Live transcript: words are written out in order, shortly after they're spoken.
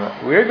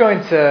We're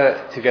going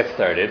to get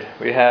started.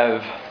 We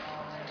have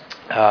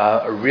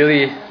a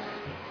really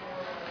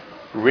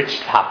rich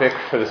topic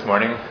for this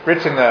morning.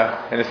 Rich in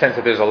the sense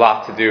that there's a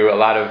lot to do, a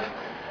lot of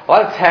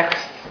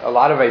text, a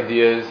lot of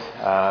ideas.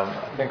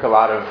 I think a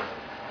lot of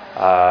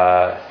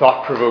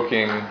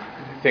thought-provoking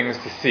things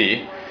to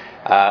see.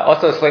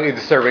 Also a slightly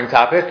disturbing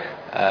topic.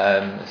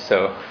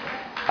 So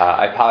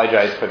I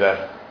apologize for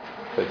the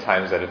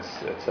times that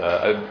it's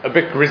a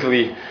bit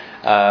grisly.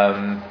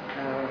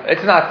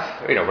 It's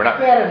not, we're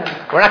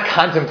not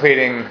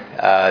contemplating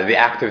the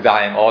act of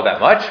dying all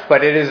that much,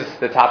 but it is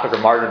the topic of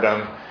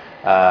martyrdom.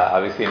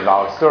 Obviously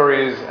involves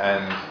stories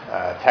and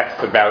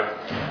texts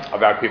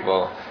about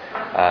people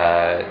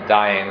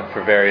dying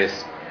for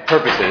various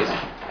purposes.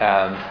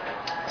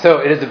 So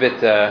it is a bit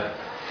it's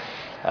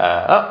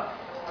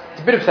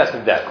a bit obsessed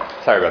with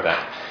death. Sorry about that.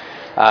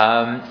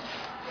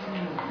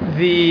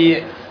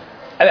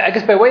 I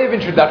guess by way of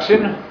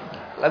introduction,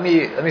 let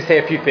me say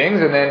a few things,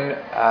 and then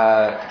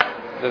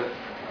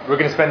we're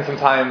going to spend some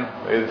time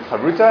with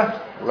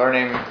Chavruta,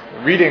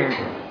 reading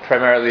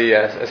primarily,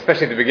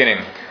 especially at the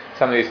beginning,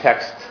 some of these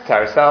texts to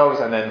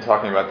ourselves, and then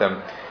talking about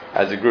them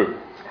as a group.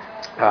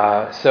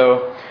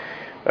 So,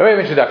 by way of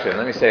introduction,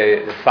 let me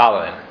say the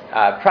following.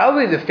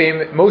 Probably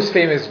the most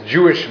famous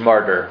Jewish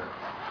martyr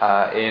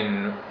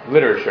in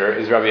literature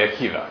is Rabbi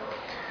Akiva.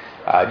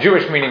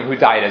 Jewish meaning who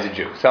died as a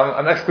Jew. So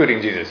I'm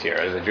excluding Jesus here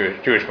as a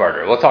Jewish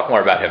martyr. We'll talk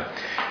more about him.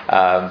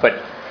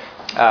 But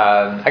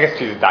I guess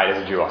Jesus died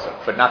as a Jew also,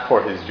 but not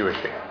for his Jewish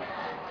faith.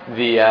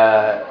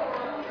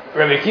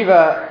 Rabbi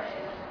Akiva,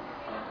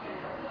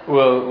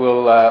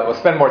 we'll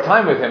spend more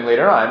time with him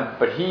later on,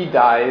 but he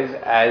dies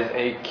as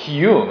a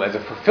kiyum, as a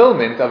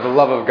fulfillment of the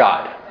love of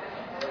God.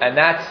 And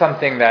that's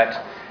something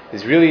that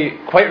is really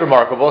quite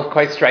remarkable,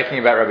 quite striking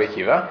about Rabbi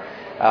Akiva.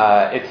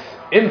 It's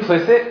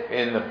implicit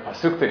in the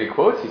pasuk that he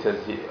quotes. He says,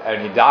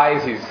 and he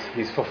dies,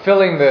 he's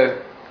fulfilling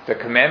the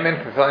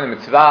commandment, fulfilling the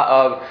mitzvah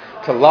of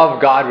to love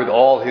God with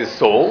all his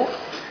soul,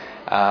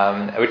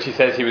 which he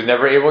says he was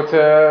never able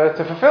to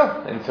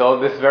fulfill until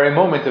this very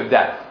moment of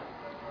death.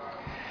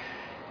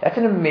 That's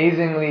an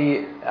amazing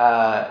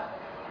and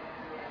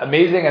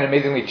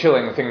amazingly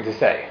chilling thing to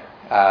say.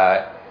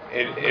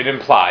 It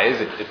implies,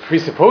 it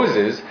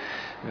presupposes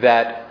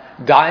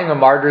that dying a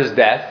martyr's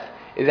death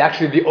is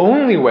actually the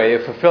only way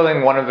of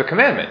fulfilling one of the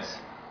commandments.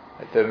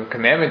 The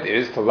commandment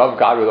is to love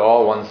God with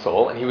all one's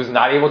soul, and he was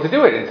not able to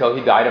do it until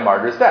he died a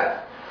martyr's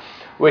death.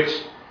 Which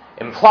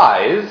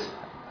implies,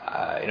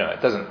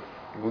 it doesn't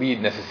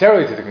lead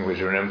necessarily to the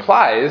conclusion, but it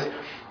implies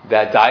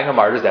that dying a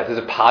martyr's death is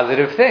a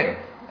positive thing,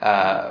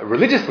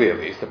 religiously at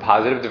least, a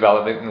positive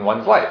development in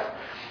one's life.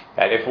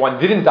 That if one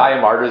didn't die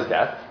a martyr's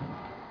death,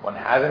 one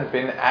hasn't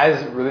been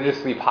as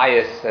religiously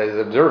pious, as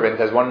observant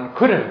as one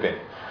could have been.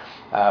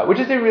 Which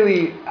is a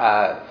really,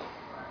 I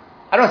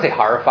don't want to say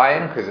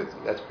horrifying, because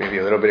that's maybe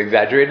a little bit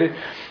exaggerated,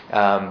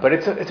 but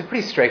it's a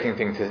pretty striking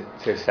thing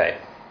to say.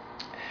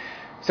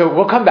 So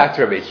we'll come back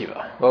to Rabbi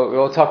Akiva.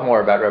 We'll talk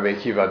more about Rabbi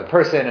Akiva, the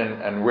person,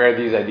 and where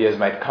these ideas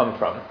might come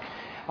from.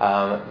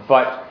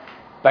 But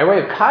by way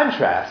of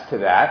contrast to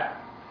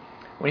that,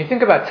 when you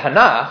think about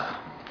Tanakh,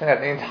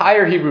 the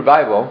entire Hebrew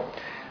Bible,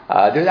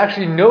 there's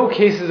actually no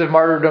cases of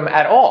martyrdom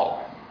at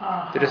all.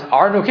 There just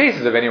are no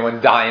cases of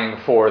anyone dying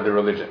for the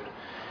religion.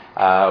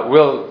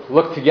 We'll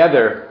look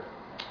together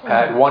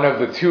at one of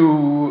the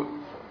two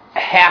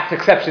half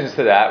exceptions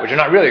to that, which are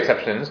not really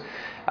exceptions,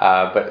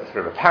 but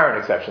sort of apparent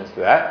exceptions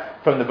to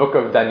that, from the book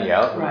of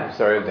Daniel, the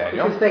story of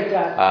Daniel,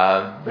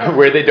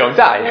 where they don't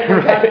die.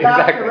 Right?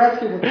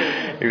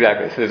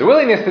 Exactly. So there's a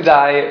willingness to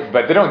die,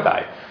 but they don't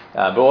die.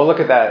 But we'll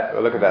look at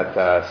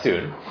that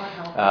soon.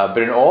 But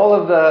in all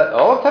of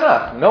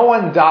Tanakh, no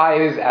one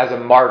dies as a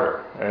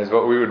martyr, as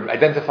what we would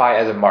identify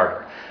as a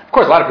martyr. Of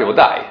course, a lot of people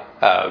die.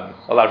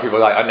 A lot of people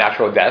die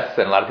unnatural deaths,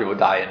 and a lot of people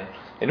die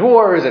in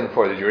wars and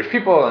for the Jewish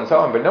people and so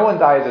on, but no one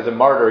dies as a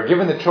martyr.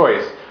 Given the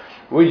choice,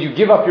 would you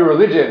give up your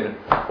religion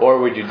or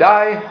would you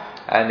die?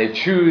 And they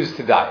choose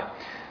to die.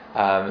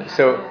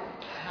 So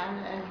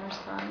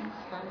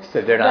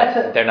they're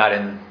not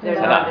in.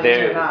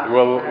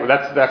 Well,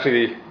 that's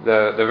actually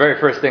the very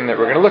first thing that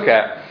we're going to look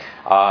at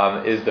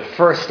is the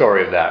first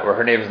story of that, where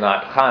her name's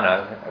not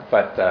Hannah,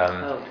 but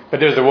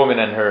there's a woman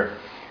and her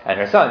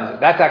sons.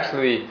 That's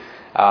actually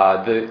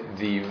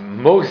the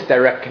most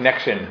direct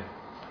connection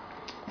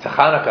to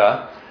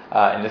Chanukkah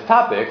in this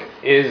topic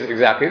is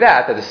exactly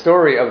that the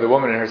story of the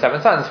woman and her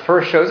 7 sons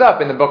first shows up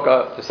in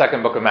the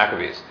second book of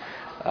Maccabees,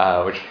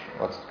 which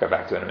let's go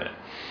back to in a minute.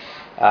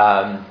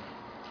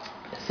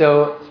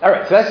 So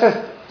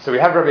we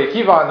have Rabbi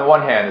Akiva on the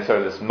one hand, sort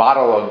of this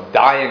model of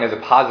dying as a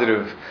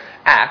positive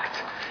act,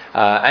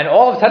 and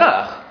all of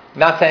Tanakh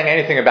not saying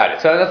anything about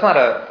it. So that's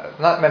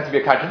not meant to be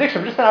a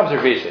contradiction, but just an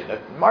observation that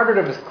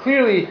martyrdom is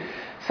clearly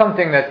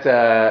something that,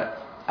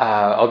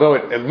 although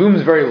it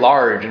looms very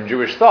large in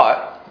Jewish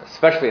thought,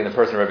 especially in the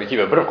person of Rabbi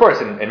Akiva, but of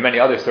course in many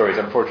other stories,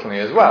 unfortunately,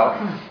 as well,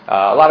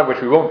 a lot of which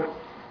we won't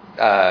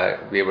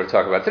be able to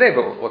talk about today,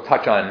 but we'll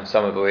touch on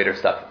some of the later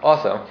stuff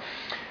also.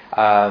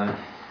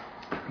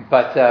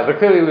 but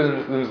clearly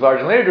looms large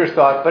in later Jewish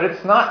thought. But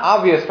it's not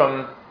obvious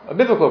from a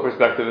biblical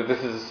perspective that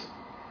this is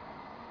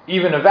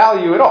even a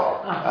value at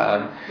all.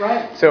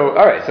 Right. So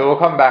all right. So we'll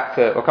come back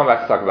to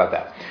talk about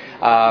that.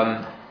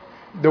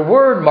 The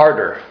word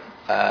martyr.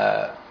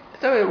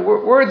 So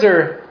words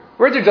are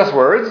just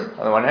words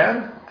on the one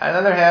hand. On the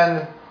other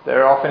hand,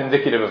 they're often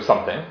indicative of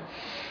something.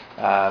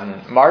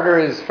 Martyr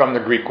is from the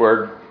Greek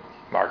word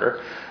martyr.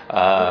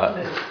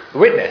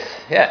 Witness.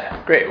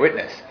 Yeah, great,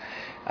 witness.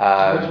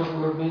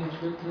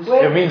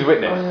 It means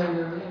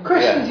witness.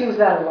 Christians use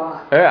that a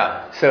lot.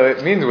 Yeah, so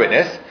it means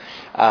witness.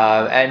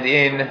 And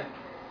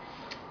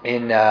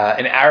in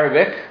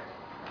Arabic,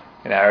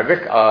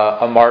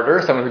 a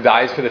martyr, someone who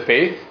dies for the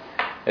faith,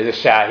 is a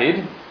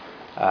shahid.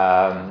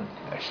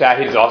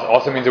 Shahid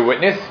also means a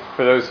witness.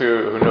 For those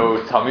who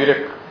know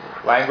Talmudic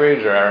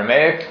language or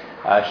Aramaic,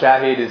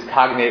 shahid is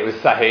cognate with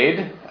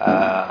sahid.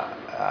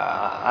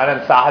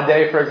 Anan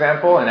sahadeh, for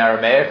example, in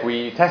Aramaic,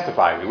 we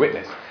testify, we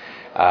witness.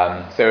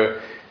 So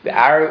the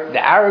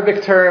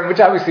Arabic term, which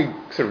obviously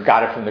sort of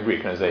got it from the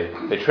Greek, as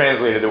they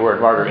translated the word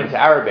martyr into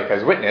Arabic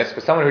as witness,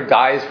 but someone who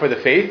dies for the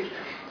faith.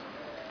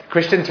 The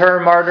Christian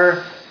term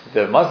martyr,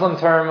 the Muslim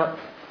term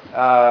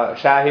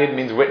shahid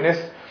means witness.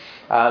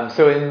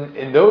 So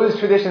in those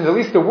traditions, at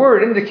least the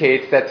word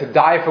indicates that to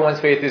die for one's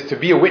faith is to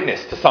be a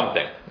witness to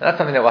something. And that's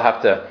something that we'll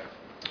have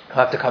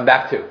to come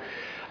back to.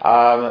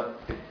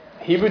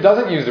 Hebrew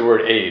doesn't use the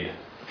word aid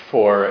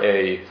for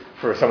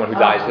someone who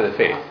dies for the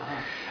faith.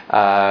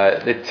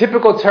 The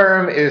typical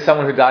term is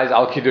someone who dies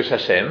al kiddush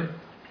Hashem,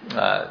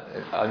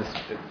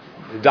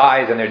 who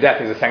dies and their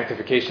death is a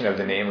sanctification of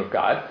the name of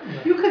God.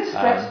 You could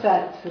stretch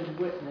that to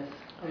witness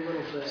a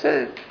little bit.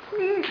 So,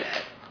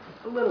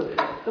 a little bit.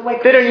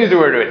 They don't use the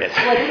word witness.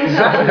 I'm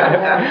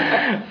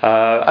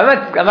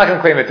not going to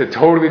claim it's a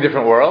totally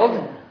different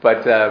world,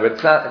 but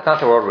it's not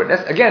the word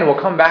witness. Again, we'll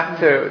come back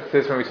to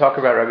this when we talk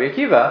about Rabbi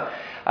Akiva.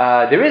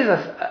 There is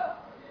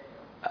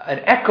an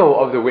echo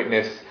of the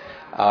witness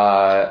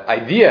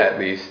idea, at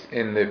least,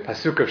 in the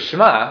pasuk of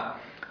Shema.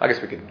 I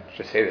guess we can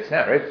just say this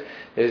now, right?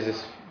 There's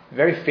this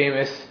very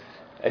famous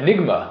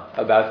enigma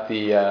about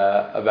the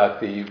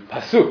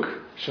pasuk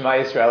Shema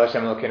Yisrael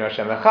Hashem Elokeinu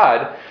Hashem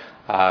Echad,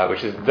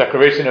 which is the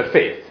declaration of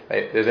faith.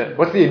 Right?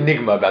 What's the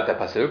enigma about that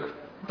pasuk?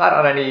 Not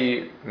on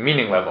any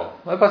meaning level.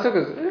 The pasuk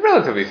is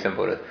relatively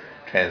simple to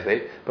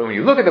translate, but when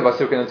you look at the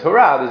pasuk in the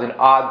Torah, there's an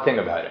odd thing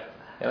about it.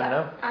 Anyone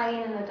know?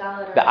 Ayin and the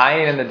Daled. The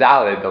ayin and the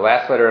daled, the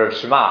last letter of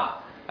Shema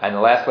and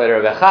the last letter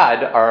of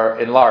Echad, are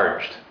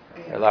enlarged.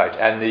 They're large,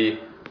 and the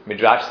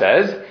Midrash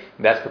says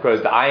that's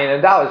because the ayin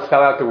and daled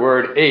spell out the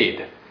word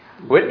aid,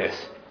 witness.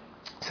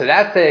 So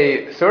that's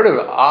a sort of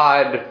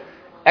odd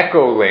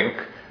echo link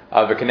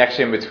of a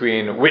connection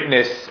between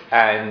witness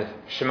and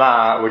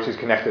Shema, which is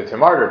connected to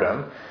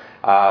martyrdom.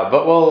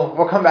 But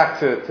we'll come back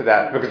to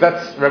that, because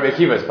that's Rabbi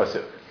Akiva's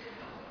pasuk.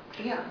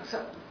 Yeah,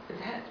 so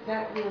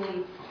that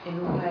really, in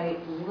a way,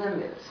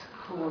 limits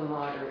who a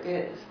martyr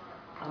is.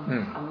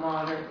 A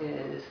martyr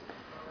is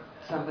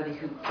somebody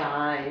who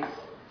dies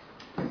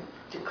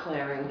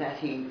declaring that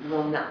he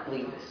will not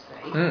leave his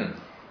faith.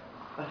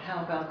 But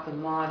how about the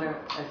martyr,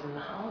 as in the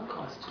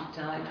Holocaust,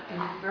 who died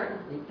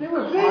inadvertently? They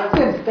were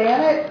victims,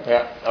 damn it.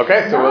 Yeah.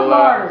 Okay. So we'll.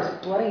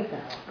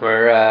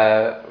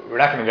 We're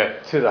not going to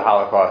get to the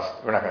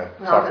Holocaust. We're not going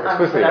to talk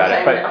explicitly about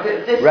it.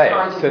 But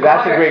right. So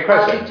that's a great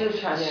question.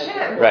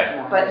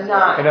 Right. But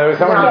not. In other words,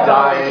 someone who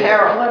dies.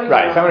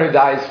 Right. Someone who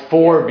dies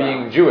for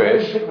being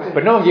Jewish,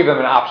 but no one gave them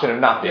an option of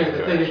not being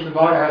Jewish. The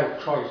martyr had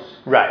a choice.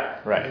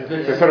 Right.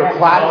 The sort of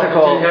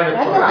classical.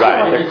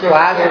 Right. The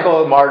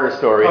classical martyr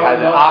story has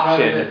an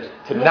option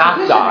to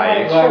not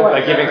die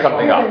by giving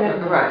something up.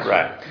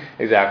 Right.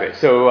 Exactly.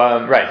 So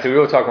so we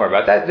will talk more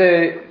about that.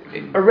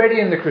 Already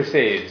in the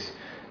Crusades,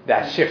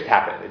 that shift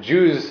happened. The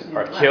Jews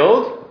are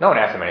killed. No one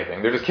asked them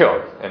anything. They're just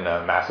killed in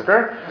a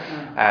massacre,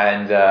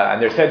 and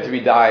they're said to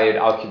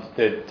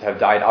have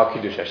died al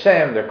kiddush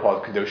Hashem. They're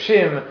called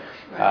kedoshim.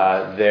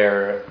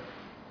 They're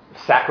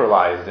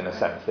sacralized in a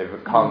sense. They've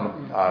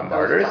become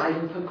martyrs. Died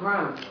in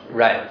pogroms.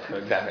 Right.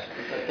 Exactly.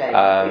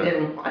 They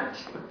didn't want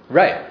to.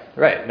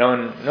 Right.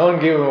 No one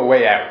gave them a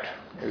way out.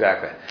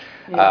 Exactly.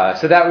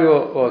 So that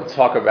we'll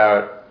talk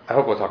about. I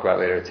hope we'll talk about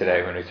later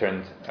today when we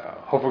turn.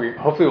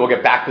 Hopefully we'll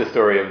get back to the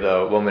story of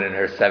the woman and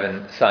her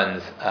 7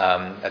 sons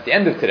at the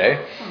end of today.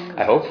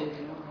 I hope.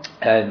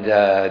 And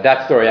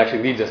that story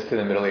actually leads us to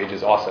the Middle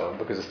Ages also,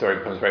 because the story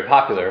becomes very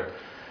popular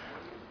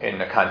in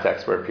a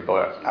context where people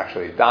are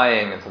actually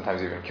dying and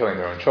sometimes even killing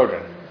their own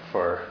children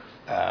for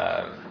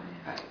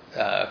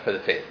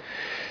the faith.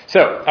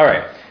 So, all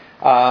right.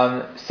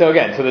 So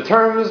the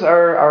terms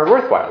are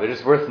worthwhile. They're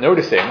just worth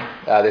noticing.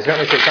 They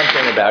certainly say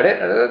something about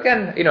it.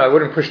 Again, I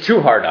wouldn't push too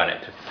hard on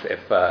it.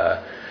 If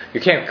you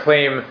can't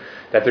claim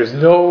that there's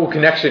no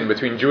connection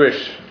between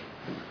Jewish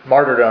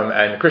martyrdom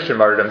and Christian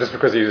martyrdom just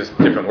because they use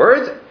different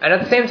words. And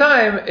at the same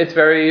time, it's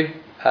very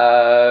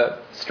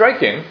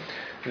striking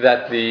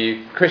that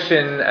the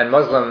Christian and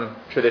Muslim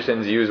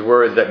traditions use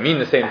words that mean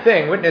the same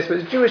thing. Witness, but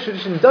the Jewish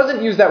tradition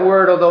doesn't use that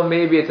word, although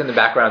maybe it's in the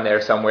background there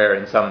somewhere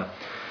in some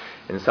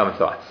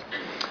thoughts.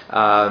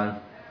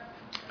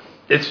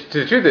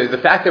 the truth is, the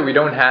fact that we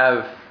don't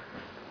have,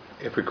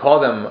 if we call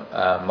them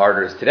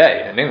martyrs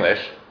today in English,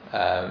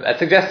 that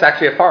suggests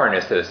actually a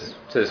foreignness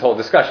to this whole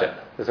discussion.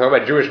 To talk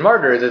about Jewish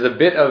martyrs is a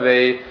bit of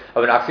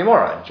an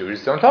oxymoron.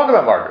 Jews don't talk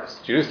about martyrs.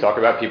 Jews talk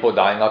about people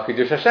dying al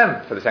Kiddush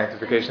Hashem for the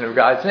sanctification of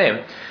God's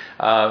name.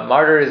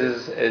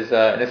 Martyrs is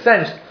in a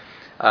sense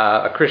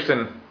a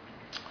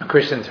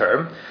Christian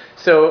term.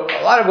 So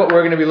a lot of what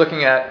we're going to be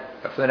looking at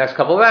for the next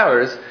couple of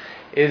hours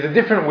is the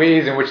different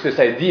ways in which this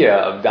idea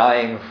of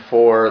dying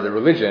for the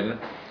religion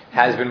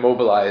has been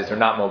mobilized or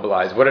not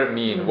mobilized. What did it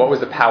mean? What was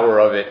the power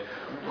of it?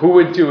 Who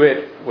would do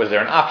it? Was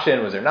there an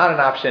option? Was there not an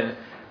option?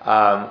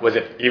 Was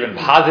it even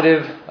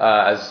positive,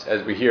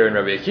 as we hear in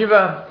Rabbi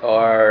Akiva,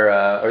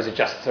 or is it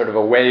just sort of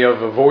a way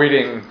of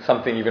avoiding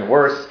something even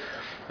worse,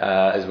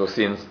 as we'll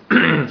see in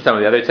some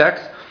of the other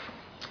texts?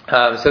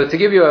 So to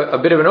give you a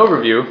bit of an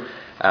overview,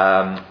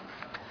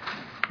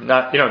 you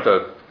don't have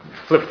to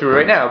flip through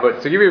right now,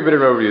 but to give you a bit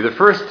of an overview,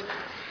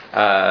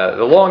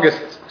 the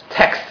longest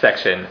text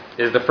section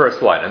is the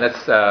first one, and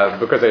that's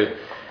because I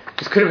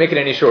just couldn't make it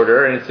any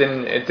shorter, and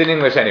it's in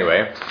English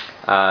anyway.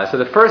 So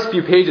the first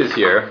few pages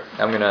here,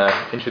 I'm going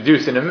to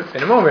introduce in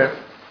a moment,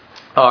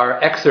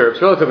 are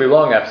excerpts, relatively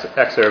long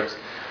excerpts,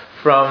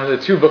 from the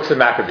two books of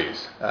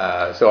Maccabees.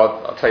 So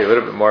I'll tell you a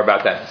little bit more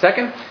about that in a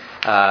second.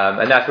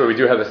 And that's where we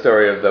do have the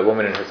story of the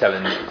woman and her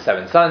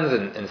seven sons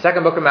in the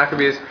second book of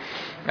Maccabees.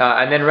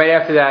 And then right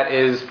after that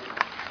is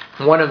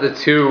one of the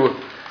two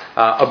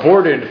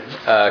aborted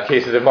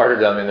cases of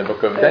martyrdom in the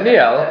book of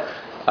Daniel,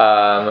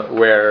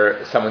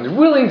 where someone's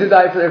willing to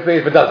die for their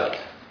faith but doesn't.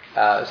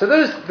 So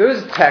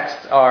those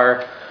texts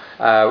are,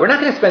 we're not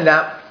going to spend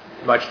that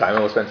much time,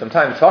 and we'll spend some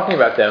time talking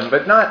about them,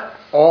 but not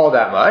all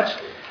that much.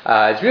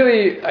 It's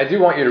really, I do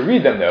want you to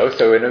read them though,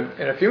 so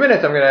in a few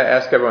minutes I'm going to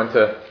ask everyone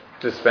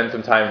to spend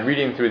some time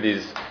reading through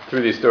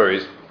these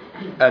stories,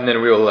 and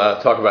then we'll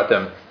talk about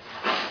them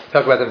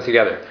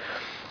together.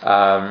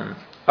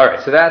 All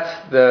right, so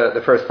that's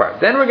the first part.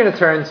 Then we're going to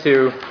turn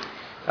to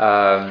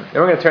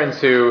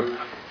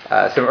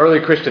some early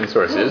Christian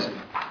sources,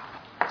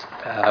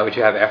 which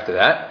you have after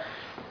that.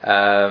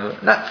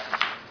 Not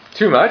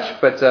too much,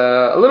 but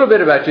a little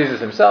bit about Jesus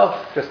himself,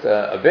 just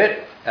a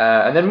bit.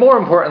 And then more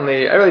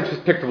importantly, I really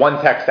just picked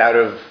one text out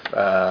of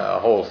a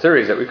whole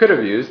series that we could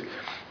have used,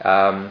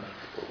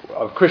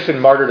 of Christian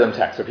martyrdom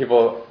texts.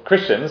 So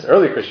Christians,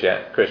 early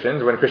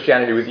Christians, when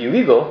Christianity was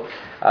illegal,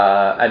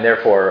 and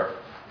therefore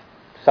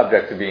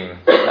subject to being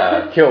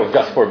killed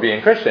just for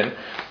being Christian,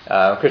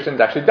 Christians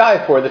actually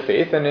died for the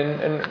faith,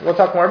 and we'll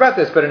talk more about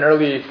this, but in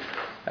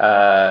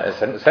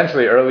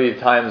essentially early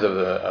times of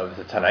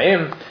the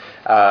Tanaim,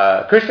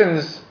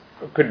 Christians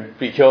could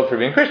be killed for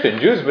being Christian.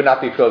 Jews would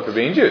not be killed for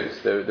being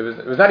Jews. It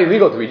was not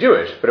illegal to be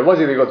Jewish, but it was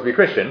illegal to be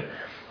Christian.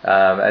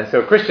 And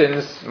so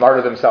Christians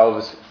martyr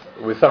themselves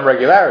with some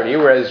regularity,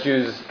 whereas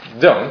Jews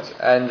don't.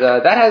 And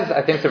that has,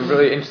 I think, some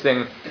really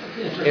interesting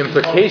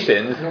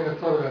implications.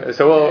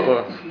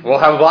 So we'll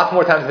have lots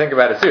more time to think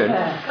about it soon.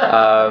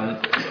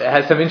 It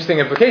has some interesting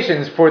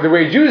implications for the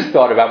way Jews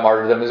thought about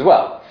martyrdom as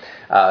well.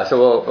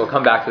 So we'll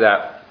come back to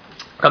that.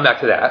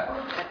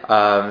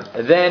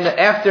 Then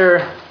after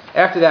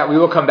that, we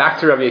will come back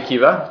to Rabbi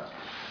Akiva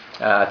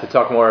to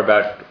talk more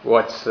about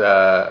what's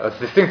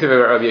distinctive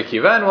about Rabbi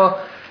Akiva, and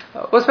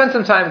we'll spend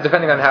some time,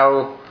 depending on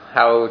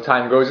how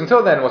time goes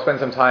until then, we'll spend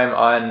some time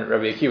on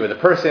Rabbi Akiva the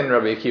person,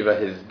 Rabbi Akiva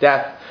his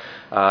death,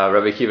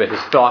 Rabbi Akiva his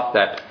thought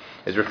that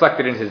is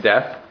reflected in his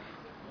death.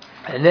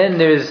 And then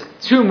there's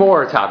two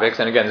more topics,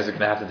 and again, this is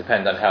going to have to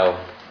depend on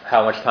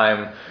how much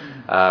time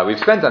we've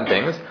spent on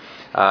things.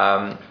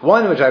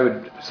 One which I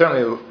would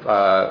certainly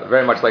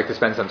very much like to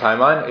spend some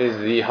time on is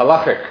the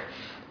halachic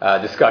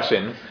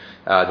discussion,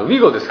 the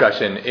legal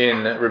discussion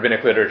in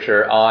rabbinic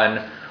literature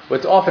on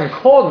what's often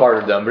called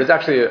martyrdom, but it's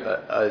actually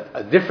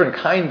a different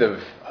kind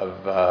of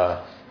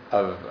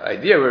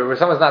idea where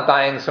someone's not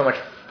dying so much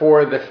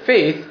for the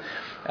faith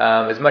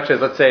as much as,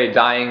 let's say,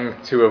 dying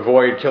to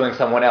avoid killing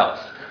someone else.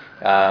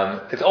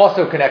 It's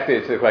also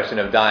connected to the question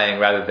of dying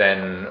rather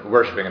than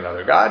worshiping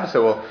another god.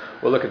 So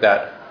we'll look at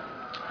that.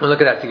 We'll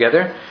look at that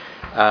together,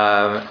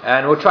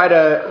 and we'll try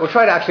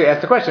to actually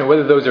ask the question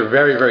whether those are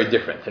very, very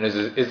different. And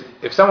is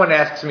if someone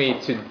asks me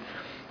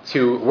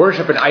to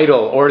worship an idol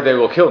or they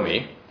will kill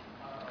me,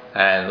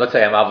 and let's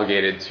say I'm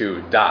obligated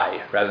to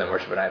die rather than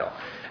worship an idol,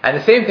 and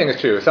the same thing is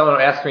true if someone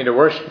asks me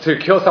to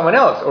kill someone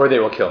else or they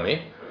will kill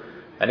me,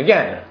 and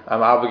again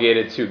I'm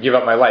obligated to give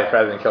up my life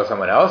rather than kill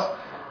someone else.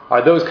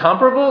 Are those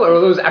comparable, or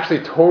are those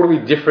actually totally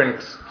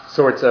different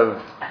sorts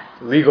of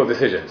legal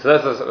decisions? So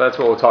that's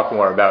what we'll talk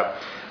more about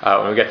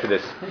when we get to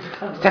this,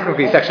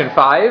 technically section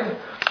 5,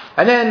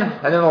 and then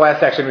the last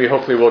section we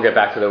hopefully will get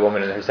back to the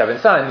woman and her 7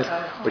 sons,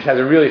 which has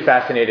a really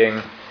fascinating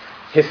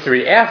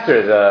history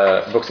after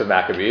the books of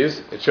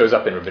Maccabees. It shows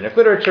up in rabbinic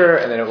literature,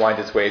 and then it winds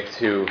its way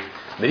to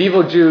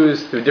medieval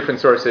Jews through different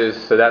sources.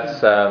 So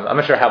that's I'm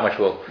not sure how much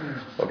we'll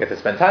get to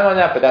spend time on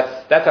that, but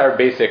that's our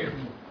basic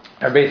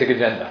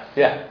agenda.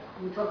 Yeah.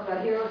 We talk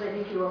about heroes. I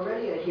think you're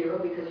already a hero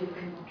because you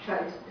can try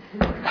to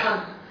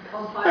become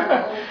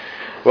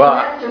Well,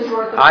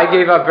 I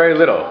gave up very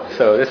little,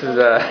 so this is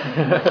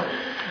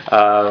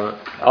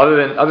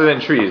other than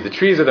trees. The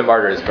trees are the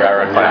martyrs for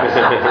our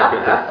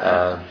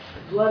class.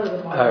 Blood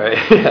of the All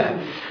right, yeah.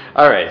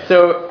 All right.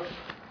 So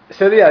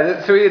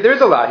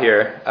there's a lot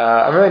here.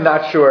 I'm really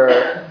not sure.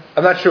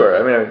 I'm not sure.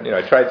 I mean,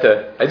 I tried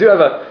to. I do have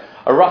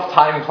a rough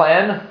time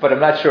plan, but I'm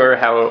not sure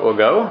how it will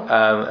go.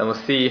 And we'll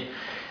see.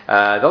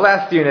 The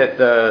last unit,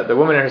 the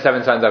woman and her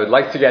 7 sons, I would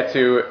like to get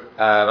to.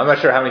 I'm not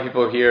sure how many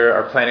people here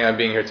are planning on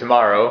being here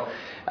tomorrow.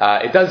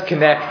 It does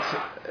connect,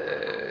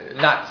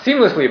 not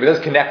seamlessly, but it does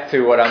connect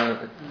to what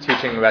I'm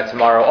teaching about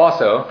tomorrow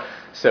also.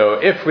 So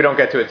if we don't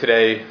get to it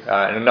today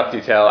in enough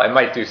detail, I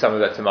might do some of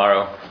that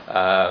tomorrow.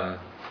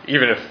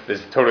 Even if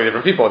there's totally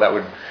different people, that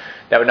would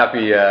not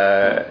be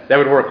that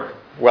would work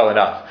well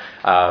enough.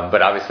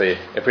 But obviously,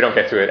 if we don't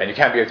get to it and you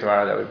can't be here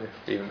tomorrow, that would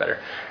be even better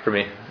for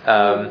me.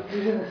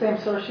 Using the same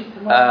source sheet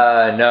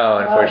tomorrow? No,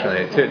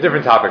 unfortunately,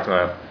 different topic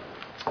tomorrow.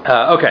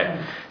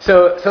 Okay,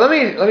 so let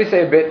me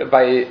say a bit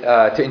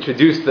to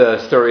introduce the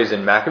stories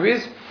in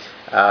Maccabees,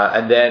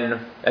 and then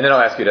I'll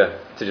ask you to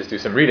just do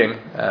some reading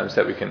so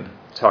that we can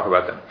talk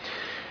about them.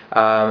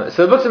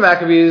 So the books of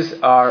Maccabees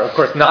are, of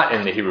course, not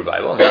in the Hebrew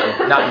Bible,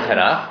 not in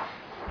Tanakh.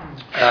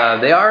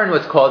 They are in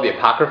what's called the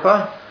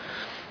Apocrypha.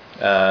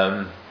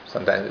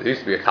 Sometimes there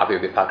used to be a copy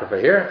of the Apocrypha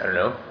here. I don't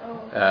know.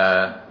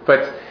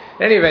 But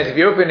in any event, if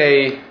you open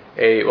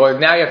well,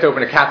 now you have to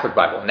open a Catholic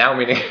Bible. Now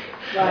meaning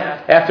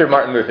after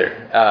Martin Luther.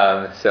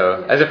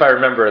 So as if I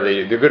remember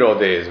the good old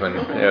days when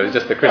it was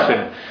just the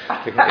Christian,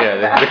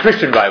 the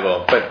Christian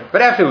Bible.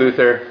 But after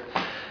Luther,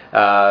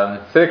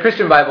 so the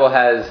Christian Bible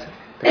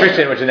the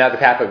Christian, which is now the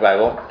Catholic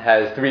Bible,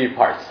 has 3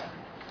 parts.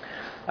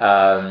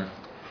 The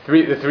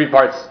 3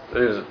 parts,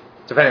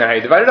 depending on how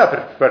you divide it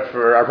up, but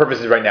for our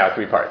purposes right now,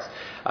 3 parts.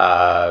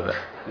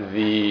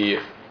 The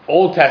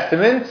Old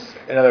Testament,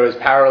 in other words,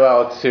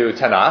 parallel to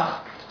Tanakh,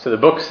 so the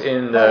books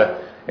in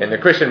the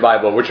Christian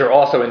Bible, which are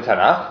also in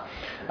Tanakh,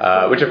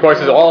 which of course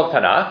is all of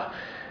Tanakh,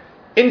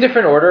 in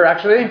different order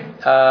actually,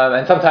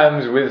 and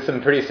sometimes with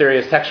some pretty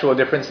serious textual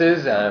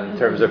differences in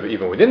terms of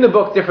even within the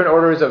book, different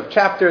orders of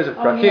chapters, of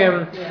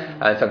prakim,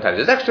 and sometimes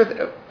there's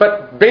extra,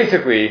 but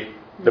basically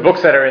the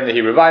books that are in the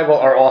Hebrew Bible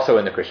are also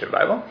in the Christian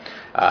Bible.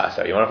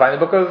 So you want to find the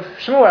book of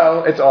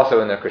Shmuel, it's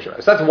also in the Christian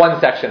Bible. So that's one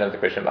section of the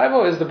Christian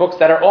Bible, is the books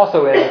that are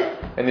also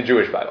in the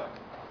Jewish Bible.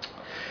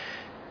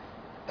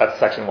 That's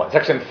section 1.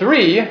 Section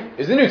 3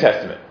 is the New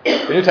Testament.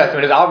 The New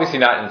Testament is obviously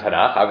not in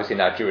Tanakh, obviously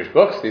not Jewish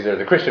books. These are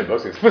the Christian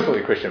books,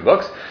 explicitly Christian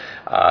books,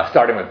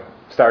 traditionally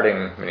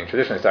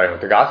starting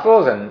with the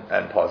Gospels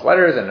and Paul's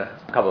letters and a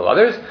couple of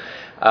others,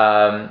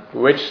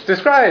 which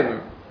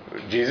describe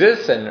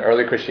Jesus and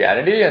early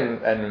Christianity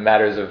and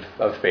matters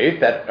of faith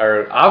that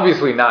are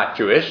obviously not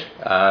Jewish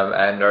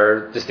and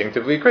are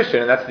distinctively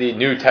Christian, and that's the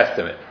New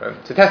Testament.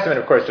 So testament,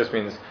 of course, just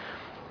means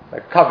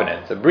a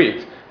covenant, a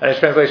brit, and it's a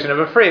translation of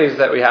a phrase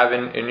that we have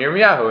in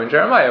Yirmiyahu and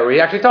Jeremiah, where he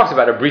actually talks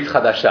about a brit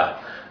chadasha,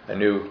 a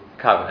new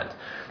covenant.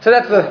 So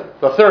that's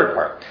the third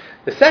part.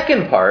 The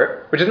second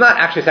part, which is not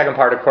actually a second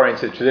part according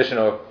to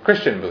traditional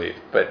Christian belief,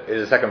 but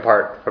is a second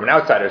part from an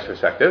outsider's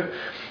perspective,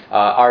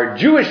 are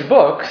Jewish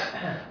books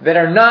that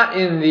are not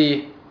in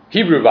the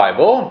Hebrew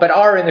Bible, but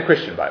are in the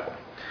Christian Bible.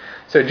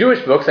 So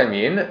Jewish books, I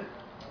mean,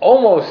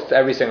 almost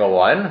every single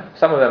one,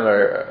 some of them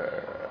are,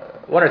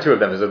 1 or 2 of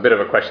them is a bit of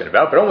a question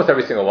about, but almost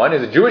every single one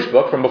is a Jewish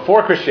book from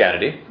before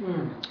Christianity,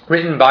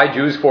 written by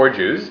Jews for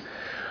Jews,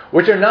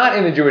 which are not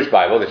in the Jewish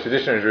Bible, the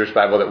traditional Jewish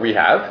Bible that we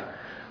have,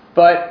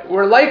 but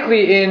were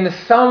likely in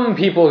some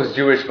people's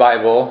Jewish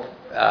Bible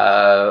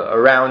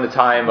around the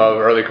time of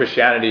early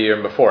Christianity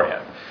or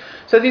beforehand.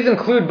 So these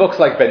include books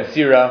like Ben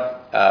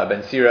Sira.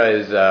 Ben Sira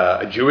is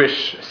a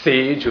Jewish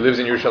sage who lives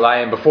in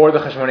Yerushalayim before the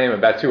Chashmonaim,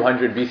 about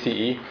 200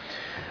 BCE,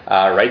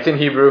 writes in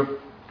Hebrew.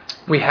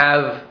 We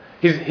have,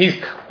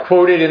 he's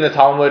quoted in the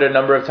Talmud a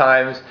number of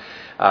times.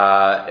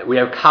 We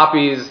have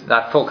copies,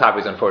 not full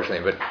copies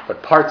unfortunately,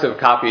 but parts of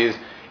copies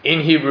in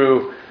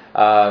Hebrew,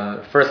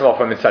 first of all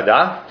from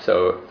Mitzada.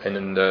 So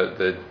in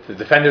the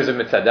defenders of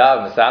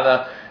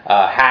Mitzada,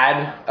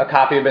 had a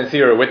copy of Ben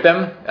Sira with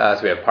them, so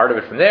we have part of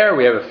it from there.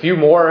 We have a few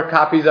more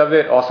copies of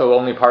it, also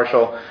only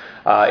partial,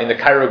 in the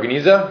Cairo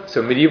Geniza.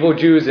 So medieval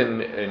Jews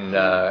in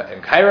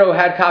Cairo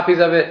had copies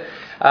of it.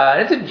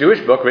 And it's a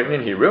Jewish book written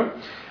in Hebrew,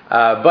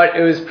 but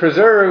it was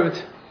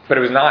preserved, but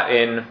it was not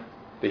in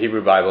the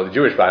Hebrew Bible, the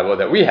Jewish Bible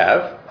that we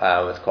have.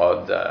 It's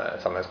called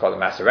sometimes called the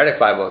Masoretic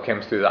Bible. It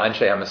comes through the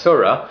Anshe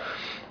HaMasorah,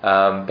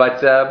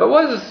 but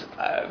was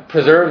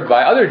preserved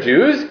by other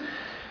Jews.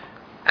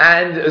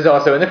 And is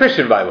also in the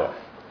Christian Bible.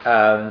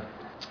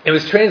 It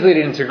was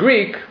translated into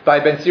Greek by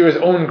Ben Sira's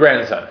own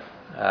grandson,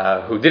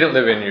 who didn't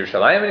live in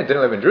Yerushalayim and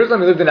didn't live in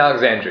Jerusalem. He lived in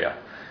Alexandria.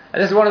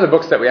 And this is one of the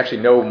books that we actually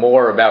know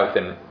more about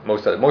than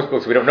most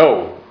books. We don't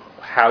know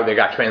how they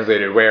got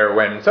translated, where,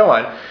 when, and so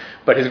on.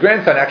 But his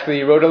grandson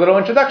actually wrote a little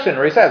introduction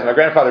where he says, my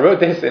grandfather wrote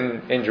this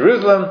in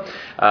Jerusalem.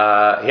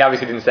 He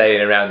obviously didn't say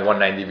in around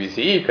 190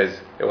 BCE because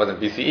it wasn't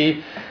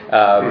BCE,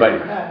 but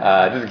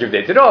it doesn't give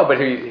dates at all. But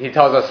he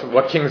tells us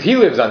what kings he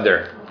lives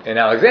under in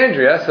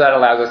Alexandria, so that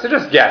allows us to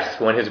just guess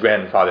when his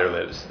grandfather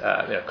lives,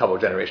 a couple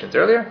of generations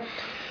earlier.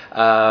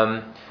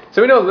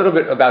 So we know a little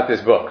bit about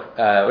this book,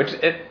 which is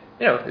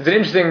an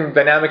interesting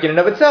dynamic in and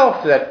of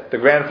itself, that the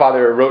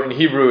grandfather wrote in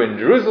Hebrew in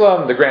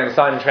Jerusalem, the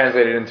grandson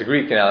translated into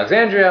Greek in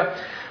Alexandria.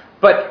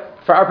 But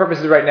for our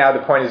purposes right now,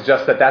 the point is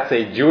just that that's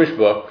a Jewish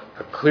book,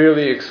 a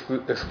clearly,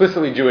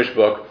 explicitly Jewish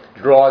book,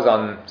 draws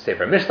on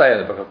Sefer Mishlei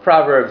and the book of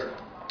Proverbs,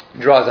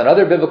 draws on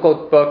other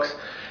biblical books,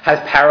 has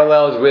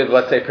parallels with,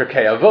 let's say,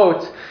 Pirkei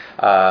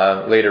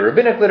Avot, later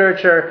rabbinic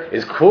literature,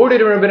 is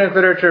quoted in rabbinic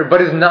literature,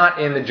 but is not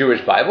in the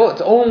Jewish Bible.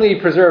 It's only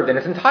preserved in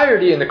its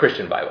entirety in the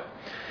Christian Bible.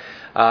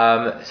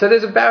 So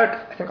there's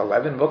about, I think,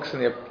 11 books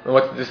in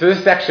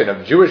this section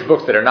of Jewish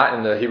books that are not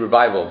in the Hebrew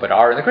Bible, but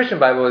are in the Christian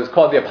Bible, is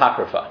called the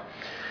Apocrypha.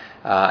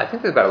 I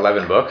think there's about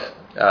 11 books.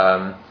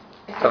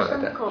 Something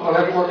like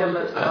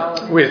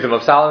that. Wisdom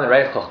of Solomon,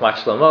 right? Chochmat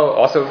Shlomo,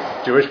 also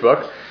Jewish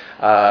book.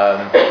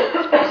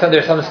 So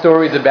there's some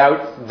stories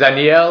about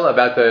Daniel,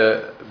 about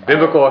the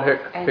biblical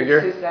figure.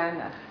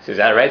 And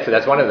Susanna, right? So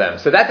that's one of them.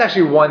 So that's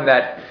actually one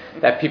that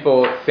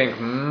people think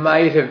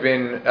might have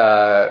been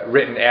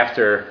written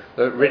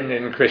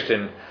in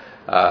Christian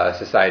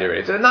society.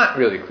 Right? So not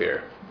really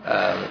clear,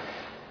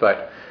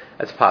 but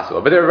that's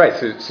possible. But they're right.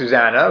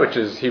 Susanna, which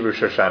is Hebrew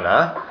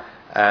Shoshana,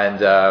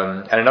 and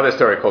another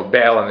story called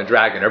Baal and the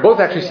Dragon, are both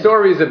actually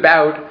stories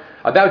about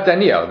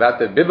Daniel, about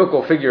the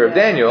biblical figure of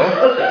Daniel.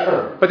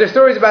 But they're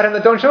stories about him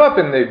that don't show up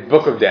in the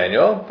book of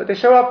Daniel, but they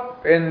show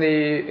up in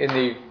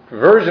the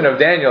version of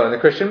Daniel in the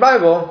Christian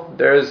Bible.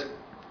 There's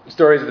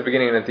stories at the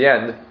beginning and at the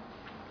end.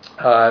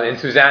 In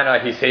Susanna,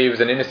 he saves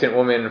an innocent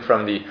woman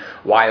from the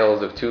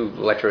wiles of two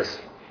lecherous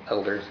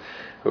elders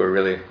who are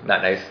really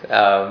not nice.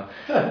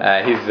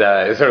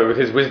 He's sort of with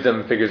his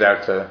wisdom figures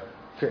out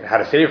how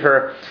to save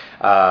her.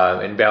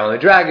 In Baal and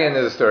the Dragon,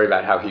 there's a story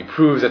about how he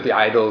proves that the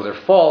idols are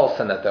false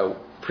and that the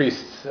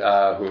priests who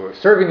are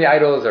serving the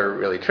idols are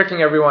really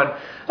tricking everyone.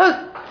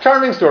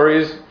 Charming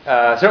stories.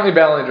 Certainly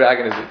Baal and the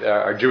Dragon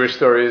are Jewish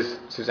stories.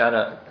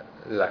 Susanna,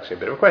 there's actually a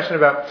bit of a question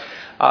about.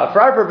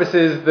 For our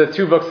purposes, the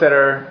two books that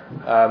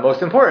are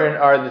most important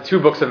are the two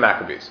books of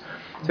Maccabees.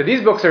 So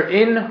these books are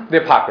in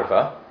the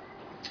Apocrypha.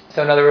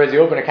 So in other words, you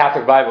open a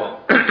Catholic Bible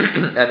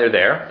and they're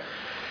there.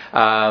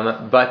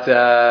 But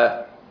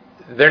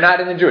they're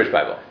not in the Jewish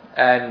Bible.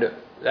 And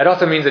that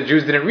also means that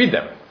Jews didn't read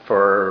them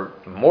for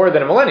more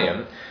than a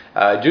millennium.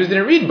 Jews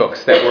didn't read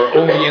books that were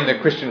only in the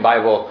Christian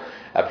Bible,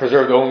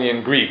 preserved only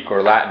in Greek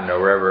or Latin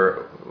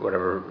or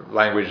whatever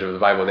language of the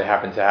Bible they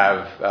happen to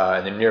have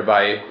in the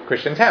nearby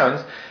Christian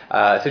towns.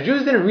 So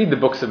Jews didn't read the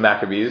books of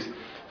Maccabees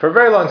for a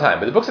very long time.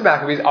 But the books of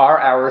Maccabees are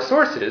our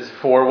sources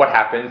for what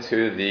happened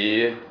to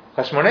the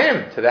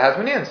Hashmonaim, to the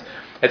Hasmoneans.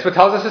 It's what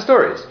tells us the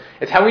stories.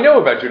 It's how we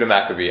know about Judah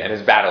Maccabee and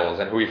his battles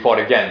and who he fought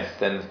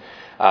against and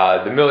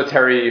the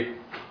military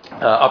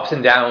ups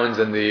and downs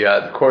and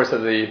the course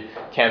of the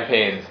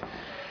campaigns.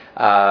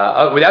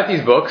 Without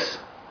these books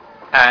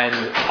and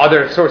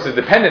other sources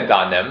dependent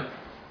on them,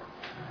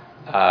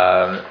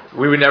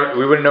 we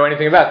wouldn't know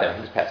anything about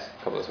them. Just pass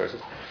a couple of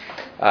sources.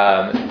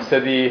 So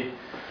the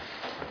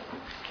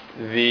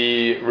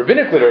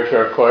rabbinic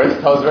literature, of course,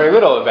 tells very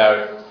little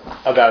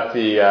about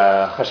the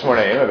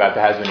Hashmonaim, about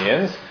the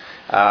Hasmoneans.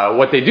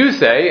 What they do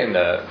say in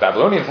the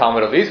Babylonian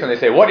Talmud, at least, when they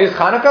say, "What is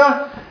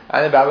Chanukkah?"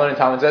 and the Babylonian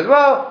Talmud says,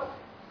 "Well,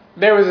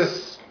 there was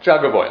this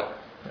jug of oil,"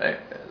 right?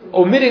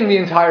 Omitting the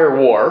entire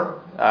war,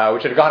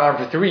 which had gone on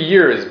for 3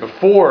 years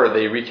before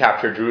they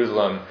recaptured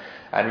Jerusalem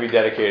and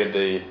rededicated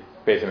the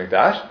Beis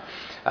HaMikdash.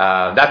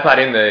 That's not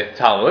in the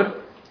Talmud.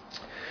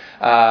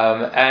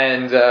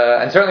 And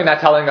certainly not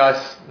telling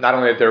us not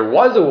only that there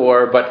was a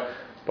war, but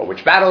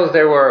which battles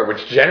there were,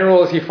 which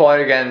generals he fought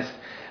against.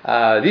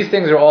 These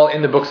things are all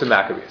in the books of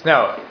Maccabees.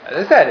 Now,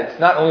 as I said, it's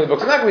not only the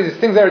books of Maccabees, it's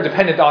things that are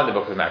dependent on the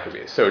books of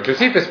Maccabees. So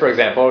Josephus, for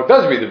example,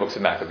 does read the books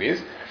of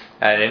Maccabees,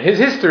 and in his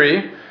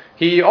history,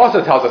 he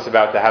also tells us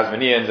about the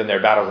Hasmoneans and their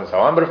battles and so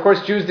on. But of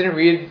course, Jews didn't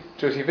read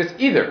Josephus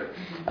either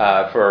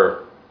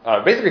for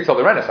basically till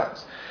the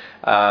Renaissance.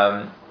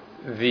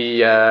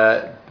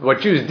 What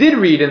Jews did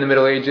read in the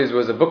Middle Ages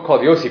was a book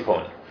called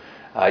Yosipon.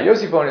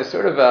 Yosipon is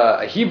sort of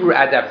a Hebrew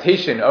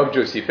adaptation of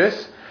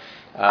Josephus,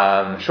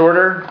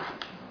 shorter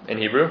in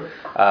Hebrew,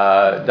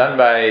 done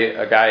by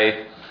a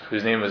guy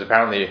whose name was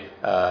apparently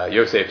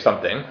Yosef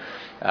something.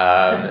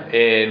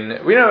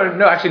 We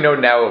actually know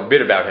now a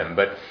bit about him,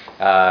 but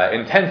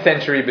in 10th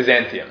century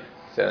Byzantium,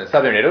 so in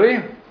southern Italy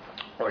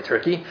or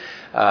Turkey,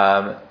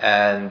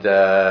 and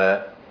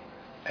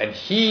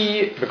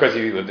he, because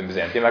he lived in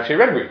Byzantium, actually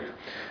read Greek,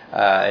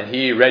 and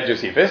he read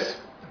Josephus.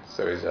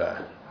 So he's an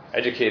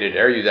educated,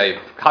 erudite,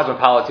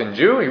 cosmopolitan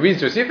Jew. He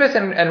reads Josephus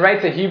and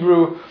writes a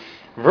Hebrew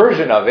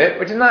version of it,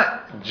 which is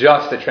not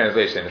just a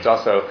translation. It's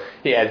also,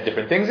 he adds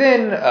different things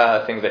in,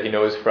 things that he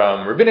knows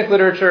from rabbinic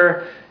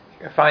literature,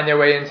 find their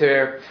way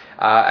into,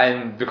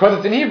 and because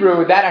it's in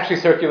Hebrew, that actually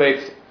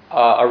circulates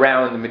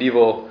around the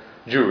medieval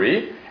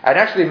Jewry, and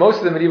actually most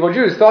of the medieval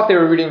Jews thought they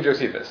were reading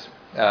Josephus.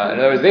 In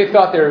other words, they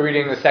thought they were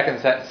reading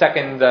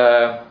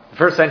the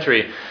first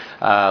century,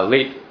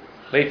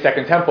 late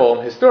Second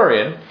Temple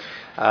historian,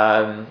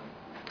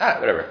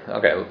 Whatever.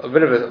 Okay, a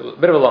bit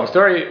of a long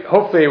story.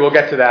 Hopefully, we'll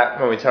get to that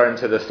when we turn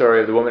to the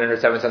story of the woman and her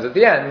 7 sons at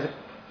the end,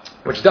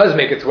 which does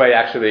make its way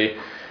actually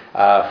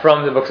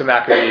from the books of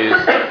Maccabees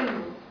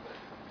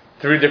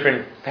through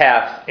different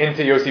paths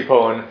into Yossi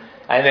Pon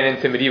and then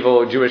into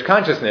medieval Jewish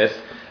consciousness.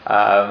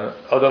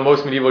 Although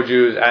most medieval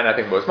Jews and I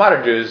think most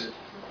modern Jews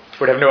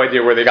would have no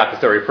idea where they got the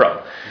story from.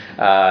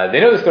 They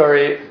know the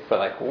story, but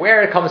like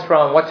where it comes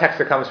from, what text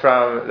it comes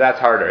from, that's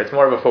harder. It's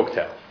more of a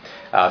folktale.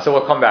 So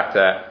we'll come back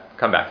to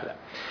that.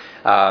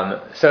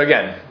 So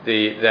again,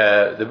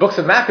 the books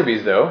of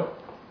Maccabees, though,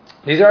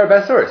 these are our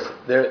best source.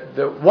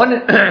 The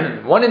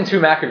 1 and 2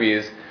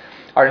 Maccabees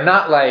are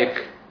not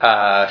like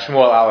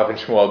Shmuel Aleph and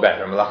Shmuel Bet,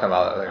 or Melachim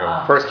Aleph,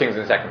 like First Kings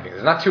and Second Kings.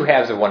 It's not 2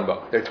 halves of one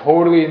book. They're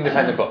totally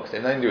independent books. They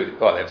have nothing to do with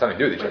they have something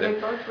to do with each other.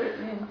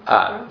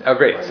 Oh,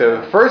 great. So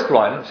the first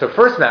one,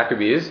 First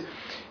Maccabees,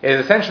 is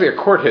essentially a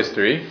court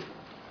history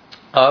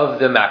of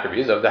the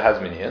Maccabees, of the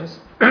Hasmoneans,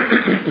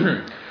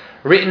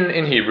 written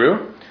in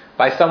Hebrew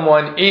by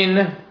someone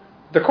in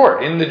the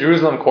court, in the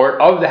Jerusalem court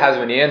of the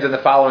Hasmoneans in the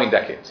following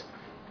decades.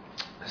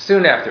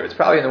 Soon afterwards,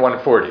 probably in the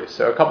 140s,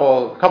 so a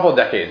couple of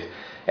decades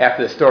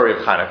after the story of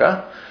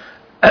Chanukkah.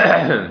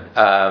 And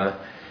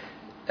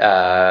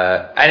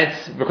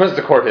it's because it's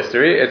a court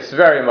history, it's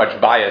very much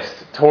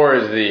biased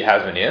towards the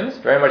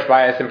Hasmoneans, very much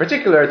biased in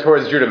particular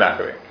towards Judah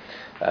Maccabee.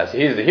 So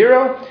he's the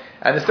hero,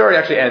 and the story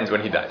actually ends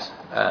when he dies.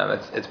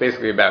 It's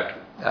basically about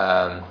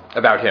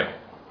him.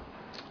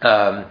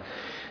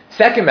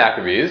 Second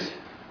Maccabees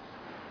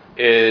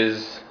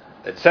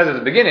it says at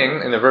the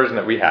beginning, in the version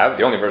that we have,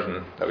 the only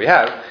version that we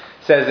have,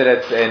 says that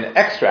it's an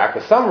extract,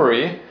 a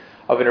summary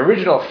of an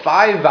original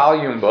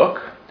 5-volume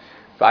book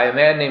by a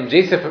man named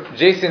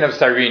Jason of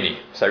Cyrene.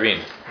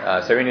 Cyrene,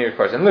 of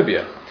course, in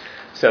Libya.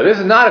 So this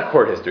is not a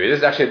court history. This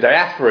is actually a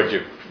diaspora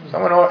Jew,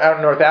 someone out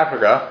in North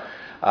Africa,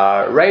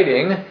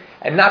 writing,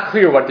 and not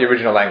clear what the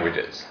original language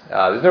is.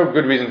 There's no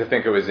good reason to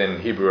think it was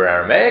in Hebrew or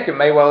Aramaic. It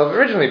may well have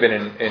originally been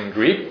in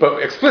Greek,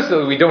 but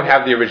explicitly we don't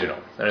have the original.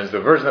 And as the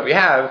version that we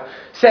have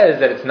says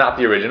that it's not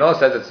the original, it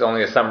says it's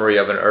only a summary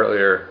of an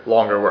earlier,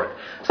 longer work.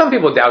 Some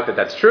people doubt that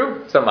that's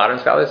true, some modern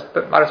scholars,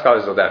 but modern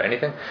scholars will doubt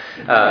anything.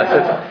 So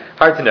it's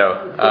hard to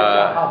know.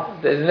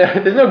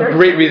 There's no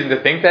great reason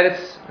to think that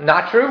it's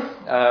not true,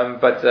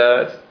 but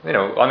on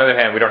the other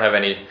hand, we don't have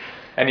any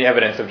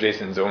evidence of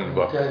Jason's own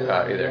book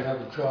either.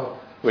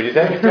 What do you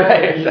think?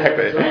 Right,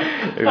 exactly.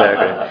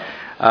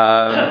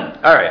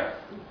 All right.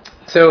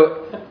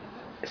 So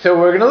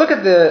we're going to look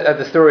at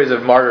the stories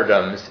of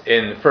martyrdoms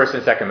in First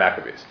and Second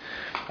Maccabees.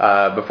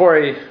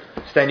 Before I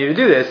stand you to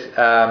do this,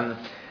 I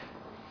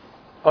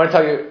want to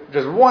tell you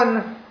just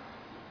one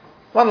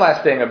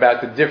last thing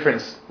about the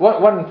difference.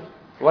 One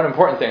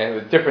important thing,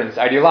 the difference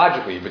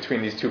ideologically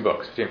between these two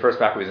books, between First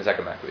Maccabees and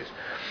Second Maccabees.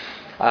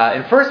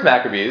 In First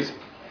Maccabees,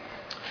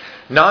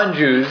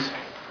 non-Jews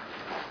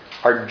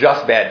are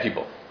just bad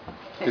people.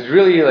 There's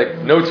really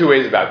no two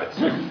ways about this.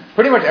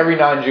 Pretty much every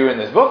non-Jew in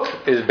this book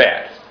is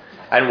bad.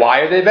 And why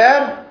are they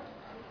bad?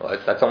 Well,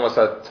 that's almost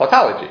a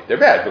tautology. They're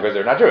bad because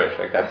they're not Jewish.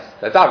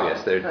 That's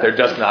obvious. They're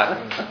just not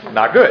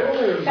good.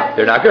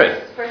 They're not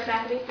good. First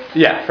Maccabees?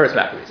 Yeah, First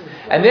Maccabees.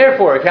 And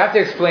therefore, if you have to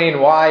explain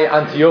why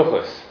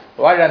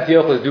did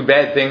Antiochus do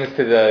bad things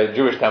to the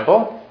Jewish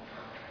temple?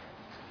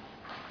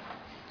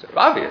 It's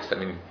obvious. I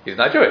mean, he's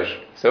not Jewish.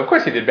 So of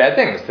course he did bad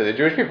things to the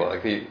Jewish people.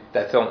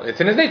 It's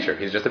in his nature.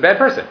 He's just a bad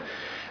person.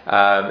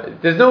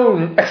 There's no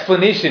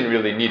explanation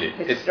really needed.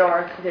 There's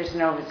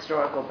no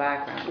historical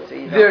background. So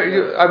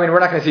we're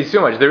not going to see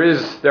so much.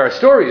 There are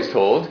stories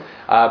told,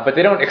 but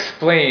they don't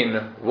explain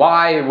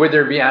why would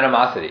there be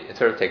animosity. It's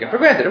sort of taken for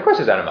granted. Of course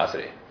there's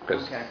animosity,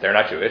 because they're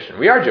not Jewish, and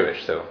we are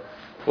Jewish, so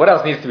what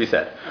else needs to be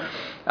said?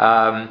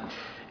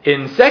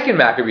 In Second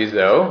Maccabees,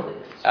 though,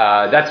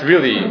 that's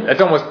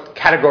almost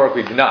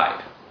categorically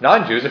denied.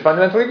 Non-Jews are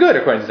fundamentally good,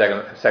 according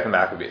to Second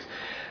Maccabees.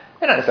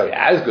 They're not necessarily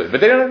as good, but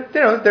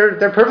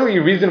they're perfectly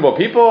reasonable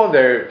people.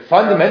 They're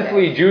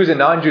fundamentally Jews and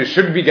non-Jews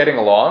should be getting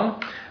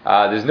along.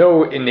 There's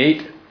no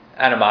innate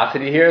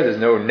animosity here. There's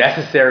no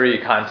necessary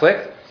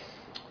conflict.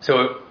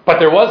 But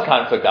there was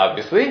conflict,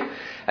 obviously.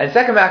 And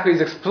Second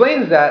Maccabees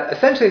explains that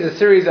essentially as a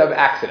series of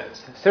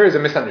accidents, a series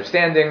of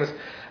misunderstandings,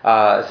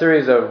 a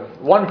series of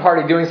one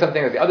party doing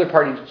something that the other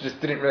party just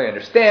didn't really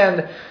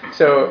understand.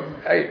 So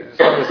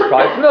some of this is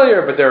probably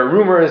familiar, but there are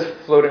rumors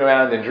floating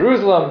around in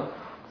Jerusalem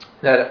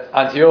that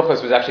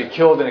Antiochus was actually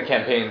killed in a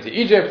campaign to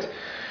Egypt.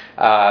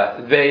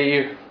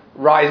 They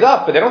rise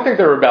up, but they don't think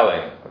they're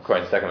rebelling,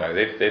 according to Second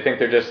Maccabees. They think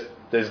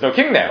there's no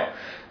king now.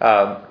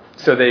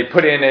 So they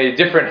put in a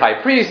different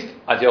high priest.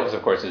 Antiochus,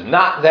 of course, is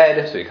not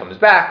dead, so he comes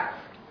back.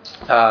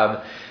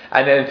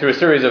 And then through a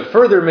series of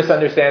further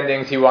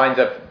misunderstandings, he winds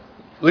up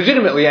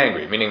legitimately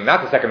angry, meaning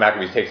not that Second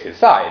Maccabees takes his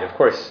side. Of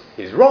course,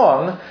 he's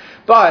wrong,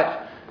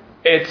 but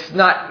it's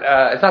not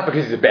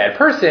because he's a bad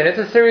person. It's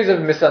a series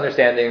of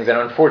misunderstandings and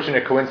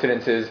unfortunate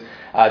coincidences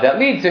that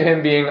lead to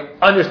him being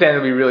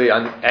understandably really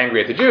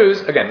angry at the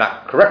Jews. Again,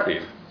 not correctly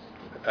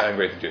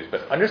angry at the Jews,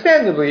 but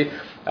understandably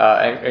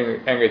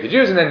angry at the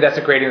Jews, and then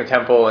desecrating the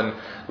temple and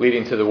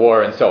leading to the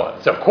war and so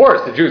on. So of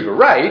course the Jews were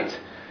right,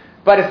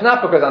 but it's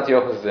not because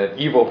Antiochus is an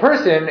evil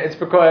person, it's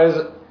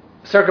because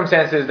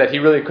circumstances that he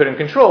really couldn't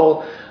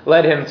control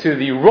led him to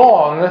the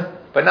wrong,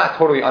 but not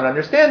totally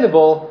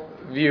ununderstandable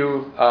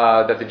view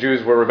that the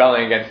Jews were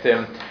rebelling against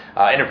him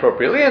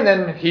inappropriately, and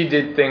then he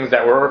did things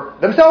that were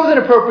themselves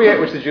inappropriate,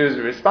 which the Jews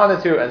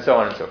responded to, and so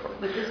on and so forth.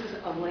 But this is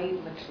a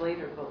much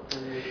later book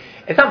than the...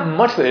 It's not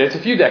much later, it's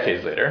a few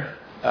decades later.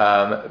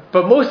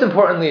 But most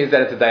importantly is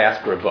that it's a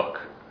diaspora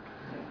book.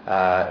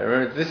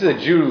 Remember, this is a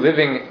Jew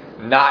living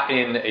not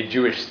in a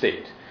Jewish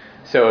state.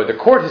 So the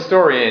court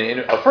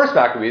historian of First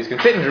Maccabees can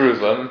sit in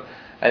Jerusalem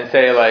and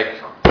say,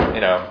 like,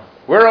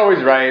 we're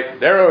always right,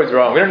 they're always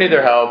wrong, we don't need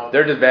their help,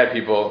 they're just bad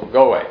people,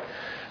 go away.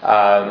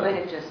 They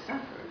had just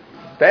suffered.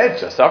 They had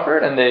just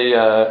suffered, and they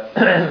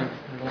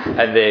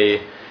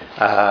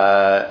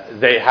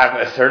have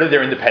asserted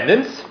their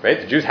independence, right?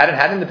 The Jews hadn't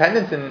had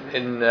independence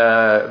in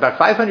about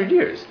 500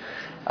 years.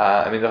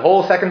 The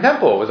whole Second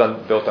Temple was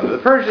built under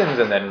the Persians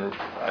and then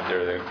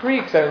under the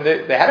Greeks.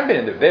 They hadn't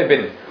been. They've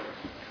been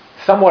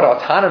somewhat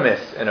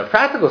autonomous in a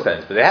practical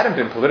sense, but they hadn't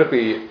been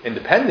politically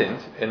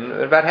independent in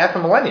about half a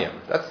millennium.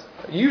 That's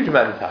a huge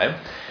amount of time.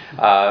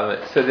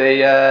 So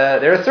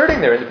they're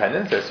asserting their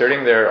independence. They're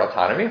asserting their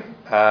autonomy,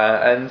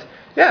 and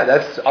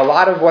that's a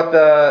lot of what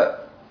the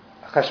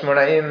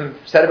Hashmonaim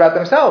said about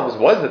themselves,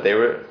 was that they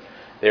were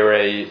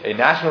a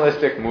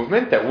nationalistic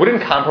movement that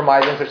wouldn't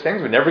compromise on such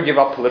things, would never give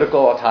up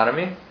political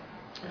autonomy.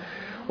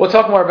 We'll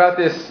talk more about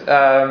this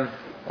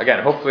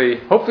again,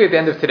 hopefully at the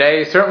end of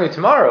today, certainly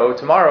tomorrow,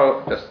 it's not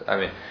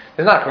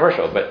a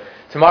commercial, but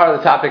tomorrow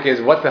the topic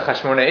is what the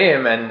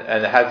Hashmonaim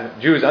and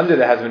the Jews under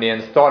the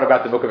Hasmoneans thought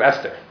about the book of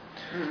Esther.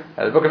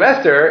 Now, the book of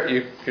Esther,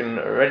 you can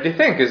already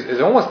think, is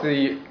almost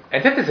the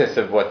antithesis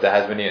of what the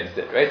Hasmoneans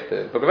did, right?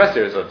 The book of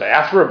Esther is a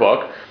diaspora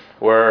book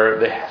where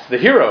the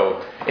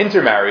hero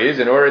intermarries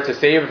in order to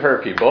save her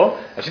people,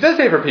 and she does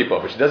save her people,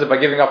 but she does it by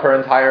giving up her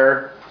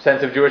entire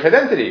sense of Jewish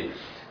identity.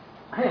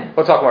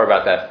 We'll talk more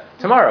about that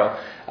tomorrow.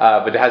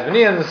 But the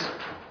Hasmoneans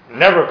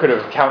never could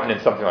have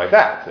countenanced something like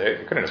that. They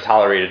couldn't have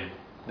tolerated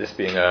this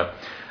being a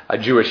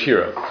Jewish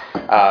hero.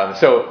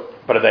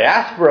 But a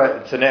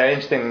diaspora, it's an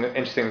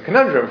interesting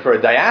conundrum for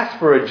a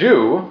diaspora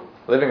Jew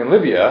living in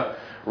Libya,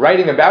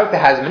 writing about the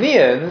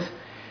Hasmoneans.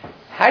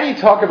 How do you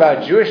talk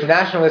about Jewish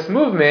nationalist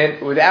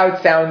movement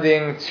without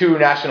sounding too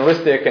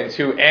nationalistic and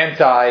too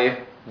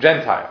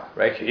anti-Gentile,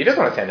 right? He doesn't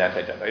want to sound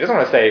anti-Gentile. He doesn't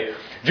want to say,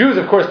 Jews,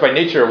 of course, by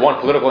nature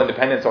want political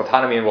independence,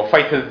 autonomy, and will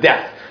fight to the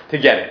death to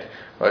get it.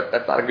 But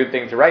that's not a good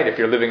thing to write if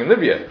you're living in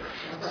Libya.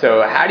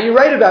 So how do you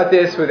write about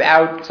this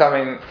without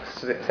sounding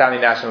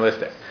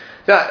nationalistic?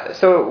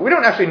 So we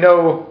don't actually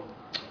know.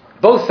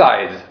 Both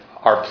sides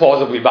are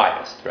plausibly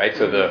biased, right?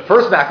 So the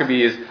first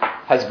Maccabees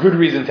has good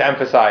reason to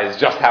emphasize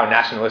just how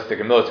nationalistic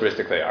and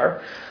militaristic they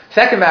are.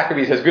 Second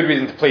Maccabees has good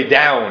reason to play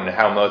down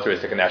how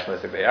militaristic and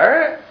nationalistic they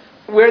are.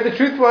 Where the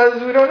truth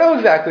was, we don't know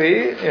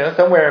exactly,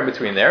 somewhere in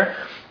between there.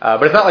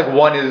 But it's not like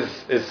one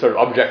is sort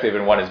of objective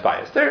and one is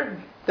biased.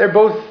 They're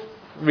both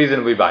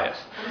reasonably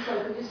biased. I'm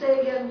sorry, could you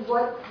say again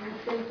what you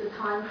think the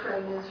time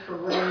frame is for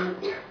when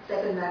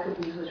Second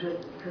Maccabees was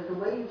written? Because the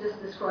way you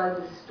just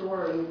described this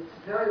story,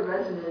 it's very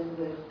resonant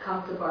with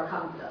Kamta Bar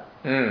Kamta.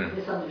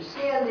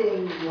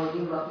 Misunderstanding,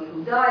 wanting about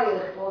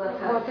Yehudayah, all that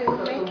kind of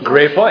stuff.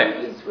 Great point.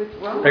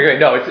 Okay,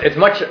 no, it's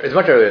much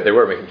earlier. They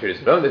were making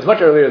treaties. It's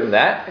much earlier than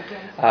that.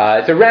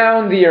 It's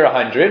around the year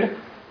 100.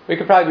 We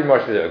could probably be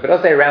more specific, but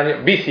I'll say around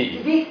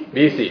BCE.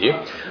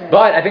 BCE.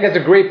 But I think that's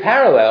a great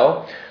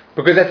parallel,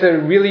 because that's a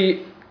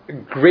really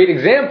great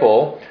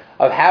example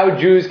of how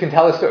Jews can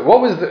tell a story.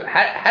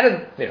 How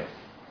did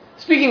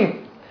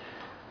speaking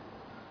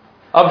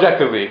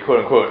objectively, quote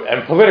unquote,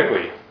 and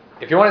politically,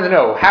 if you wanted to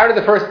know, how did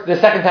the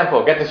Second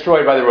Temple get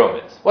destroyed by the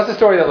Romans? What's the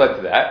story that led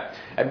to that?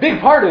 A big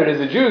part of it is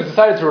the Jews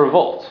decided to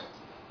revolt.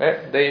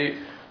 Right? They,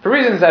 for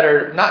reasons that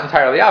are not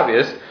entirely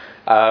obvious,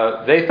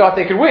 they thought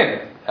they could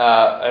win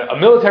a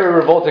military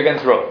revolt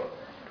against Rome.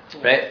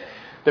 Right?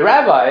 The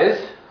rabbis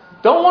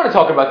don't want to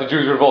talk about the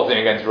Jews revolting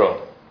against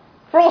Rome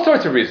for all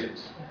sorts of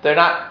reasons. They're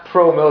not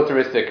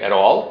pro-militaristic at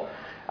all.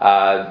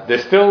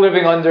 They're still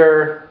living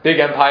under big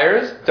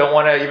empires. Don't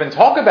want to even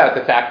talk about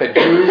the fact that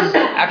Jews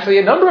actually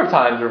a number of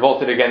times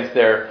revolted against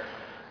their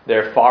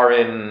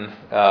foreign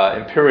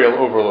imperial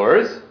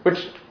overlords,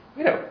 which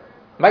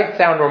might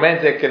sound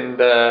romantic and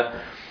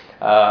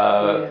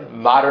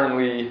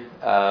modernly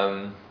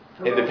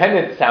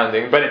independent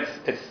sounding, but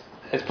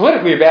it's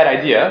politically a bad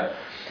idea.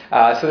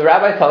 So the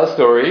rabbis tell a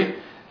story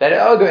that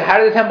how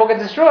did the temple get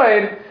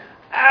destroyed?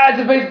 It's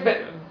a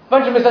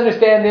bunch of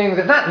misunderstandings.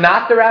 It's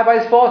not the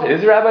rabbi's fault. It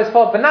is the rabbi's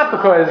fault, but not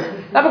because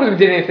we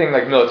did anything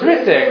like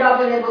militaristic.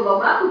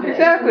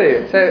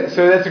 Exactly.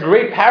 So that's a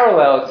great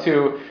parallel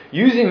to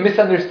using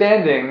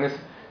misunderstandings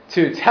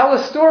to tell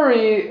a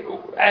story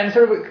and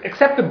sort of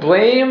accept the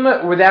blame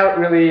without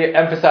really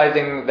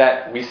emphasizing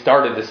that we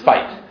started this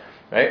fight,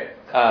 right?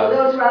 So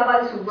those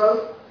rabbis who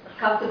wrote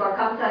Kamsa Bar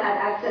Kamsa had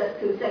access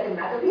to second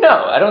Maccabees?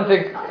 No, I don't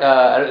think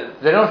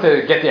they don't have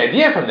to get the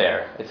idea from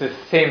there. It's the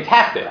same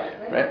tactic,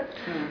 right?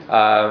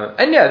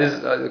 And yeah, this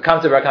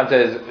Kamsa Bar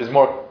Kamsa is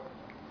more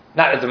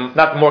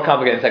not more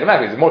complicated than second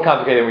Maccabees. It's more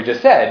complicated than we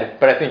just said,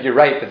 but I think you're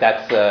right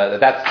that's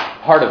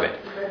part of it.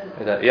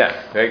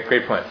 Yeah,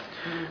 great point.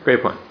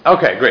 Great point.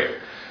 Okay, great.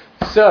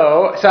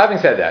 So having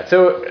said that,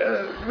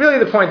 really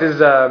the point is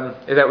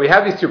that we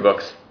have these two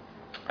books.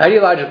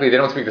 Ideologically, they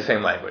don't speak the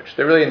same language.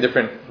 They're really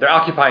they're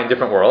occupying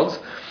different worlds.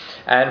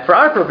 And for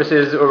our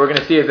purposes, what we're going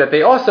to see is that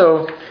they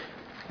also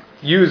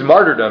use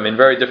martyrdom in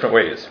very different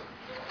ways.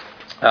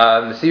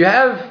 So you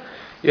have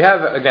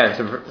again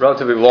some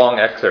relatively long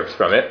excerpts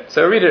from it.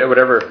 So read it at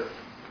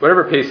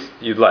whatever pace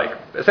you'd like.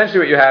 Essentially,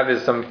 what you have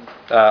is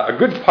a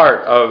good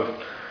part of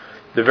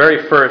the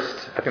very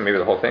first. I think maybe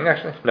the whole thing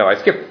actually. No, I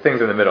skipped things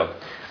in the middle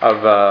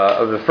of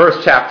the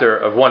first chapter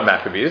of 1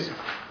 Maccabees,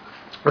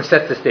 which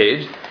sets the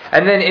stage,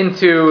 and then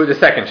into the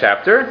second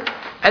chapter,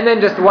 and then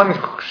just one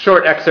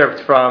short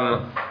excerpt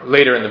from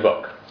later in the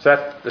book. So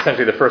that's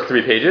essentially the first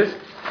 3 pages.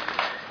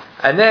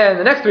 And then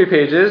the next 3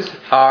 pages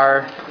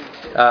are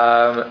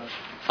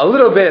a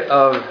little bit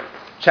of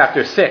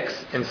chapter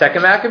 6 in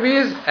 2nd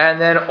Maccabees, and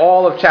then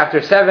all of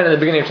chapter 7 and the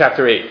beginning of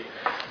chapter 8.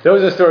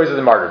 Those are the stories of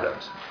the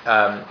martyrdoms.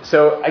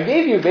 So I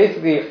gave you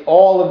basically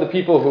all of the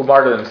people who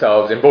martyr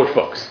themselves in both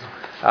books.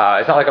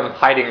 It's not like I'm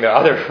hiding the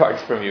other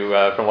parts from you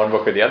from one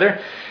book or the other.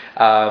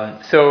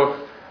 So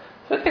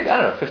I think,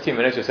 15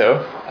 minutes or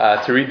so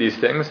to read these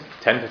things.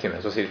 10, 15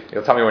 minutes. We'll see.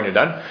 You'll tell me when you're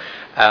done.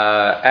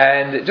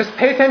 And just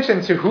pay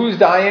attention to who's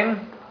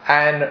dying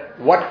and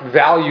what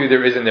value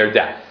there is in their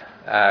death.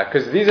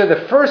 Because these are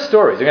the first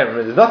stories. Again,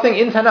 there's nothing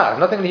in Tanakh,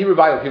 nothing in the Hebrew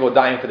Bible, people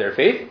dying for their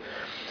faith.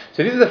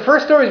 So these are the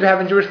first stories we have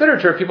in Jewish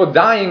literature, people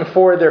dying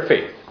for their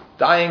faith.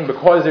 Dying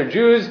because they're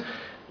Jews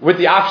with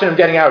the option of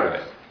getting out of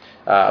it.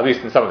 At least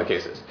in some of the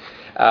cases.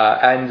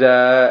 And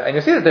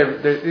you'll see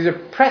that these are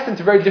pressed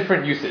into very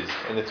different uses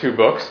in the 2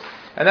 books.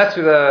 And that's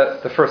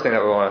the first thing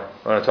that we want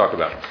to talk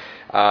about.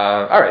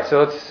 All right, so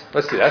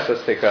let's do that. So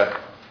let's take,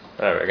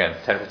 again,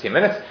 10, 15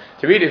 minutes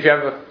to read. If you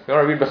want to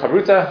read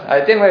B'chavruta,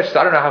 it's English, so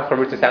I don't know how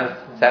Chavruta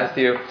sounds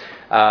to you. If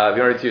you want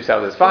to read it to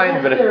yourself, that's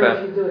fine. But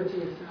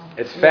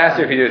it's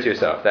faster if you do it to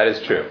yourself. That is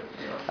true.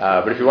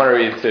 But if you want to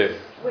read it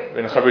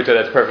in Chavruta,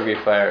 that's perfectly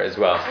fair as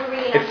well.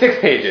 It's 6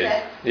 pages.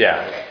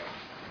 Yeah.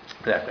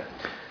 Exactly.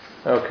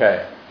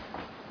 Okay.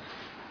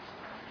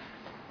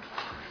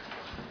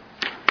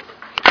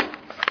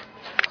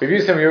 We've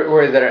used some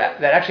words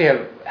that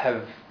actually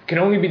can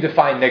only be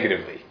defined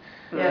negatively.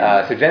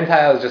 Yeah. So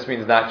Gentiles just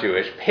means not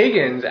Jewish.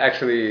 Pagans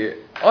actually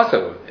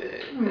also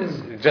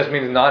just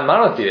means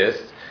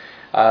non-monotheists,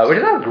 which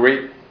is not a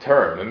great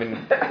term. I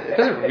mean, it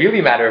doesn't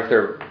really matter if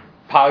they're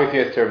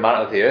polytheists or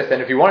monotheists,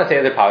 and if you want to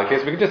say they're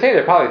polytheists, we can just say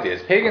they're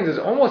polytheists. Pagans is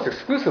almost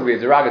exclusively a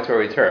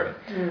derogatory term.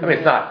 I mean,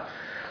 it's not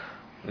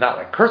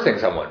like cursing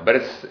someone, but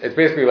it's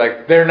basically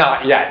like they're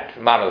not yet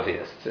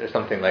monotheists or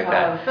something like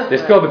that.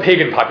 There's still the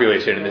pagan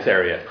population in this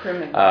area.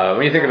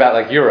 When you think about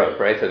like Europe,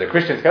 right? So the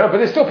Christians come up, but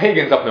there's still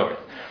pagans up north.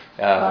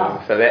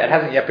 So it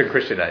hasn't yet been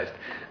Christianized.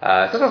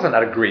 So it's also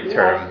not a great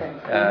term.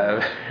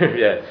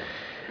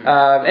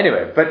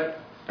 Anyway,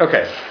 but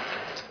okay.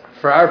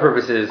 For our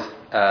purposes,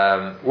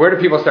 where do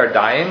people start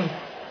dying?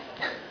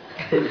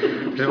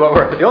 Which is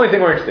the only thing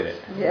we're interested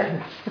in.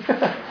 Yeah.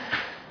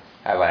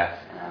 I laugh.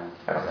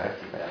 I don't know.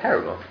 That's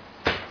terrible.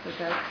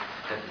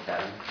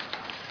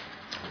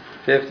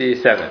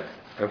 57.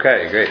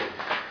 Okay, great.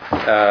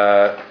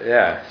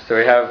 So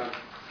we have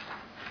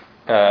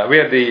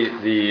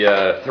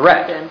the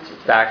threat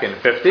back in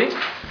 50.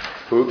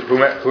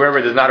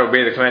 Whoever does not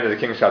obey the command of the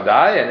king shall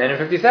die. And then in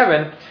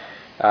 57,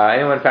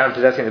 anyone found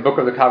possessing the book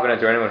of the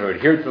covenant or anyone who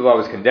adhered to the law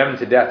was condemned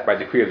to death by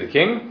decree of the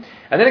king.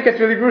 And then it gets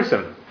really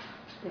gruesome.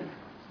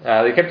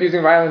 They kept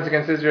using violence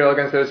against Israel,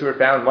 against those who were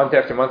found month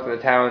after month in the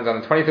towns. On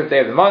the 25th day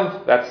of the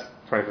month, that's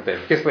 25th day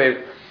of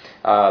Kislev,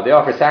 they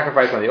offered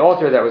sacrifice on the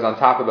altar that was on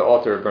top of the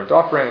altar of burnt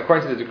offering.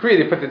 According to the decree,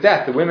 they put to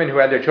death the women who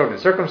had their children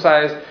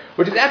circumcised,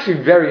 which is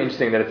actually very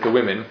interesting that it's the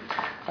women,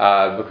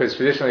 because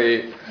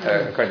traditionally,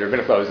 according to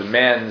rabbinic law, it was a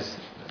man's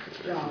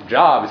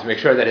job to make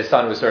sure that his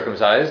son was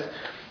circumcised.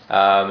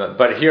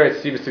 But here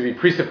it seems to be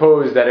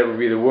presupposed that it would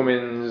be the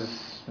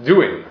woman's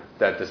doing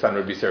that the son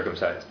would be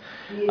circumcised.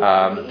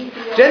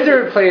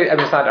 Gender plays,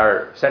 it's not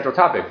our central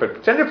topic,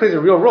 but gender plays a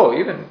real role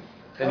even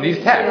in these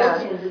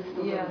texts.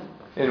 Yeah.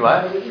 In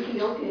what? The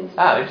Ethiopians.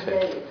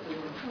 Interesting.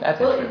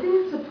 That's interesting.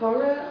 Isn't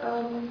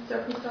Zipporah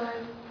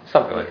circumcised?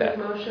 Something like that.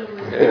 Moshe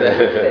was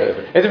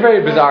It's a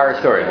very bizarre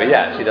story, but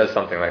yeah, she does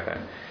something like that.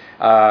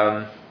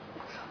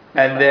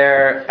 And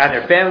their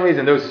families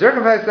and those who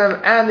circumcised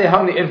them, and they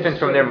hung the infants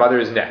from their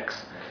mothers' necks.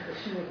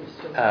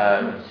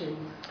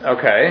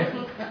 Okay.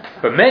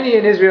 But many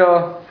in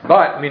Israel,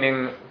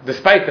 meaning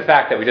despite the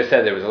fact that we just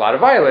said there was a lot of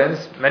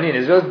violence, many in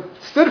Israel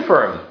stood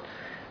firm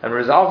and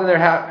resolved in their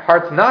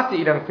hearts not to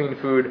eat unclean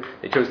food.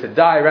 They chose to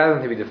die rather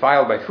than to be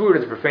defiled by food or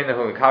to profane the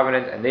holy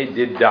covenant, and they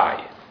did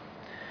die.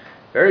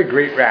 Very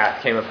great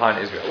wrath came upon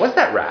Israel. What's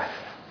that wrath?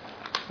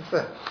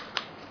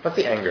 What's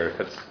the anger?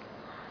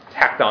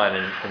 tacked on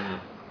in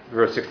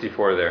verse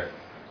 64 there.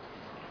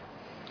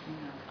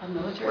 A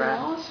military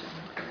loss?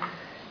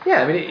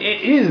 Yeah, I mean,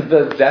 it is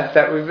the death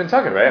that we've been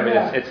talking about. I mean,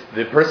 it's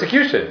the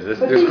persecutions. This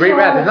great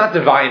wrath is not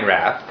divine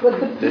wrath.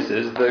 This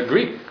is the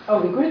Greek.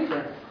 Oh, the Greek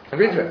wrath. The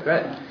Greek wrath,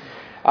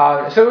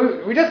 right.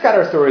 So we just got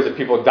our stories of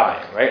people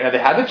dying, right? And they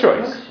had the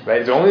choice, right?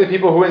 It's only the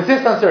people who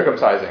insist on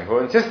circumcising, who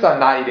insist on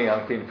not eating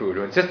unclean food,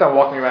 who insist on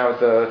walking around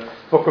with the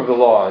book of the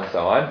law and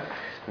so on.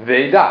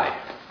 They die.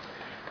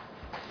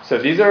 So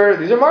these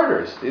are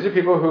martyrs. These are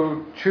people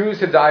who choose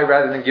to die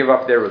rather than give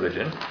up their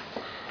religion.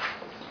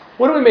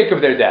 What do we make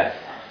of their death?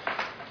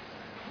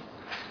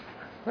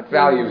 What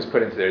value is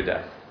put into their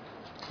death?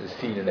 Is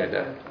seen in their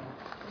death?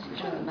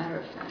 It's just a matter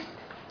of fact.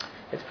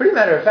 It's pretty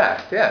matter of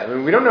fact, yeah. I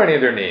mean, we don't know any of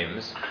their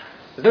names.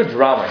 There's no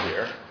drama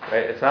here,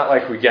 right? It's not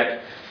like we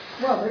get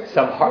some. It's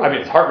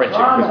heart-wrenching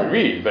because we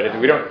read, but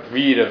we don't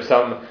read of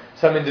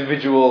some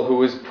individual who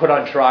was put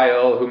on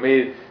trial,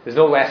 there's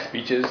no last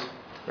speeches,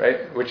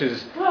 right? Which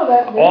is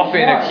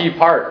often a key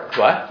part.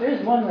 What?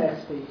 There's one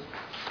last speech.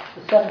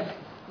 The seventh.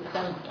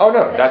 Oh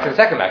no, that's in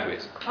Second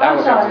Maccabees. That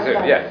was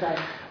sorry, yeah.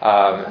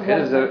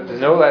 There's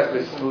no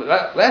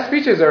last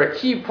speeches are a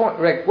key point,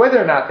 right?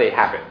 Whether or not they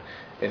happen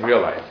in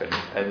real life,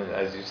 and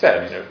as you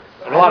said,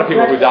 a lot of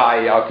people who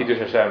die al Kiddush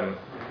Hashem,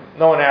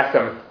 no one asked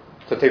them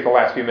to take the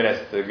last few minutes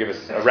to give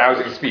us a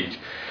rousing speech,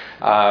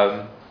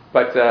 but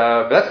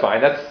that's fine.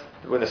 That's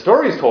when the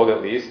story is told.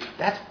 At least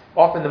that's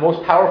often the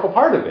most powerful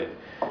part of it.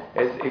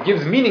 It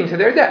gives meaning to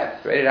their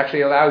death. Right? It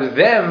actually allows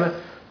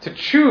them to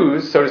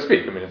choose, so to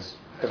speak. I mean,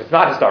 if it's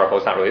not historical,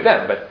 it's not really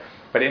them,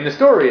 but in the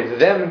story, it's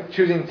them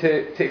choosing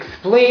to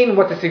explain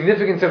what the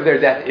significance of their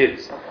death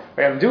is.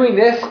 Right? I'm doing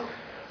this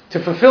to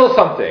fulfill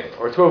something,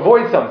 or to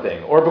avoid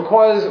something, or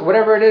because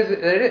whatever it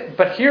is,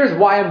 but here's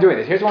why I'm doing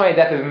this. Here's why my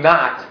death is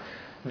not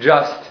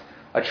just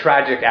a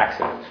tragic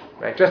accident,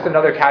 right? Just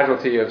another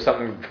casualty of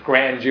some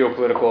grand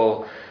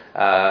geopolitical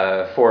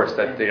force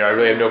that I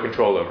really have no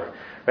control over,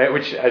 right?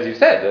 Which, as you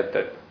said,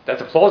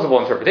 that's a plausible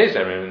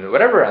interpretation. I mean,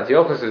 whatever,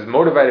 Antiochus is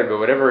motivated by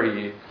whatever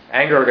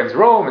anger against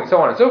Rome and so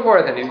on and so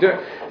forth, and he's doing,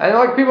 and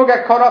like people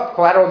get caught up,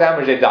 collateral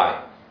damage, they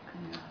die.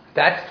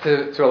 That's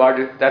to a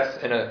larger, that's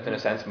in a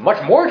sense much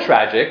more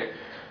tragic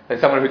than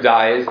someone who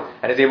dies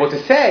and is able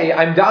to say,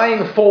 I'm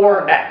dying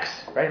for X,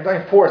 right? I'm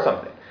dying for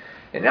something.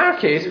 In our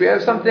case, we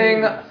have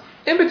something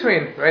in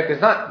between, right? There's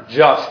not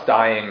just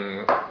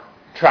dying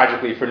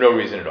tragically for no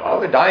reason at all.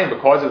 They're dying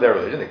because of their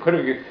religion. They could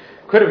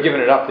have given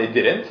it up, they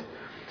didn't.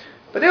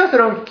 But they also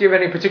don't give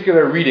any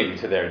particular reading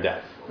to their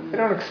death. They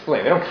don't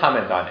explain. They don't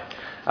comment on it.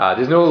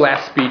 There's no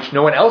last speech.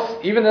 No one else,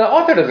 even the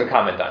author, doesn't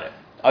comment on it,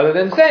 other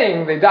than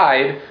saying they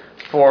died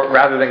for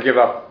rather than give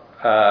up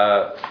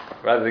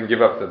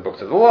the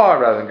books of the law,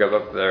 rather than give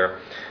up their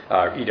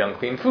eat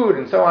unclean food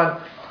and so on.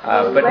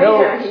 But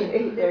later,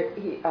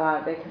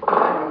 they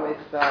compare him with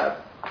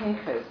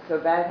Pinchas, so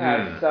that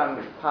has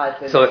some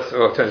positive. So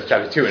we'll turn to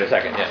chapter 2 in a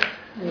second. Yeah.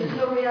 There's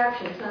no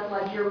reaction. It's not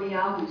like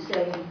Jeremiah who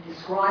says he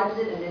describes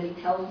it and then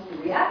he tells the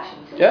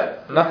reaction to it.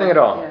 Yeah, nothing at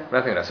all. Yeah.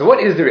 Nothing at all. So what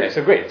is the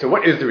reaction? So great. So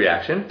what is the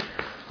reaction?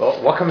 Well,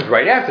 what comes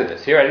right after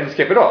this? Here I didn't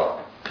skip it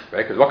all,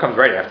 right? Because what comes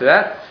right after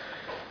that?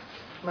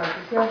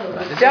 Martyrdom,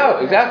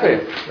 exactly.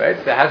 Right?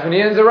 The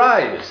Hasmoneans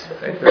arise.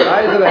 Right? The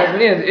rise of the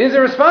Hasmoneans is a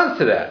response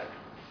to that.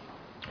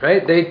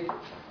 Right? They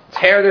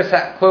tear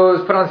their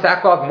clothes, put on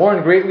sackcloth,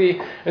 mourn greatly.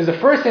 And the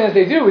first thing that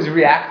they do is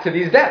react to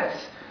these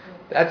deaths.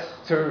 That's,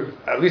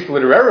 at least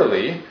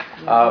literarily,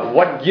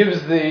 what gives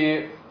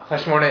the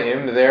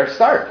Hashmonaim their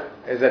start,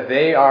 is that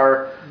they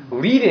are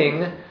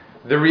leading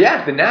the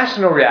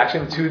national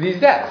reaction to these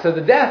deaths. So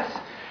the deaths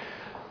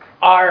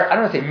are, I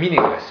don't want to say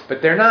meaningless,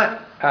 but they're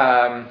not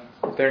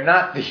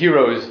the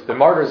heroes. The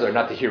martyrs are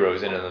not the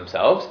heroes in and of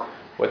themselves.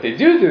 What they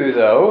do,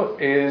 though,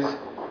 is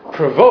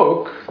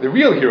provoke the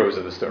real heroes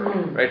of the story.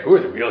 Right? Who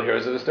are the real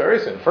heroes of the story?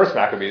 So in First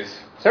Maccabees,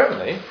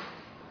 certainly,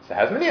 it's the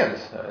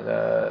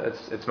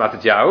Hasmoneans. It's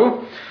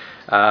Mattatyahu,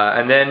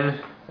 and then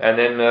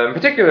in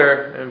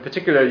particular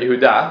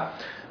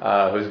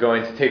Yehuda, who's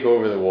going to take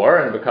over the war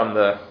and become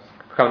the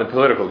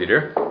political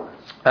leader.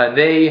 And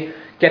they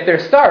get their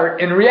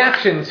start in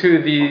reaction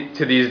to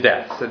these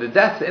deaths. So the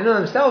deaths in and of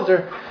themselves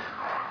are,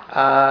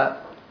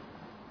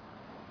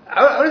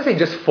 I wouldn't say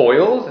just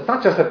foils. It's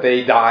not just that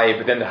they die,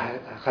 but then the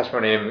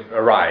Hashmonaim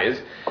arise.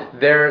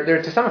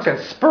 They're to some extent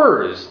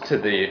spurs to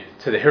the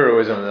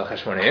heroism of the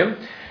Hashmonaim,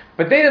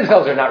 but they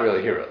themselves are not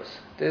really heroes.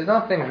 There's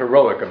nothing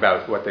heroic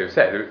about what they've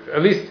said.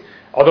 At least,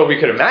 although we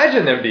could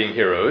imagine them being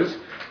heroes,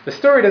 the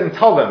story doesn't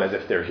tell them as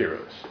if they're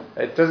heroes.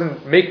 It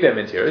doesn't make them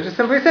into heroes. It just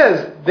simply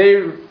says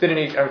they didn't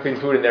eat unclean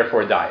food and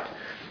therefore died.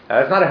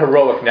 It's not a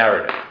heroic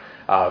narrative.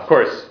 Of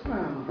course,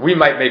 we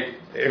might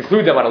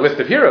include them on a list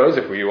of heroes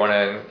if we want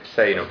to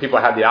say, people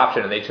had the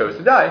option and they chose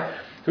to die.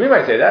 So we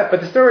might say that,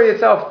 but the story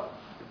itself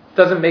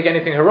doesn't make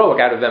anything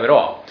heroic out of them at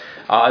all.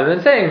 Other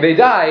than saying they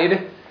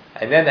died,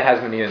 and then the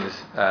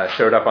Hasmoneans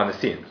showed up on the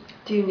scene.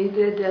 Do you need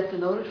their death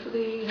in order for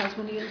the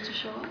Hasmoneans to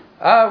show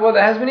up? Well, the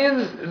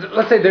Hasmoneans,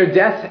 let's say their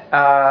death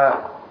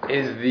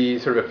is the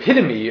sort of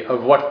epitome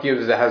of what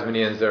gives the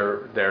Hasmoneans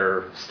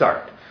their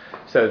start.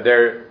 So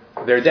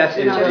Their death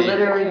It's is not a the...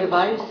 literary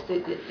device. They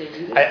need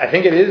it. I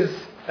think it is.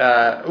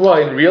 Well,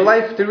 in real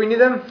life, do we need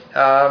them?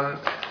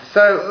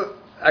 So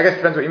I guess it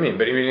depends what you mean.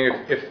 But I mean,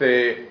 if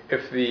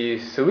the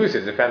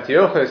Seleucids, if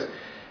Antiochus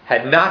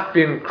had not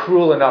been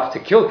cruel enough to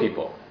kill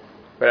people,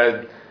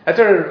 but had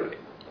sort of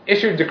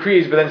issued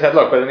decrees, but then said,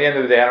 look, but in the end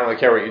of the day, I don't really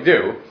care what you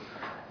do.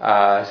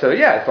 So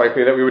yeah, it's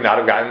likely that we would not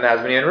have gotten the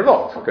Hasmonean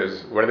revolt,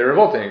 because what are they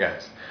revolting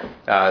against?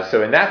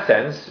 So in that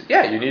sense,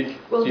 yeah, you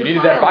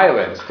needed that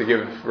violence to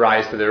give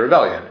rise to the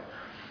rebellion.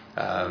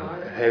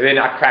 Had they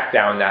not cracked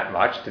down that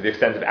much to the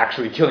extent of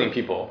actually killing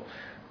people,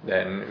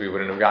 then we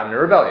wouldn't have gotten a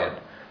rebellion.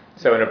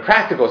 So in a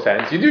practical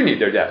sense, you do need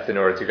their death in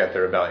order to get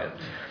the rebellion.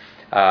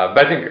 But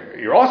I think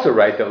you're also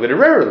right that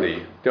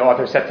literarily, the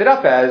author sets it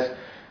up as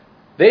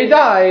they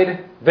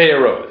died, they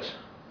arose.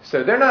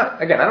 So they're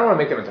not, again, I don't want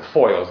to make them into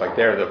foils, like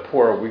they're the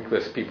poor,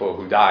 weakless people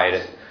who died,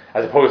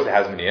 as opposed to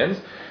Hasmoneans.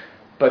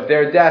 But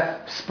their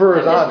death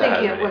spurs on the Hasmoneans. I'm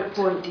just thinking, at what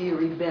point do you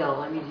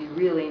rebel? I mean, do you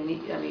really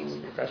need,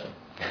 Good question.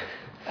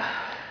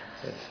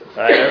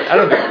 I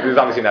don't think there's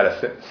obviously not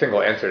a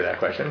single answer to that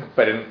question,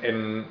 but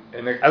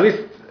at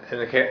least in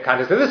the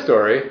context of this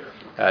story,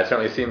 it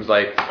certainly seems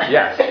like,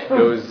 yes,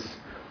 those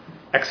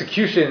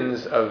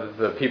executions of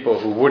the people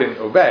who wouldn't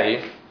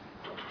obey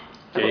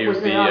gave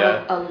was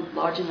there on a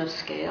large enough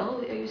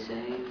scale, are you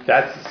saying?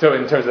 That's so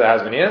in terms of the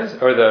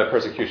Hasmoneans or the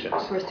persecutions?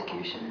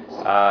 Persecutions.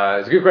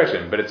 It's a good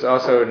question, but it's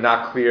also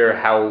not clear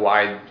how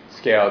wide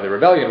scale the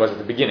rebellion was at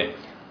the beginning.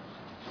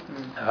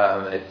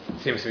 It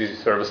seems to be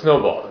sort of a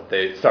snowball.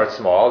 They start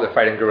small, they're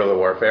fighting guerrilla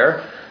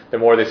warfare. The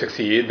more they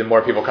succeed, the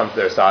more people come to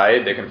their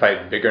side. They can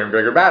fight bigger and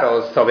bigger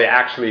battles until they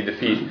actually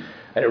defeat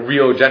a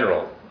real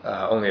general,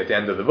 only at the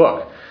end of the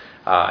book.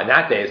 And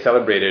that day is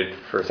celebrated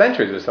for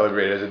centuries. It was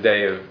celebrated as the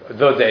day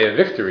of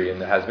victory in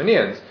the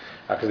Hasmoneans,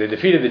 because they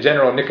defeated the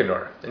general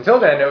Nicanor. Until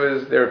then,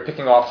 they were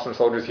picking off some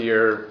soldiers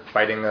here,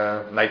 fighting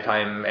a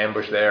nighttime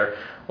ambush there.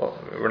 Well,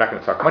 we're not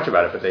going to talk much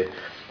about it,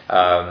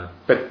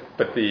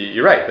 but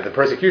you're right that the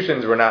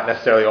persecutions were not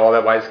necessarily all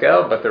that wide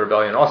scale, but the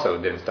rebellion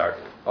also didn't start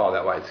all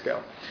that wide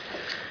scale.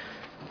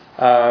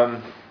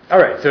 All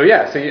right, so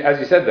as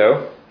you said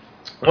though,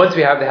 once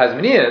we have the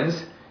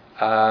Hasmoneans,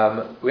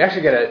 we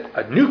actually get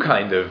a new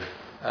kind of,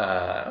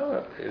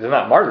 it's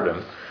not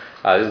martyrdom,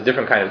 this is a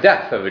different kind of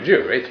death of a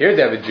Jew, right? Here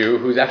they have a Jew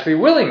who's actually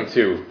willing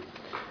to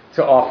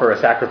offer a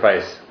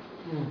sacrifice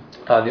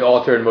on the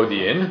altar in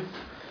Modi'in,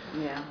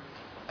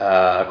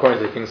 according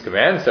to the king's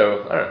command.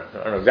 So I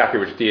don't know exactly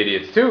which deity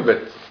it's to,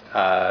 but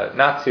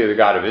not to the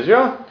God of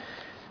Israel.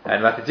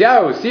 And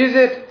Matityahu sees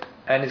it,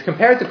 and is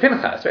compared to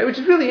Pinchas, right? Which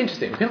is really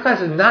interesting. Pinchas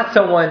is not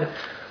someone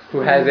who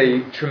has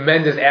a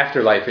tremendous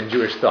afterlife in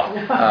Jewish thought.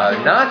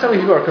 Not some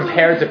people are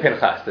compared to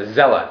Pinchas, the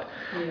zealot.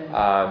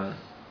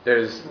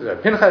 There's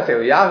Pinchas,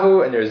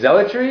 Eliyahu, and there's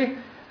zealotry,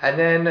 and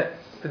then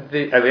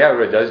the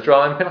Eliyahu does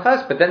draw on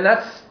Pinchas, but then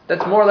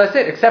that's more or less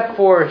it, except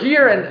for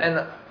here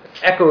and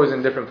echoes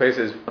in different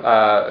places,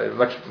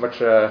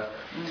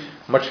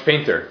 much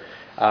fainter.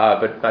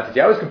 But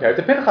Matityahu is compared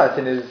to Pinchas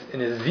in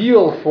his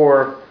zeal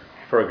for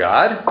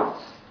God,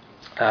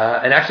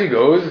 and actually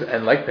goes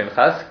and, like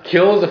Pinchas,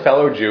 kills a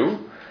fellow Jew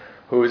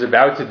who is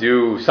about to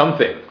do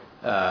something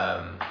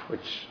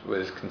which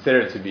was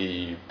considered to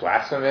be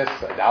blasphemous,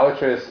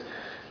 idolatrous,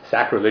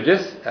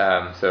 sacrilegious.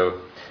 In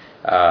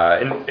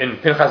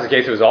Pinchas'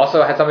 case, it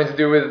had something to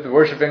do with the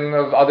worshipping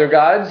of other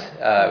gods.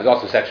 It was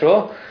also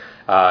sexual.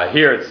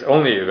 Here, it's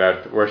only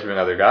about worshipping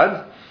other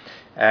gods,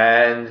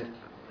 and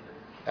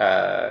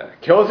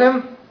kills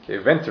him. They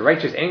went to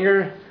righteous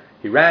anger.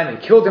 He ran and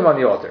killed him on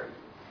the altar.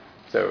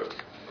 So,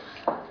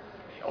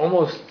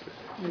 almost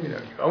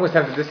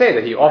tempted to say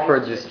that he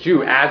offered this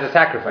Jew as a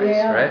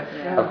sacrifice, right?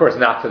 Yeah. Of course,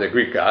 not to the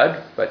Greek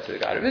God, but to the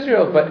God of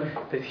Israel. But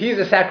he's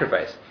a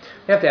sacrifice.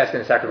 You have to ask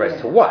him a sacrifice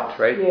to what,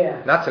 right?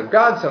 Yeah. Not to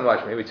God so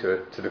much, maybe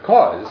to the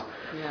cause.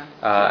 Yeah.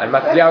 And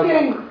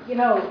Matityahu,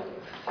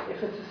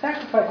 if it's a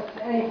sacrifice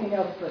to anything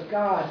else but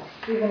God,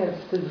 even if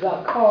it's to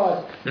the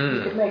cause,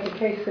 you could make a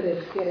case that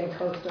it's getting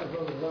close to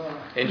Avodah.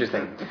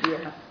 Interesting.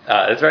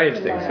 That's very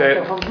interesting.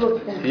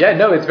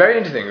 It's very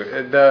interesting.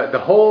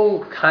 The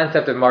whole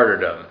concept of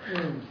martyrdom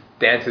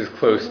dances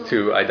close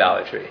to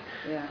idolatry,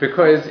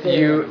 because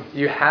you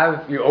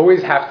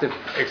always have to,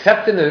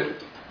 except in the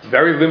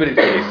very limited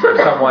case of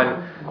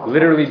someone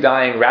literally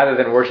dying rather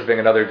than worshiping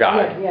another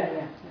god.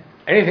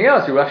 Anything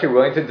else, you're actually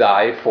willing to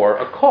die for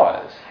a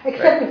cause.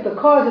 Except if the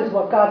cause is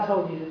what God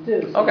told you to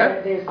do. So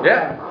okay.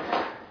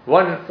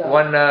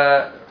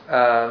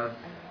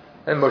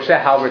 And Moshe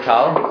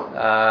Halbertal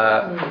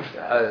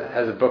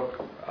has a book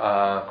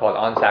called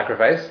On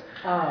Sacrifice,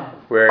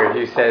 where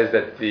he says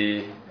that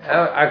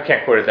I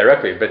can't quote it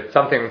directly, but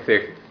something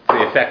to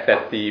the effect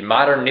that the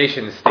modern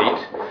nation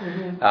state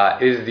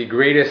is the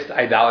greatest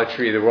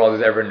idolatry the world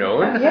has ever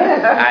known.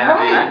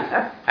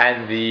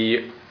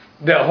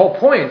 The whole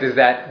point is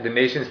that the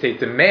nation state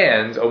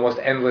demands almost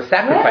endless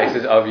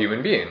sacrifices of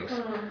human beings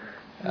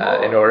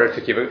in order to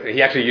keep it.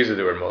 He actually uses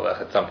the word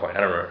molech at some point. I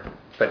don't remember.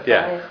 But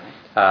yeah.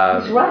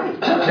 He's right.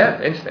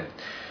 Yeah, interesting.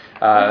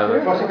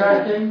 What's the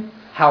guy's name?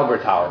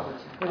 Halbertal.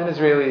 An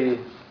Israeli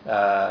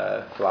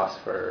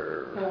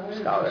philosopher,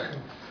 scholar.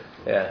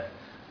 Yeah.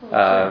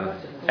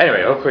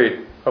 Anyway,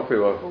 hopefully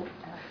we'll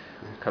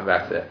come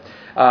back to that.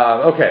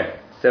 Okay,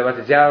 so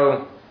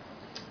Matityahu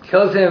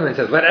kills him and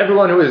says, "Let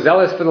everyone who is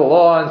zealous for the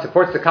law and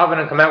supports the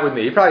covenant come out with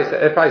me." It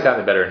probably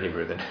sounded better in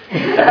Hebrew than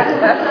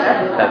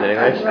in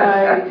English.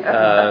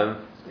 Right.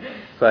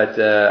 But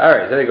all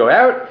right, so they go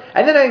out,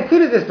 and then I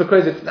included this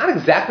because it's not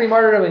exactly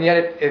martyrdom, and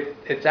yet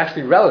it's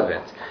actually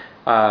relevant.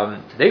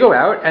 They go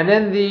out, and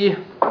then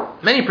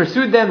many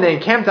pursued them. They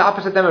encamped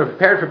opposite them and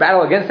prepared for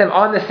battle against them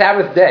on the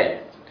Sabbath day.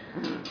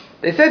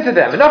 They said to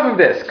them, "Enough of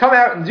this! Come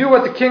out and do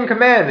what the king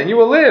commands, and you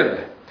will live."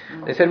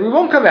 They said, "We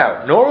won't come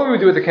out, nor will we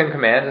do what the king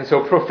commands, and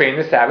so profane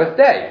the Sabbath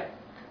day."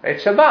 Right?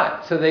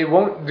 Shabbat. So they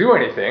won't do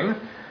anything.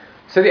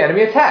 So the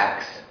enemy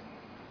attacks.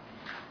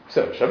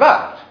 So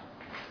Shabbat.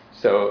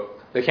 So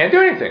they can't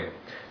do anything.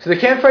 So they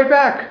can't fight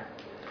back.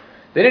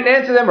 They didn't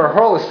answer them or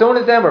hurl a stone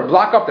at them or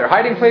block up their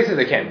hiding places.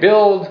 They can't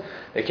build.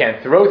 They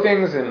can't throw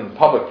things in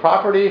public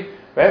property.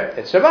 Right?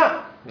 It's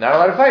Shabbat. Not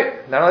allowed to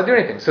fight. Not allowed to do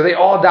anything. So they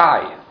all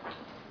die.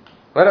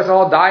 Let us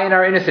all die in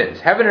our innocence.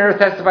 Heaven and earth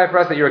testify for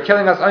us that you are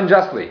killing us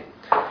unjustly.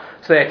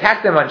 So they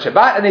attacked them on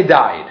Shabbat and they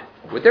died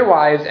with their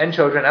wives and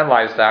children and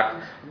livestock,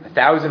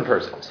 1,000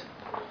 persons.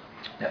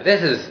 Now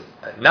this is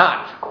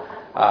not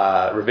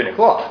rabbinic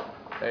law.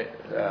 Right?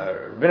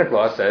 Rabbinic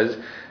law says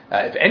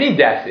if any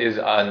death is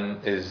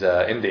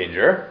in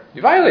danger,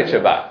 you violate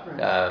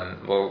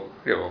Shabbat.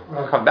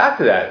 We'll come back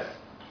to that,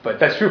 but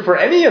that's true for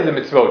any of the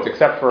mitzvot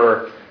except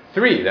for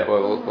 3 that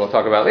we'll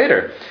talk about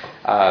later.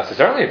 So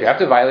certainly, if you have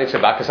to violate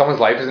Shabbat because someone's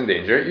life is in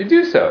danger, you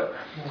do so.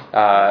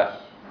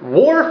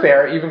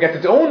 Warfare even gets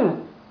its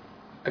own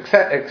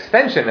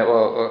extension that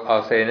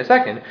I'll say in a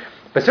second.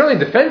 But certainly,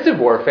 defensive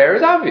warfare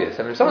is obvious.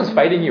 I mean, if someone's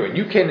fighting you and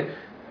you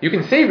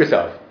can save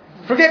yourself.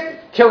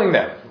 Forget killing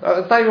them.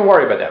 Let's not even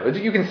worry about that. But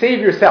you can save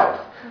yourself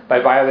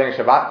by violating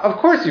Shabbat. Of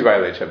course, you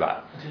violate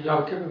Shabbat.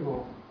 Yom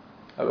Kippur.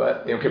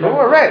 Yom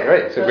Kippur, right.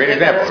 It's a great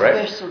example,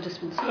 right? Special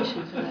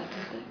dispensation for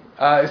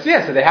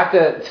that, So they have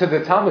to. So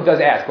the Talmud does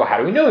ask, well, how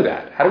do we know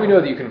that? How do we know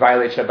that you can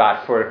violate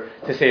Shabbat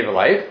to save a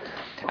life?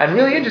 And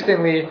really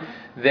interestingly,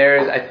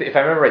 there's, if I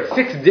remember right,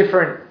 6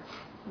 different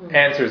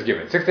answers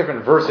given, 6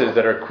 different verses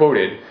that are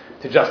quoted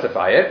to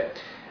justify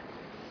it.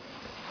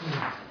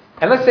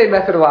 And let's say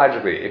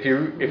methodologically, if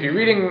you're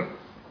reading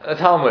a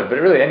Talmud, but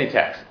really any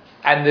text,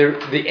 and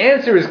the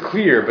answer is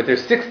clear, but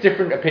there's 6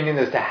 different opinions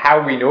as to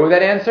how we know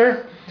that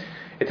answer.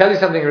 It tells you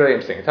something really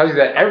interesting. It tells you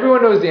that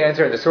everyone knows the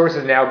answer and the source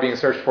is now being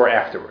searched for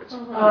afterwards.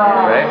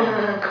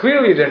 Right?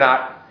 Clearly they're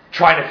not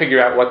trying to figure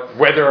out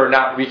whether or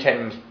not we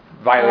can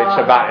violate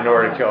Shabbat in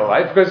order to kill a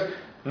life, because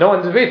no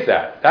one debates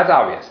that. That's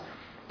obvious.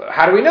 But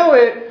how do we know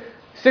it?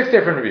 6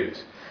 different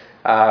views.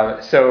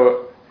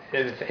 So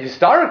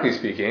historically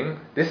speaking,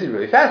 this is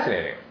really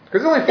fascinating.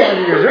 Because it's only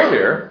 400 years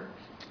earlier,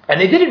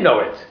 and they didn't know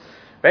it.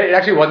 Right? It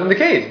actually wasn't the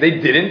case. They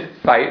didn't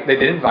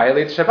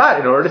violate Shabbat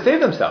in order to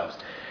save themselves.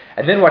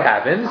 And then what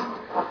happens?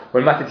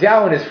 When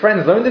Matityahu and his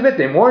friends learned of it,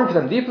 they mourned for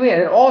them deeply,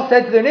 and all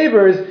said to their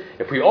neighbors,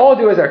 "If we all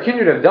do as our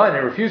kindred have done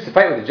and refuse to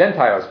fight with the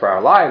Gentiles for our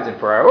lives and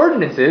for our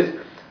ordinances,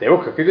 they will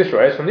quickly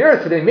destroy us from the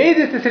earth." So they made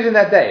this decision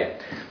that day.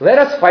 Let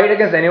us fight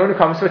against anyone who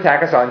comes to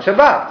attack us on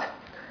Shabbat.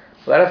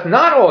 Let us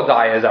not all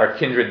die as our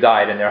kindred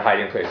died in their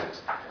hiding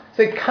places.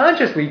 So they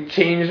consciously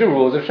change the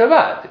rules of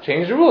Shabbat. They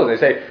change the rules. They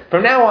say,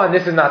 from now on,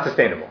 this is not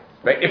sustainable.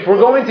 Right? If we're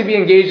going to be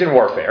engaged in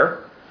warfare,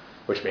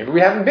 which maybe we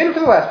haven't been for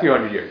the last few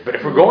hundred years, but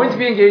if we're going to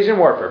be engaged in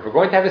warfare, if we're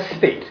going to have a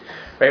state,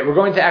 right, we're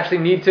going to actually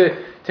need to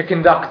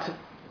conduct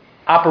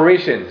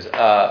operations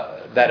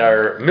that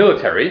are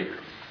military,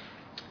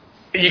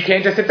 you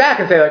can't just sit back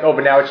and say, like, oh,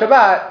 but now it's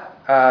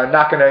Shabbat,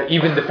 not going to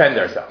even defend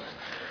ourselves.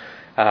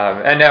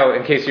 And now,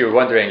 in case you were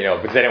wondering,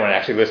 does anyone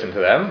actually listen to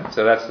them?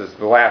 So that's just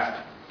the last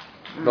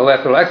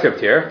little excerpt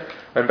here.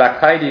 When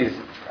Bacchides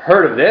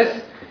heard of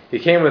this, he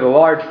came with a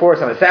large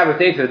force on the Sabbath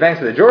day to the banks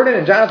of the Jordan,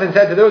 and Jonathan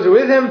said to those who were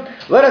with him,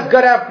 "Let us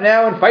gut out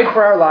now and fight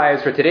for our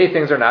lives, for today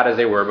things are not as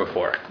they were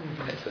before."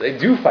 Okay, so they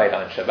do fight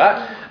on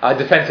Shabbat, a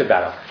defensive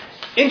battle.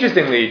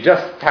 Interestingly,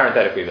 just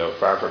parenthetically though,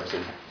 for our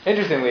purposes,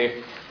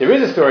 there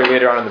is a story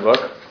later on in the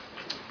book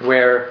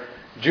where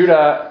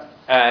Judah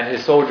and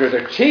his soldiers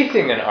are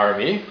chasing an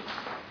army,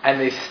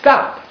 and they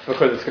stop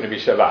because it's going to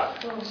be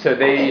Shabbat. So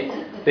they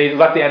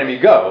let the enemy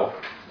go.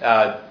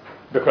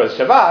 Because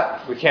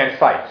Shabbat, we can't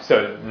fight.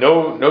 So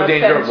no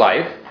danger of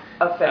life.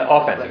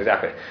 Offensive,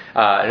 exactly.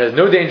 And there's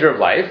no danger of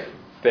life.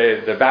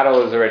 The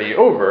battle is already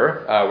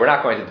over. We're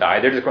not going to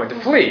die. They're just going to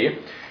flee.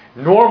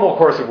 Normal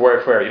course of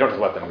warfare, you don't just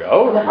let them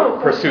go.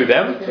 You pursue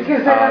them.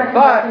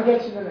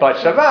 But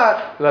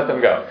Shabbat, you let them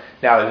go.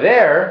 Now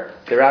there,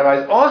 the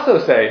rabbis also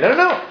say,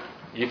 no.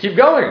 You keep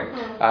going.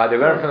 They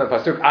learn from the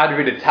pasuk ad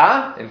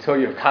vidita, until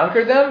you've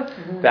conquered them.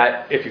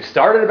 That if you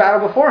started a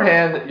battle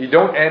beforehand, you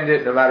don't end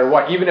it no matter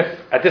what. Even if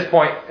at this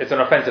point it's an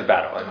offensive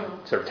battle and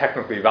sort of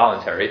technically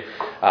voluntary,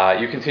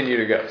 you continue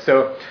to go.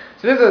 So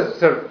this is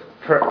sort of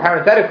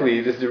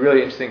parenthetically, this is a really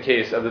interesting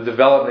case of the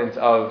development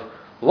of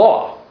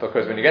law,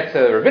 because when you get to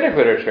rabbinic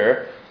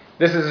literature,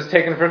 this is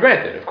taken for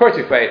granted. Of course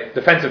you fight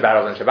defensive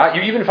battles on Shabbat.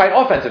 You even fight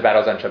offensive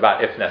battles on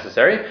Shabbat if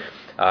necessary.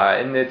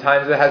 In the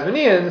times of the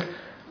Hasmoneans,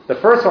 the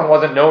first one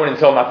wasn't known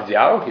until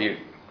Mattatyahu. He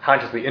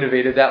consciously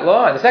innovated that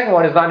law. And the second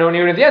one is not known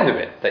even at the end of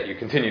it, that you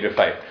continue to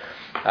fight.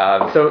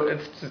 So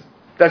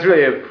that's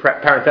really a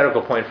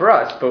parenthetical point for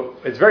us, but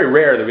it's very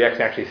rare that we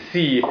actually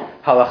see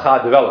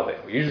halakha developing.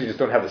 We usually just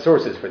don't have the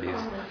sources for these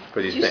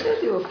Did you things.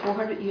 say there were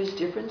 400 years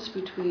difference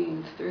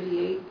between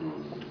 38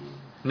 and...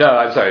 No,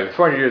 I'm sorry.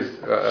 400 years.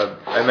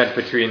 I meant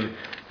between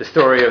the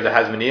story of the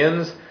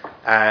Hasmoneans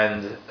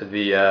and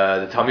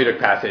the Talmudic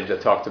passage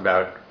that talks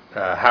about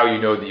how you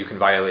know that you can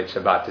violate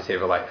Shabbat to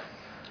save a life.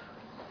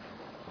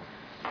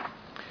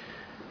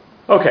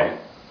 Okay,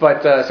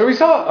 but so we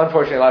saw,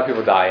 unfortunately, a lot of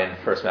people die in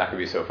First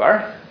Maccabees so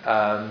far,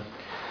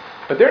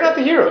 but they're not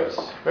the heroes,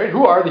 right?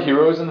 Who are the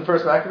heroes in the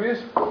First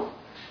Maccabees?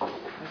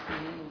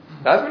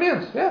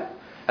 Hasmoneans, yeah,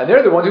 and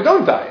they're the ones who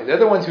don't die. They're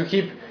the ones who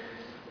keep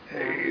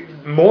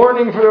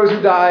mourning for those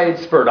who died,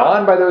 spurred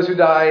on by those who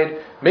died,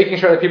 making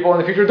sure that people in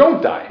the future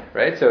don't die,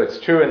 right? So it's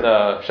true in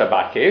the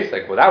Shabbat case,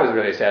 like, well, that was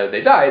really sad that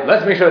they died.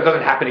 Let's make sure that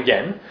doesn't happen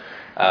again,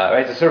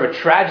 right? It's sort of a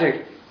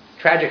tragic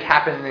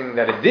happening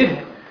that it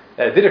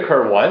did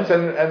occur once,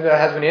 and the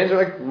Hasmoneans are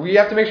like, we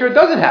have to make sure it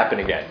doesn't happen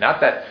again. Not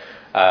that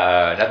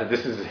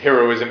this is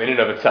heroism in and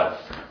of itself,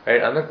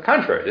 right? On the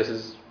contrary, this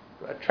is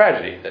a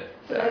tragedy that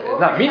is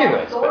not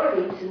meaningless. They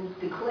already had authority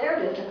to declare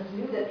this and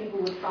knew that people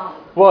would follow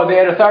them. Well, they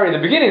had authority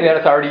in the beginning. They had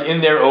authority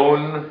in their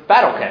own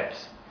battle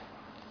camps,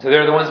 so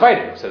they're the ones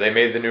fighting. So they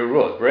made the new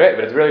rules, right?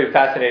 But it's really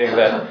fascinating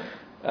that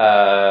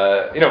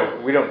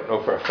we don't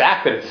know for a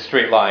fact that it's a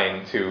straight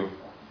line to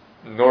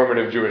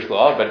normative Jewish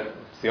law, but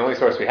it's the only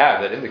source we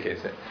have that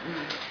indicates it.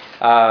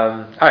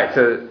 All right,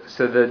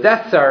 so the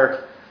deaths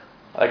are,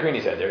 like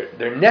Rini said,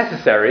 they're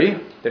necessary.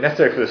 They're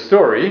necessary for the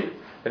story.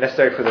 They're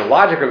necessary for the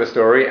logic of the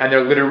story, and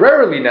they're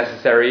literarily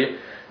necessary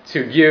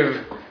to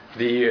give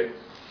the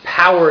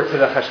power to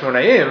the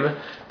Hashmonaim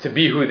to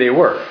be who they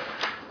were.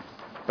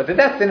 But the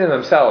deaths in and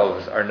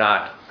themselves are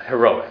not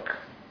heroic.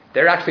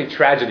 They're actually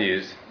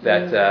tragedies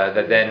that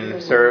then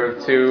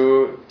serve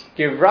to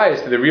give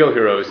rise to the real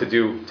heroes to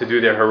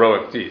do their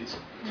heroic deeds.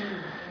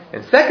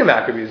 In Second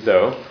Maccabees,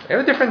 though, we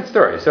have a different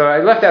story. So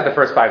I left out the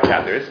first 5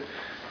 chapters,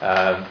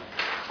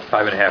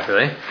 5.5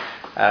 really,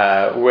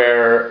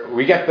 where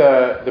we get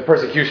the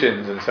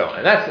persecutions and so on.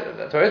 And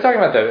that's what I was talking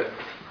about, the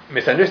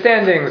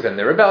misunderstandings and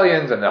the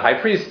rebellions and the high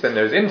priests, and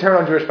there's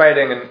internal Jewish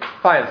fighting, and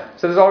fine.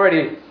 So there's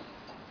already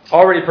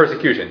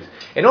persecutions.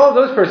 In all of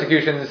those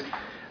persecutions,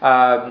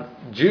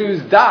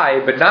 Jews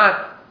die, but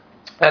not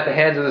at the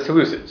hands of the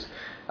Seleucids.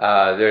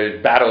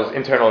 There's battles,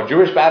 internal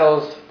Jewish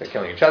battles. They're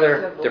killing each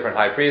other, different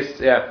high priests.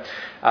 Yeah,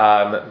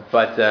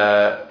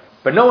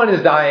 but no one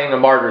is dying a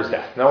martyr's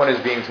death. No one is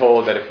being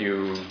told that if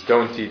you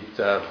don't eat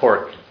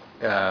pork,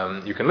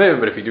 you can live.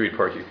 But if you do eat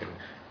pork, you can.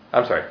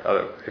 I'm sorry.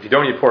 If you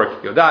don't eat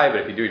pork, you'll die.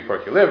 But if you do eat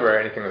pork, you'll live, or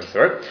anything of the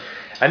sort.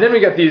 And then we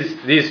get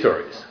these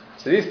stories.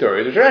 So these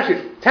stories, which are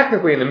actually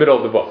technically in the middle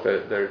of the book,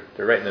 they're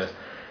right in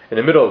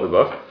the middle of the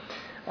book.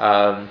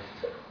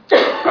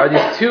 Are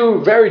these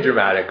 2 very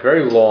dramatic,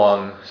 very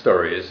long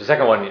stories. The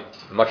second one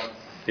much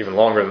even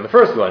longer than the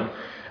first one,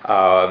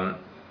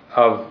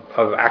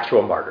 of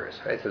actual martyrs.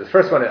 Right. So the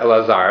first one,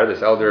 Elazar,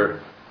 this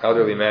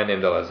elderly man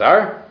named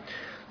Elazar,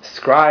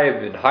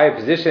 scribe in high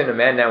position, a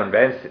man now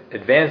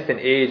advanced in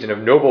age and of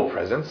noble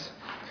presence,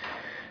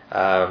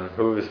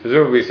 who was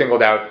presumably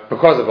singled out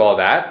because of all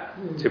that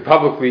to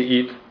publicly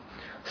eat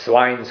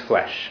swine's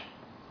flesh.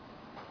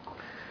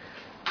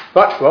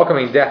 But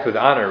welcoming death with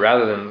honor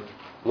rather than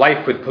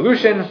life with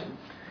pollution,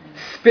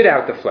 spit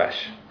out the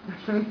flesh.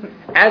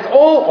 As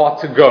all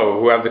ought to go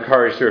who have the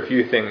courage to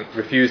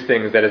refuse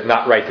things that is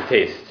not right to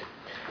taste,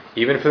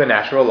 even for the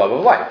natural love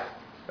of life.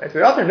 Right? So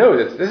the author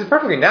knows this is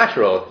perfectly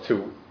natural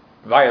to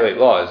violate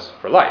laws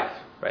for life.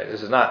 Right?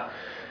 This is not,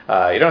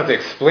 you don't have to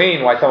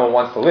explain why someone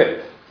wants to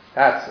live.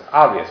 That's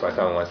obvious why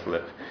someone wants to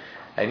live.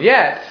 And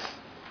yet,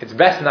 it's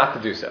best not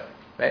to do so.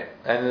 Right?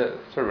 And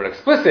sort of an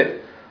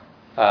explicit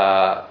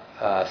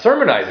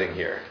sermonizing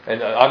here,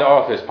 and on the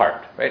author's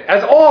part, right?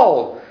 As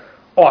all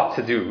ought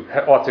to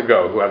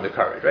go who have the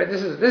courage, right?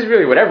 This is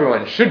really what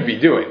everyone should be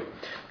doing.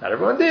 Not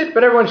everyone did,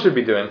 but everyone should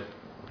be doing.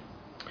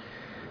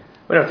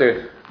 We don't have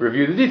to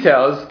review the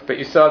details, but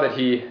you saw that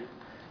he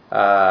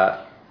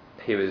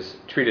was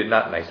treated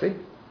not nicely,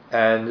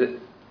 and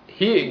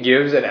he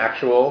gives an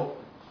actual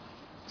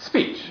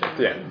speech at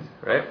the end,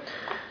 right?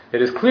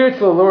 It is clear to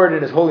the Lord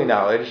in His holy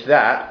knowledge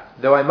that,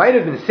 though I might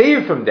have been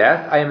saved from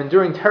death, I am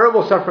enduring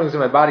terrible sufferings in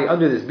my body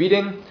under this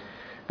beating,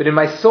 but in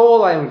my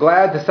soul I am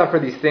glad to suffer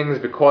these things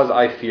because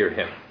I fear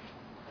Him.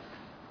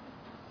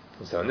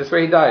 And so in this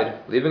way he died,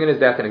 leaving in his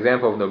death an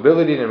example of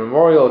nobility and a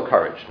memorial of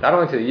courage, not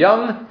only to the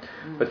young,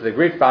 but to the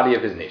great body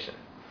of his nation.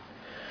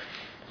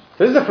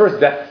 So this is the first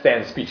death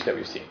stand speech that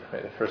we've seen,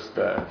 right? The first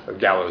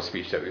gallows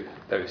speech that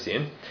we've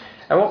seen.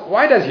 And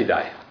why does he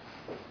die?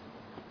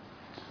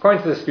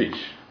 According to the speech,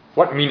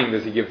 what meaning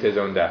does he give to his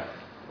own death?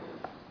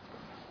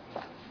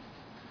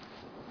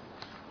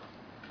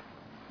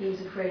 He's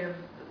afraid of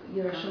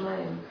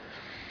Yerushalayim.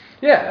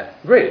 Yeah,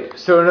 great.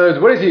 So in other words,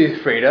 what is he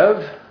afraid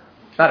of?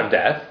 Not of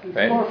death,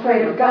 right? More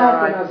afraid of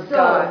God than of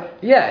God.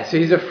 Yeah, so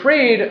he's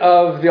afraid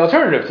of the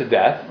alternative to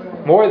death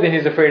more than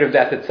he's afraid of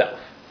death itself,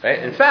 right?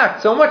 In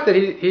fact, so much that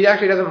he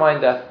actually doesn't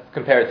mind death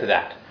compared to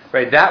that,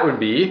 right? That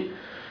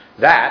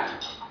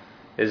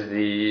is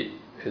the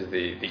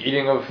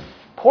eating of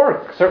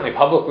pork, certainly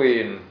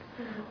publicly and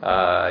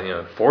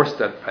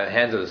forced at the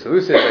hands of the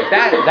Seleucids. Like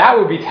that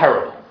would be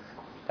terrible.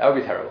 That would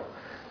be terrible.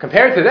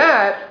 Compared to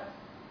that,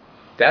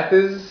 death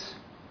is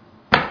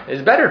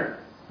better,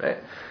 right?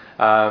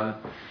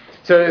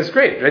 So it's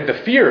great, right? The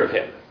fear of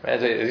him,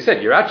 as you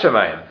said, Yirat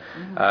Shamayim.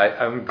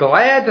 I'm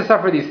glad to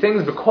suffer these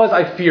things because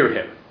I fear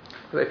him.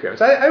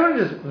 So I want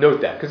to just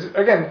note that, because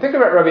again, think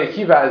about Rabbi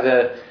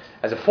Akiva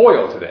as a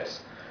foil to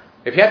this.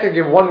 If you had to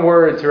give one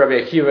word to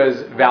Rabbi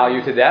Akiva's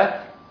value to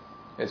death,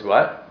 it's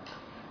what?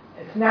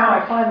 It's now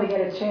I finally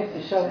get a chance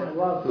to show my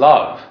love.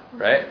 Love,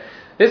 right?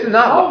 This is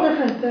not all love.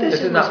 different things.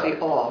 This must be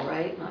all,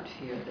 right? Not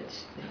fear.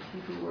 That's the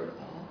Hebrew word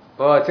all.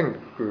 Well, it's in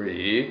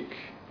Greek,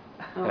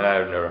 and I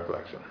have no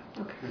recollection.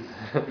 Okay.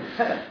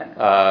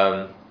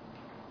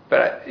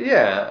 But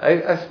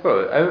I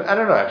suppose. I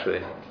don't know,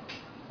 actually.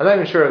 I'm not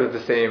even sure that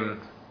the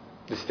same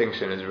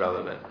distinction is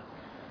relevant.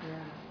 Yeah.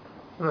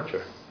 I'm not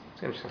sure.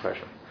 It's an interesting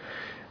question.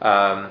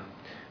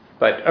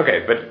 But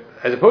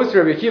as opposed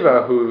to Rabbi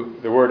Akiva, who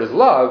the word is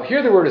love,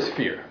 here the word is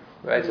fear.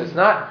 Right? So it's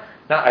not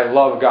I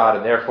love God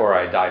and therefore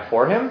I die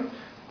for him,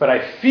 but I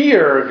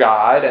fear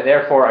God and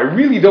therefore I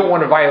really don't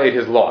want to violate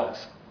his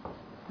laws.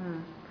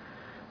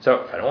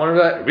 So if I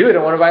really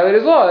don't want to violate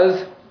his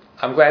laws,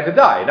 I'm glad to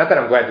die. Not that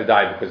I'm glad to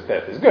die because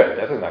death is good.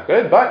 Death is not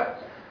good, but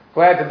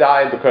glad to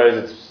die because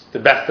it's the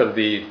best of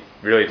the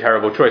really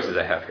terrible choices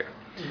I have here.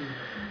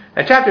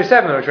 And chapter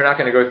 7, which we're not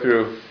going to go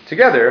through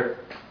together,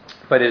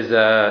 but is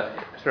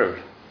sort of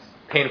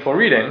painful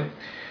reading,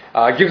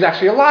 gives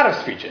actually a lot of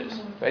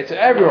speeches. Right? So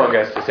everyone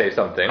gets to say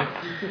something.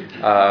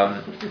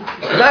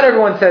 Not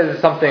everyone says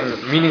something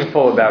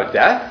meaningful about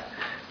death,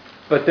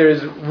 but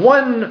there's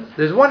one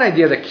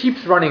idea that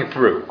keeps running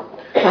through.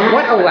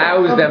 What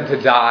allows them to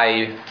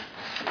die?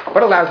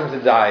 What allows them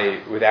to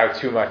die without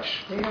too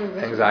much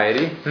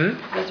anxiety?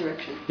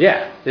 Resurrection.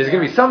 Yeah, there's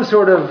going to be some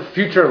sort of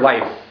future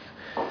life.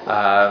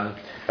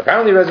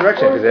 Apparently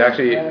resurrection, because they're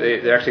actually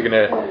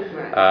going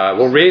to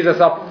will raise us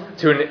up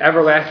to an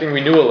everlasting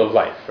renewal of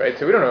life, right?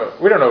 So we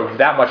don't know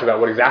that much about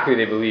what exactly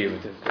they believe.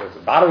 It's a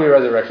bodily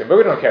resurrection, but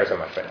we don't care so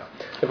much right now.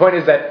 The point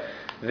is that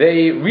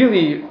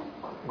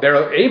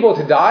they're able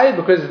to die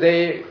because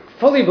they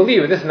fully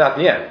believe that this is not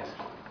the end.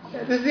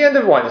 This is the end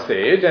of one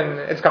stage, and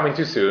it's coming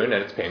too soon,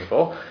 and it's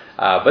painful.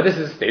 But this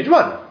is stage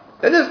one.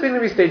 Then there's going to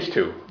be stage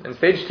two, and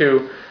stage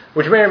two,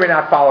 which may or may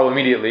not follow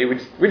immediately. We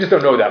just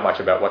don't know that much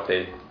about what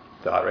they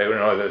thought, right? We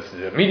don't know whether this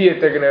is immediate.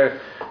 They're going to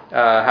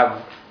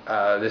have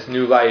this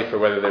new life, or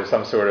whether there's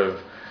some sort of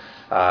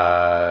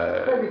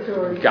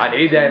Gan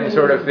Eden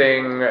sort of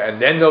thing, and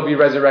then there'll be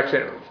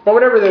resurrection. But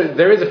whatever,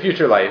 there is a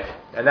future life,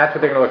 and that's what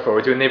they're going to look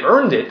forward to, and they've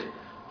earned it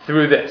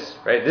through this,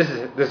 right? This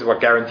is what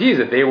guarantees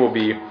that they will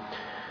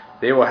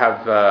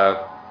have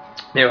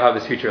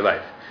this future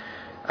life.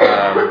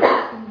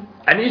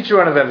 And each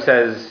one of them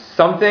says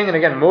something, and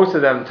again, most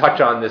of them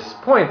touch on this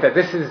point that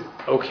this is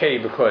okay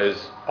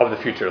because of the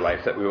future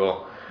life that we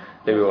will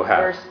have.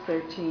 Verse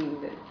 13,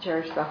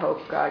 cherish the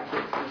hope God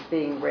gives is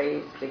being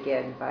raised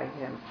again by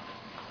him.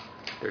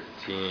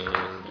 13.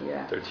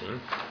 Yeah. 13.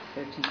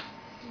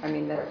 I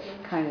mean, that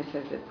kind of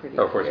says it pretty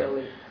 14.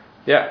 clearly.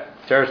 Yeah,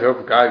 cherish the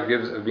hope God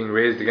gives of being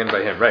raised again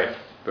by him, right.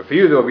 But for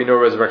you, there will be no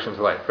resurrection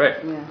to life, right?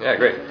 Yeah,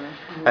 great.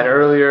 And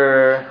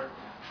earlier,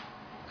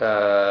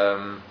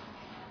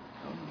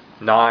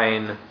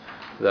 9,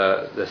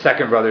 the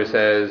second brother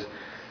says,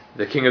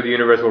 the King of the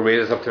universe will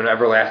raise us up to an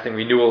everlasting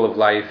renewal of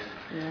life.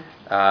 Yeah.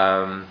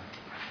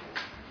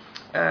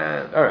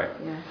 All right.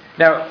 Yeah.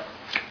 Now,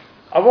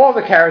 of all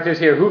the characters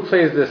here, who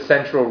plays the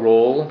central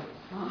role?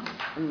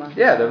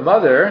 Yeah, the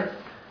mother.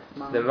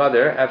 Mom. The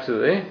mother,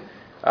 absolutely.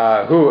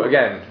 Who,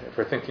 again, if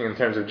we're thinking in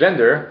terms of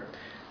gender,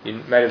 you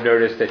might have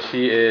noticed that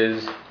she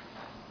is.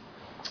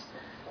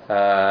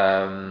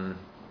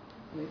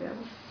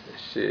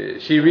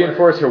 She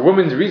reinforced her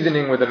woman's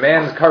reasoning with a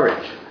man's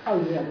courage. Oh,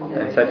 yeah.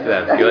 And said to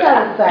them, you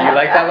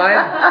like that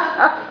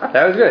line?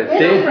 That was good.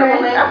 See?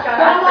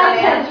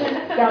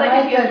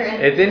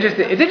 It's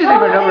interesting. It's interesting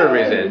for a number of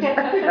reasons.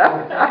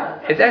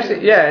 It's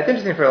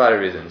interesting for a lot of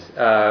reasons.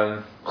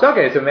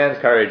 So man's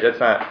courage. That's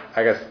not,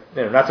 I guess,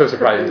 not so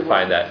surprising to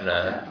find that in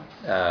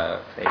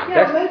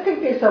men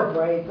think they're so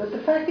brave, but the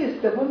fact is,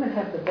 the women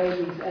have the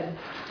babies, and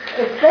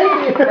it's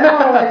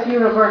more or less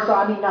universal.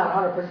 I mean, not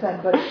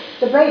 100%, but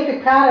the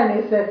basic pattern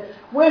is that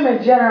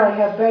women generally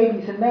have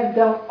babies, and men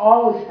don't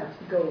always have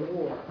to go to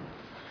war.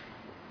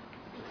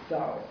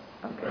 So,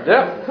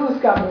 who's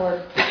got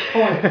more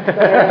points?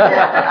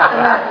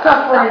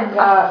 Suffering,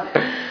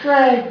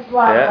 strength,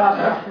 blah, blah,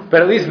 blah.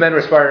 But at least men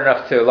were smart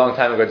enough to, a long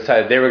time ago,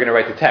 decide they were going to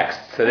write the text,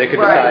 so they could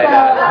decide.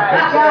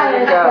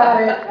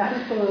 Got it,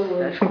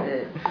 absolutely.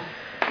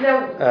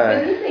 Now,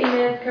 when you say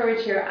man's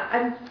courage here,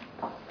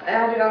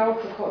 it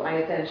also caught my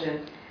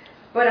attention.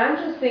 But I'm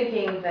just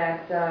thinking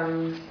that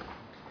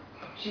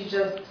she's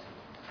just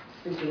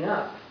speaking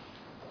up.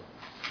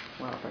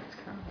 Well, that's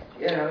correct.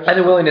 You know, And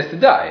the willingness to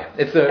die.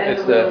 It's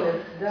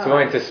the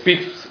willing to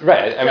speak.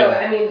 Right. I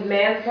mean,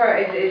 man's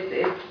courage.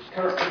 It's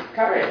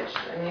courage.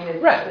 I mean,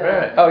 it's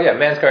Right. Oh yeah,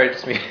 man's courage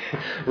just means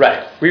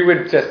right. We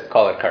would just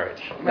call it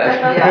courage.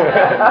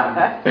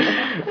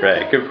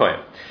 Right. Good point.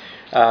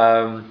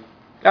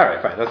 All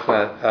right, fine. Let's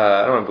not.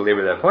 I don't want to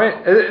belabor that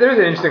point. There's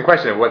an interesting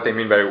question of what they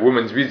mean by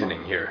woman's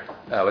reasoning here.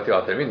 What the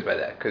author means by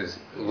that, because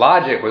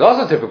logic was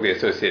also typically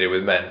associated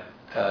with men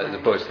as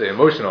opposed to the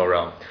emotional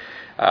realm.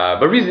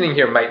 But reasoning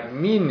here might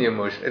mean the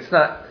emotion. It's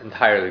not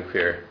entirely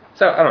clear.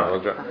 So I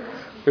don't know.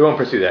 We won't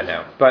pursue that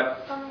now.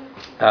 But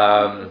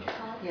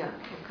Yeah,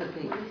 it could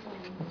be.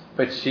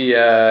 but she,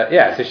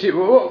 So she.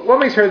 What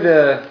makes her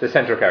the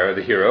central character,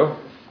 the hero?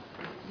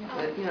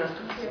 But, you know, it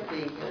could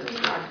be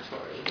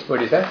derogatory. What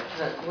do you say?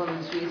 That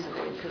woman's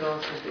reasoning could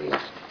also be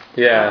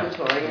Yeah.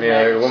 derogatory. I mean,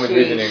 a woman's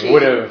reasoning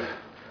would have.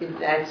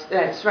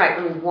 That's right.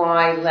 I mean,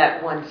 why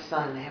let one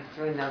son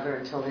after another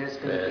until there's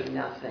going to be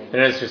nothing?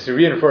 And it's just to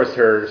reinforce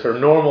her sort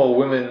of normal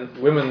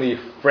womanly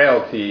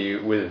frailty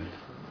with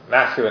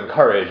masculine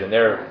courage, and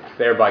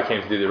thereby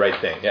came to do the right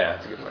thing.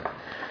 Yeah,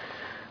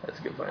 that's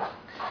a good point.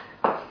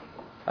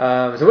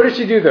 So what does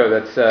she do though?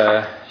 That's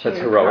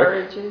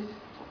heroic. Encourages.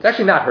 It's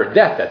actually not her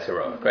death that's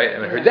heroic, right? I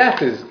mean, her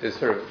death is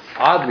sort of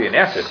oddly an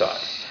afterthought.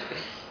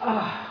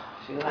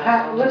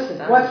 Listen,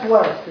 what's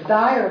worse, to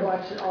die or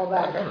watch all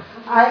that?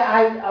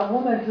 A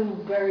woman who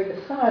buried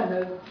a son,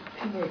 a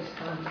teenage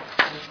son,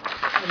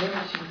 and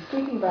then she was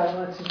speaking about it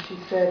once, and she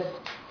said,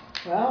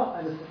 well,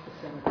 I was at the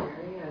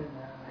cemetery, and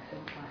I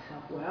said to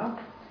myself, well,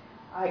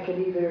 I could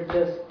either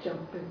just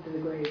jump into the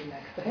grave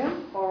next to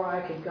him, or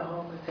I could go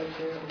home and take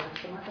care of the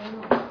rest of my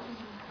family.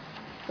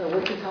 So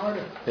which is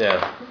harder?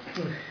 Yeah.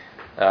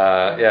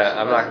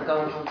 I'm not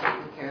going home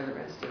taking care of the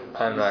rest of them.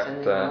 I'm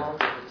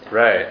not.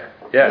 Right.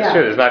 Yeah, it's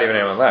true. There's not even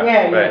anyone left.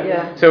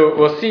 Yeah. So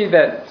we'll see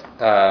that.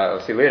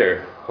 We'll see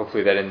later.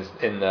 Hopefully, that in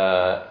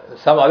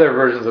some other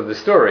versions of the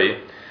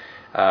story,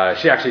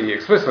 she actually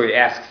explicitly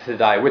asks to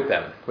die with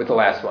them, with the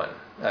last one.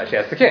 She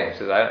asks the king. She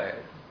says,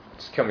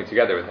 "Just kill me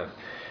together with him."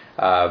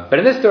 But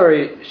in this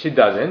story, she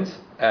doesn't,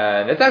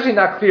 and it's actually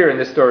not clear in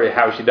this story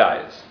how she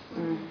dies.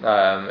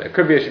 It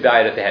could be that she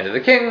died at the hand of the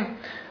king.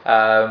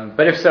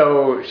 But if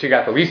so, she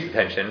got the least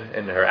attention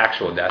in her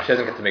actual death. She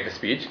doesn't get to make a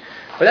speech,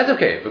 but that's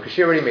okay because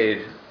she already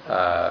made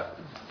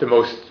the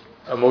most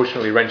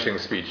emotionally wrenching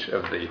speech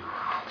of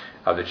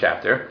the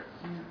chapter,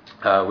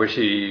 where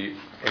she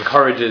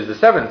encourages the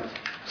seventh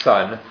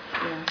son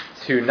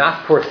to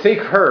not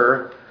forsake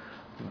her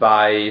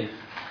by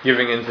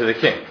giving in to the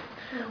king.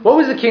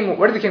 What did the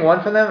king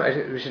want from them?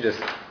 We should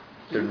just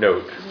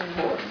note.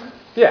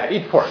 Yeah,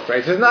 eat pork,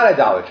 right? So it's not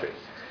idolatry.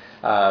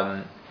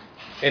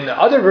 In the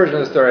other version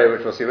of the story,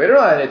 which we'll see later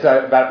on, it's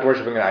about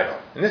worshiping an idol.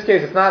 In this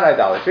case, it's not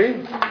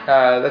idolatry.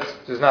 That's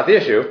just not the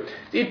issue.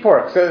 It's eat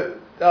pork. So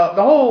the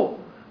whole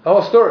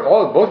story,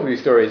 both of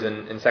these stories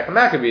in Second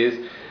Maccabees,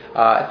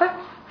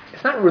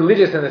 it's not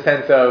religious in the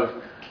sense of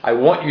I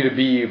want you to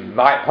be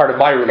part of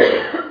my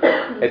religion.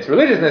 It's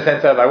religious in the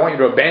sense of I want you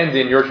to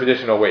abandon your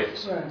traditional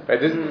ways. Right?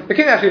 The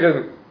king actually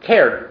doesn't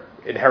care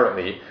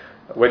inherently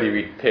whether you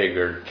eat pig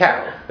or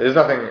cow. There's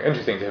nothing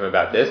interesting to him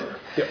about this.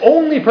 The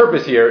only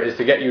purpose here is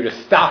to get you to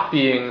stop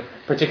being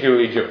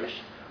particularly Jewish.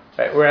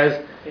 Right?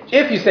 Whereas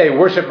if you say,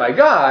 worship my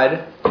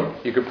God,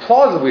 you could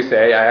plausibly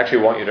say, I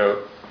actually want you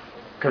to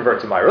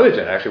convert to my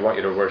religion. I actually want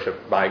you to worship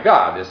my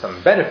God. There's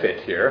some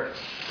benefit here,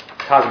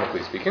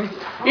 cosmically speaking.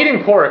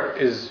 Eating pork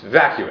is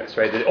vacuous,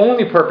 right? The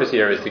only purpose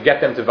here is to get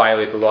them to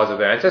violate the laws of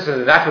their ancestors,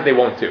 and that's what they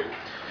won't do.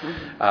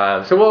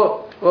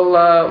 So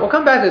we'll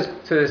come back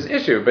to this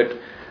issue, but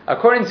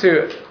according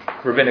to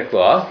rabbinic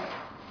law,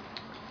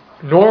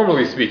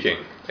 normally speaking,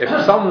 if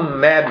some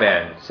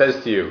madman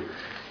says to you,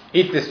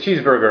 eat this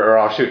cheeseburger or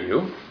I'll shoot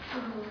you,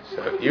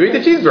 so you eat the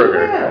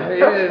cheeseburger.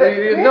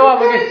 There's no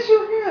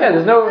obligation. Yeah,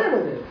 there's no...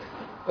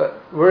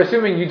 we're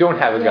assuming you don't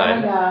have a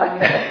gun.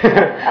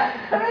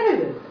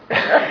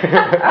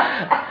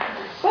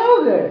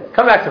 So good.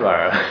 Come back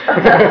tomorrow.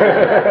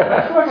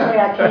 Unfortunately,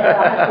 I can't. I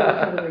have to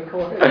listen to the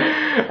recording.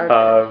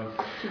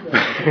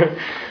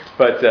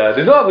 But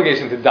there's no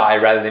obligation to die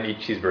rather than eat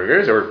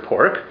cheeseburgers or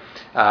pork.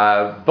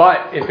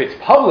 But if it's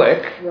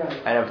public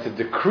and if it's a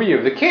decree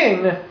of the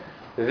king,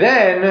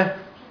 then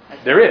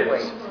there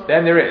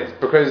is.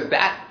 Because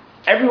that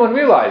everyone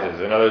realizes.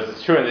 In other words,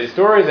 it's true in these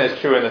stories and it's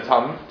true in the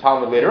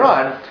Talmud later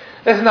on.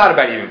 This is not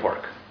about eating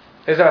pork.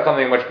 This is about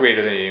something much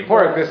greater than eating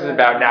pork. This is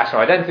about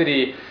national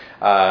identity,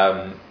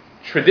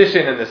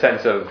 tradition in the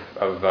sense of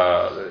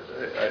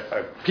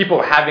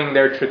people having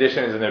their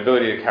traditions and their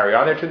ability to carry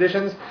on their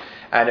traditions.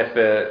 And if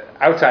the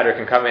outsider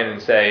can come in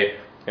and say,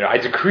 I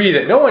decree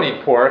that no one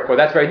eat pork, well,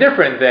 that's very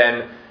different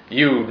than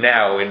you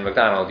now in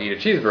McDonald's eat a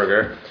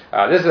cheeseburger.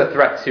 This is a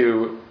threat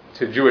to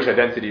Jewish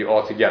identity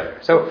altogether.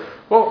 So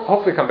we'll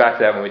hopefully come back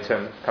to that when we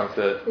come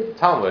to the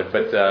Talmud.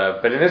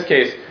 But in this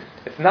case,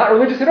 it's not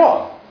religious at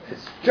all.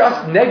 It's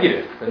just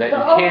negative, and that you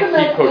can't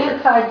keep kosher.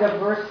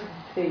 Anti-diversity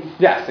see.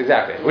 Yes,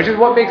 exactly. Which is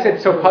what makes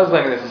it so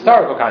puzzling in this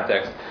historical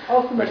context.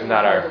 Ultimately, which is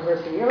not our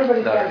diversity.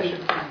 Everybody's not got our to be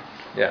issue. the same.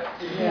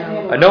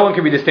 Yeah. No one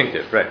can be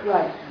distinctive, right?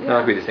 Right. No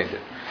one can be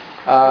distinctive.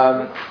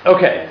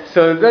 Okay,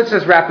 so let's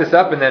just wrap this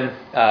up, and then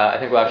I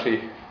think we'll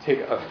actually take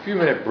a few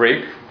minute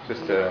break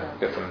just to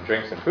get some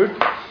drinks and food.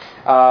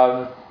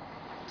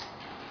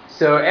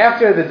 So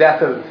after the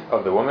death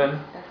of the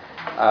woman,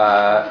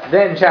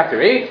 then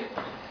chapter 8,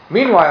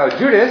 meanwhile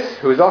Judas,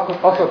 who is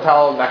also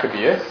called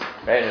Maccabees,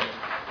 right?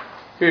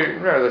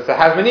 Remember, the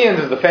Hasmoneans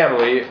is the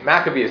family.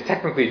 Maccabee is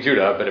technically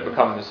Judah, but it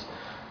becomes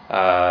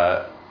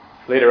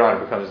later on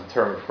it becomes a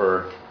term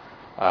for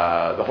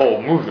the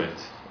whole movement.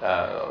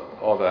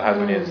 All the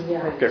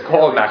Hasmoneans get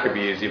called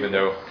Maccabees, even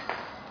though,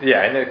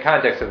 in the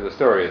context of the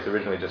story, it's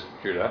originally just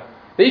Judah.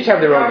 They each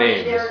have their own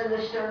names.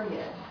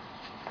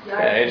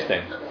 Yeah,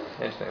 interesting,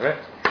 right?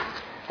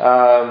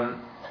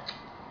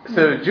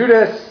 So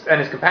Judas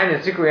and his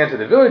companions secretly entered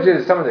the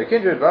villages, some of their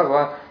kindred, blah,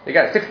 blah. They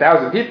got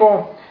 6,000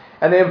 people.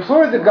 And they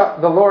implored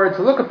the Lord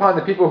to look upon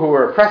the people who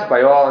were oppressed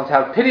by all, and to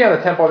have pity on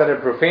the temple that had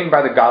been profaned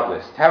by the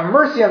godless, to have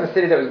mercy on the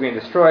city that was being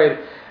destroyed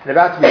and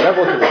about to be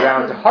leveled to the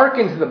ground, to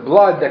hearken to the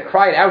blood that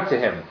cried out to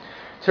him,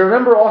 to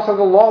remember also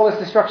the lawless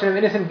destruction of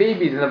innocent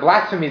babies and the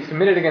blasphemies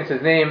committed against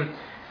his name,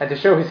 and to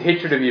show his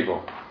hatred of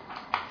evil.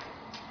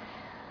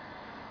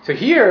 So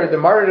here, the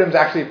martyrdoms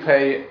actually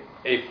play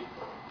a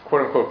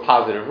quote-unquote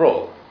positive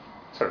role.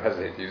 Sort of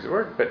hesitate to use the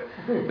word, but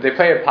they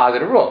play a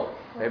positive role.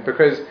 Right?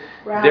 Because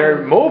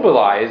they're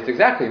mobilized,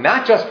 exactly,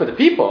 not just for the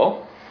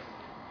people,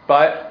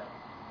 but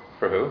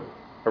for who?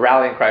 A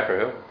rallying cry for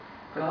who?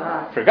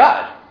 For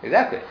God,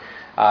 exactly.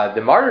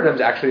 The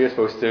martyrdoms actually are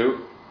supposed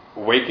to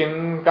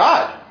awaken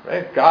God,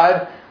 right?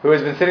 God, who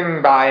has been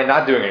sitting by and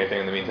not doing anything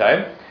in the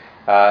meantime,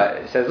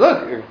 says,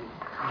 look,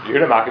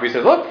 Judah Maccabee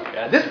says, look,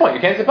 at this point you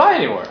can't sit by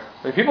anymore.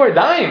 I mean, people are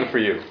dying for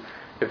you.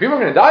 If people are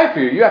going to die for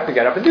you, you have to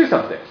get up and do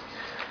something.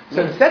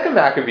 So in second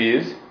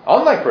Maccabees,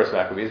 unlike first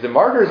Maccabees, the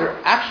martyrs are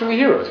actually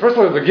heroes. First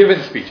of all, they're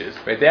given speeches,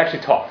 right? They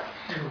actually talk.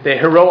 They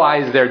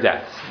heroize their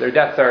deaths. Their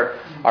deaths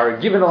are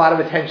given a lot of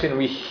attention.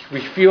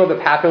 We feel the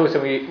pathos,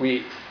 and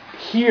we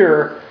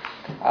hear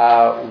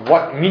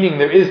what meaning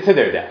there is to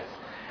their deaths.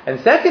 And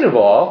second of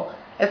all,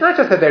 it's not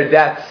just that their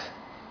deaths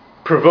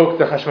provoke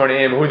the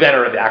Hashmonaim, who then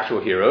are the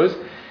actual heroes.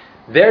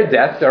 Their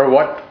deaths are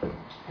what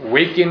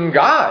waken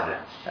God.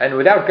 And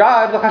without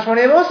God, the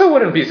Hashmonaim also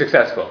wouldn't be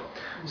successful.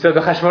 So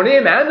the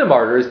Hashmonaim and the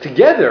martyrs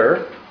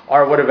together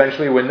are what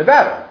eventually win the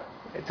battle.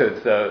 So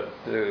it's the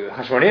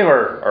Hashmonaim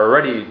are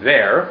already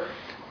there,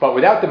 but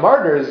without the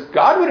martyrs,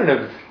 God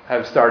wouldn't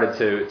have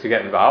started to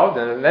get involved,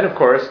 and then of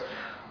course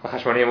the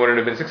Hashmonaim wouldn't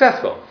have been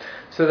successful.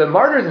 So the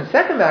martyrs in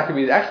second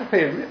Maccabees actually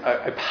play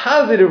a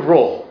positive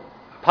role.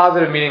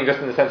 Positive meaning just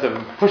in the sense of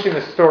pushing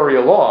the story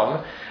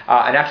along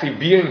and actually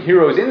being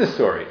heroes in the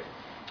story.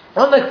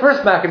 Unlike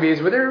first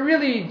Maccabees, where they're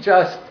really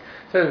just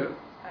sort of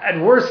at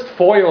worst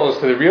foils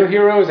to the real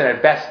heroes, and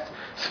at best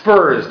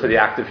spurs to the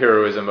active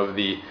heroism of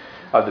the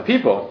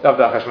people of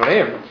the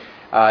Hashmonaim.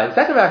 In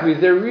second Maccabees,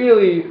 they're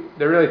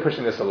really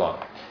pushing this along.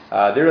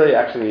 They're really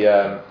actually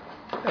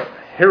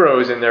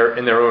heroes in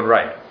their own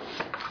right.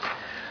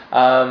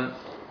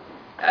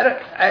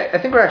 I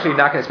think we're actually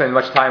not going to spend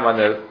much time on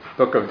the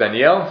book of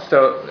Daniel,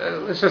 so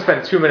let's just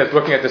spend 2 minutes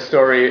looking at the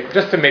story,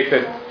 just to make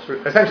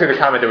essentially the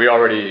comment that we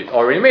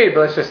already made,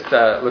 but let's just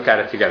look at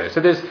it together. So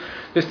there's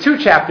 2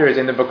 chapters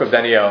in the book of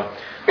Daniel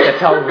that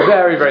tell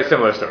very, very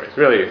similar stories,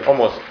 really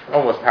almost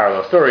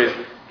parallel stories,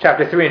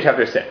 chapter 3 and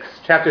chapter 6.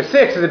 Chapter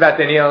 6 is about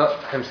Daniel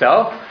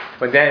himself,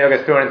 when Daniel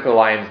gets thrown into the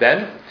lion's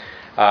den.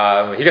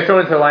 He gets thrown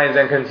into the lion's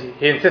den because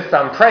he insists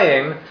on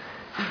praying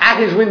at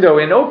his window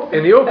in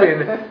the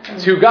open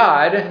to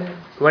God,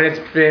 when it's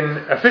been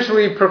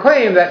officially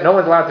proclaimed that no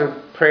one's allowed to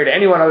pray to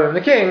anyone other than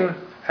the king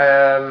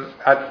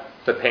at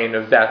the pain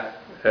of death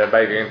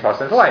by getting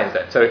tossed into the lion's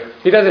den. So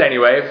he does it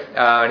anyway,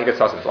 and he gets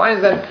tossed into the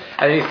lion's den,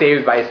 and then he's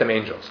saved by some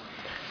angels.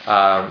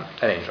 An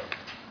angel.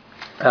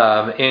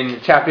 In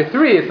chapter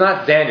 3, it's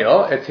not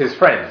Daniel, it's his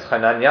friends,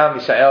 Hananiah,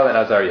 Mishael, and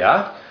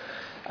Azariah,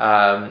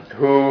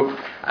 who,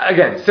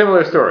 again,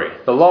 similar story.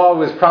 The law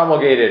was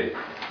promulgated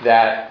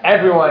that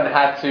everyone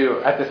had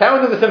to, at the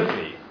sound of the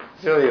symphony,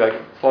 it's really like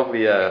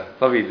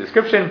lovely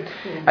description,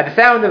 at the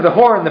sound of the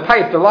horn, the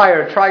pipe, the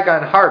lyre,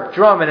 trigon, harp,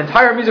 drum, an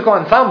entire musical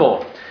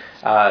ensemble.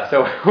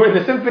 So when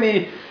the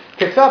symphony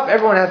kicks up,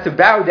 everyone has to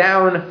bow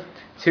down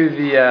to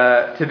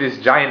this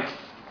giant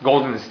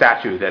golden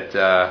statue that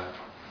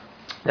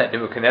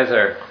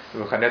Nebuchadnezzar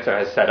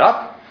has set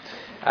up,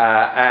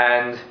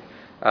 and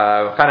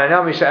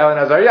Hananiah, Mishael, and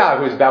Azariah,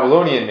 whose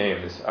Babylonian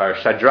names are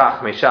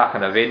Shadrach, Meshach,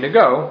 and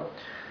Abednego,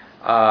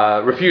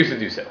 refuse to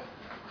do so.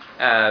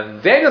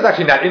 Daniel's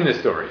actually not in this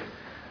story,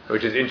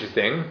 which is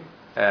interesting,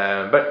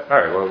 but all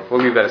right, we'll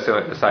leave that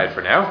aside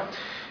for now.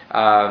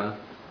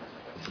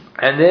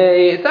 And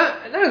it's not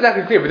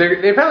exactly clear, but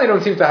they apparently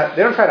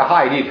they don't try to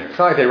hide either. It's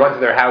not like they run to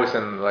their house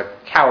and like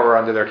cower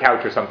under their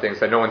couch or something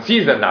so no one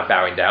sees them not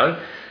bowing down.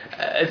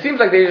 It seems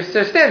like they're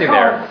standing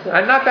there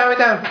and not bowing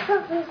down.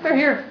 They're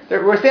here.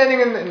 We're standing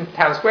in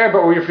town square,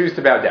 but we refuse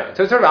to bow down.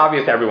 So it's sort of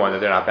obvious to everyone that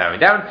they're not bowing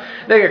down.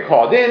 They get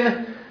called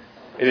in.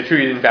 Is it true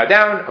you didn't bow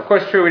down? Of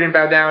course, true, we didn't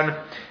bow down.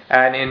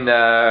 And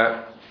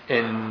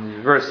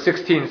in verse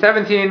 16,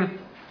 17,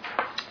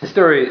 the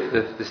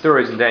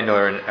stories in Daniel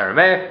are in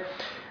Aramaic.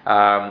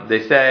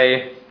 They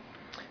say,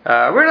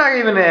 we're not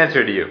even an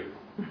answer to you.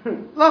 We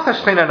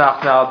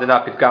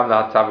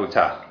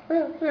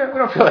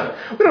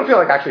don't feel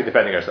like actually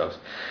defending ourselves,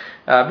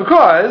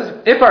 because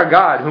if our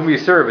God, whom we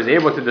serve, is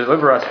able to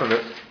deliver us from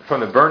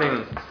the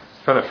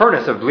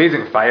furnace of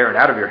blazing fire and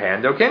out of your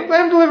hand, O king,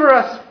 let him deliver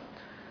us.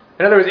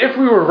 In other words, if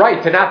we were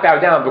right to not bow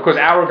down because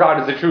our God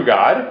is the true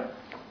God,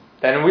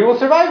 then we will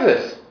survive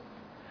this.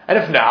 And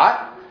if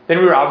not, then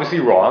we were obviously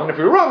wrong. And if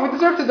we were wrong, we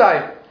deserve to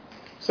die.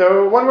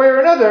 So one way or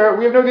another,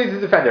 we have no need to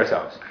defend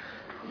ourselves.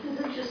 This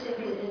is interesting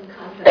in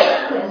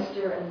contrast to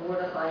Esther and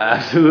Mordecai.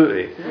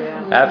 Absolutely.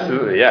 Yeah.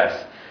 Absolutely,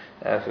 yes.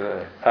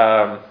 Absolutely.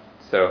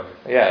 So,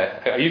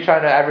 yeah. Are you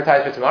trying to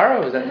advertise for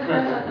tomorrow? Is that...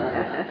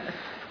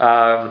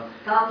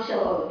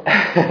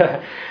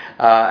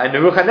 and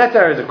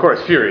Nebuchadnezzar is, of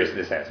course, furious at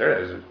this answer.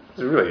 It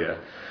was really a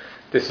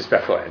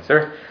disrespectful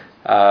answer.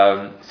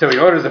 So he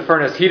orders the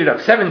furnace heated up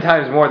 7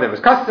 times more than was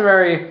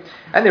customary,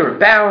 and they were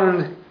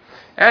bound,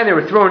 and they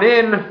were thrown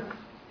in.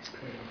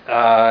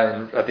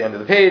 At the end of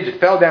the page, it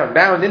fell down,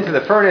 bound into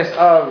the furnace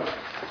of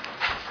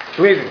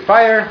blazing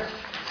fire.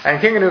 And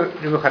King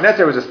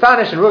Nebuchadnezzar was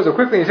astonished and rose up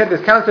quickly and said to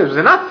his counselors, was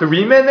there not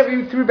 3 men that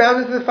we threw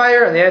bound into the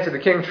fire? And they answered the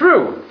king,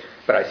 true,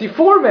 but I see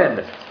 4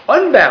 men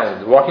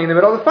unbound walking in the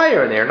middle of the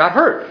fire, and they are not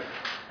hurt.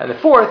 And the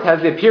 4th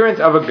has the appearance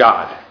of a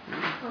god.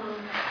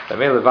 And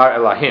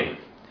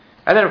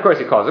then, of course,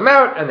 he calls them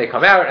out, and they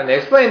come out, and they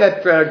explain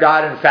that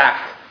God, in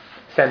fact,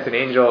 sent an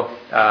angel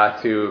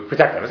to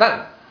protect them. It's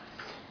not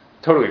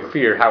totally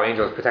clear how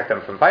angels protect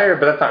them from fire,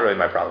 but that's not really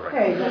my problem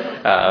right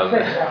now.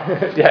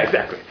 Yeah,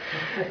 exactly.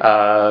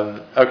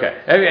 Okay.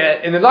 I mean,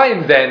 in the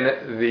lion's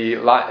den,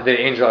 the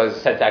angel is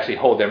said to actually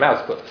hold their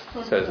mouths closed.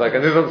 So it's like,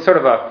 there's a sort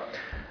of a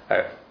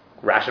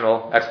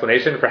rational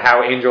explanation for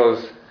how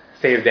angels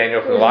save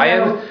Daniel from the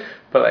lions,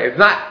 but it's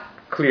not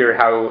clear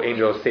how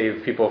angels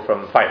save people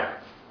from fire,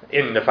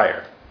 in the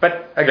fire.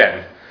 But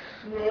again,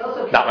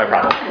 not my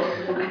problem.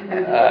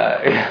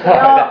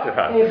 That's the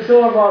problem. They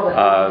absorb all the heat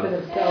to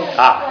themselves.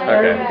 Okay.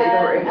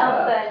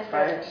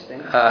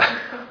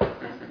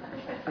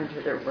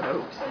 Under their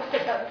robes.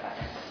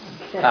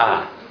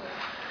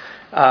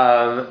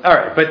 All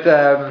right, but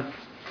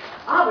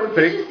it's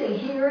interesting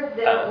here.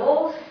 They're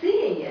all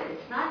seeing it.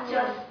 It's not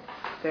just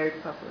very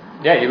public.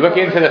 Yeah, you look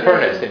into the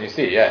furnace and you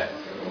see. Yeah.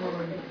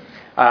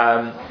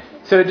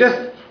 So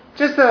just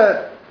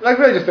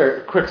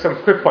some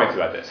quick points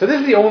about this. So this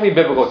is the only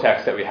biblical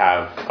text that we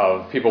have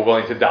of people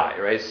willing to die,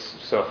 right?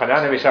 So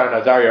Hanan, Mishael, and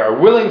Azariah are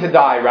willing to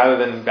die rather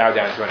than bow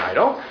down to an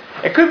idol.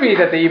 It could be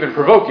that they even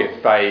provoke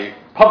it by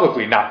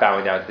publicly not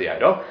bowing down to the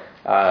idol.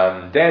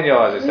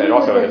 Daniel, as I said,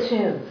 also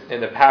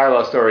in the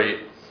parallel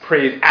story,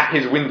 prays at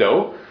his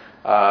window.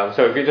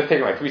 So if you had just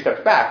taken 3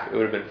 steps back, it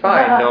would have been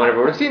fine. No one ever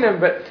would have seen him.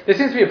 But there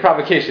seems to be a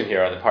provocation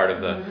here on the part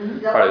of the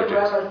Jews.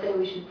 Rabbis say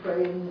we should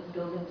pray in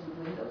buildings with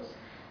windows.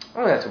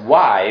 Oh, that's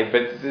why.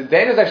 But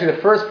Daniel's actually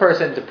the first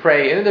person to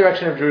pray in the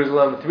direction of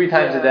Jerusalem 3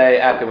 times a day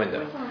at the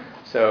window.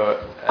 So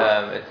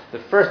it's the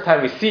first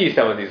time we see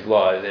some of these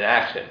laws in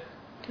action.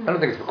 I don't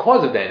think it's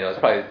because of Daniel. It's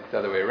probably the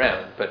other way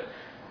around. But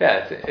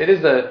yeah, it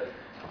is a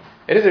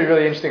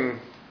really interesting.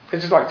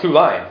 It's just like 2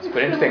 lines,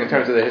 but interesting in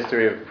terms of the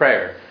history of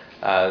prayer.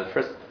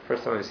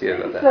 First time we see it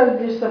about that. So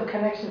there's some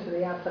connection to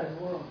the outside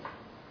world.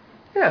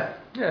 Yeah.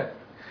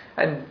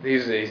 And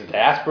he's a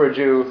diaspora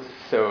Jew,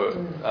 so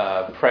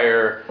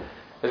prayer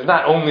is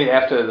not only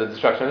after the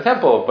destruction of the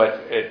temple,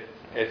 but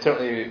it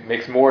certainly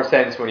makes more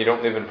sense when you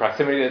don't live in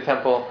proximity to the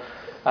temple.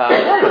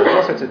 There's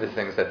all sorts of these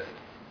things that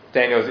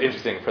Daniel is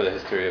interesting for the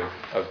history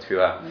of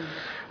Tefillah.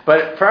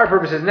 But for our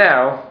purposes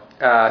now,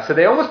 so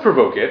they almost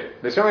provoke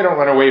it. They certainly don't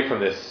run away from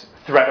this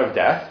threat of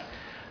death.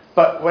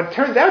 But what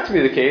turns out to be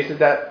the case is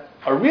that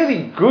a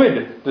really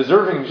good,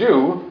 deserving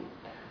Jew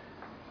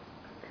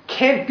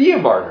can't be a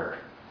martyr,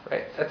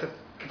 right? It's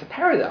a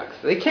paradox.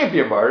 They can't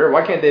be a martyr.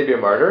 Why can't they be a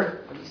martyr?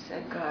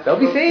 They'll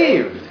be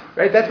saved,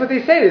 right? That's what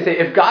they say. They say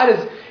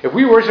if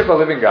we worship a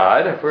living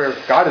God, if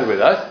God is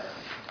with us,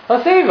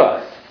 He'll save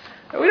us.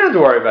 We don't have to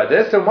worry about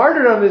this. So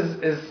martyrdom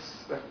is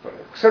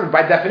sort of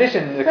by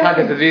definition in the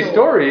context of these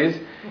stories,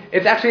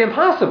 it's actually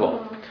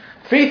impossible.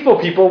 Faithful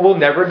people will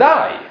never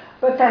die.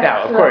 But that's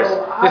now, of course,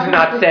 this is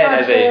not said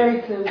as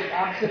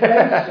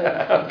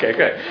okay,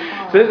 good.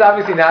 So this is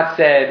obviously not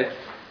said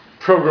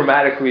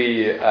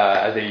programmatically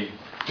as a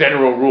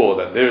general rule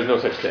that there is no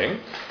such thing.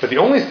 But the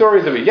only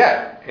stories that we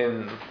get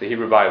in the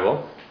Hebrew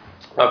Bible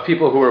of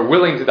people who are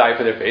willing to die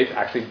for their faith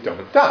actually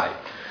don't die.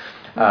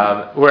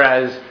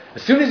 Whereas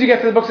as soon as you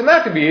get to the books of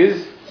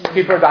Maccabees,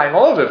 people are dying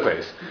all over the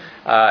place,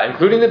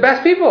 including the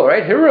best people,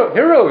 right?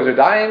 Heroes are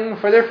dying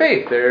for their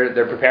faith.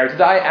 They're prepared to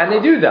die, and they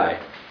do die.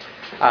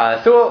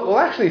 So we'll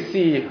actually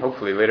see,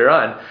 hopefully later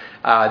on,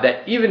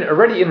 that even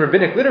already in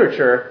rabbinic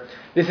literature,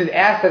 this is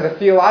asked as a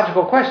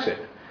theological question.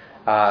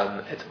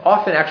 It's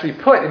often actually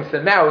put into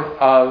the mouth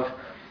of,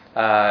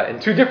 in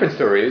two different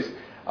stories,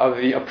 of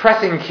the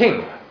oppressing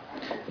king,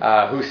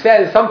 who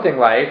says something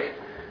like,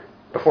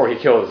 before he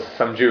kills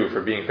some Jew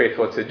for being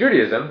faithful to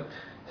Judaism,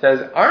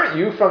 says, "Aren't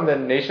you from the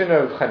nation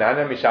of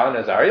Hananiah, Mishael, and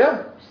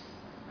Azariah?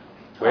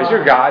 Where's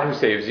your God who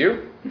saves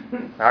you?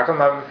 How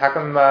come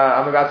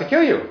I'm about to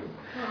kill you?"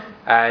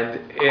 And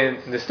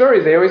in the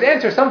stories, they always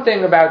answer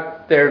something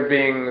about them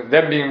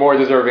being more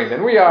deserving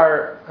than we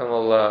are, and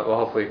we'll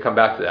hopefully come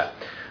back to that.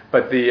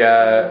 But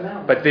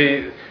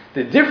the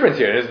difference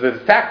here is the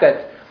fact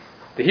that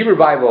the Hebrew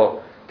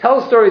Bible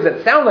tells stories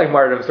that sound like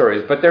martyrdom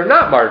stories, but they're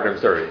not martyrdom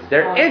stories.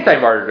 They're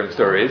anti-martyrdom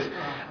stories.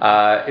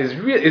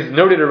 Is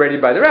noted already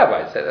by the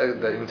rabbis.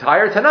 The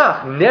entire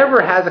Tanakh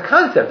never has a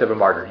concept of a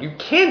martyr. You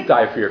can't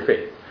die for your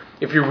faith.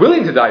 If you're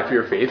willing to die for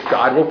your faith,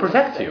 God will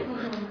protect you.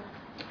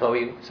 What were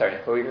you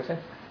going to say?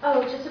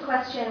 Oh, just a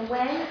question.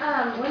 When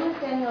was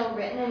Daniel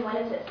written and when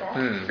is it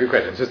set? Good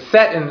question. So it's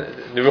set in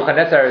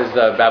Nebuchadnezzar is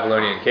the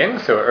Babylonian king,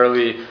 so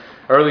early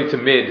to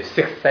mid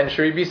 6th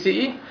century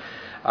BCE.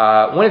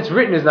 When it's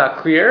written is not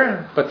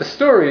clear, but the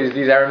stories,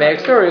 these Aramaic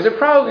stories, are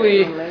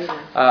probably,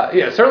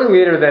 certainly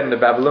later than the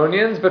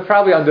Babylonians, but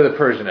probably under the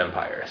Persian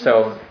Empire.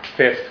 So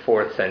 5th,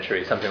 4th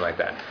century, something like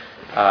that.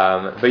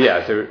 But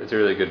yeah, it's a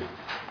really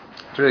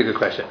good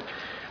question.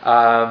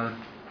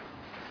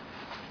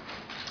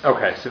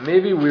 Okay, so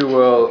maybe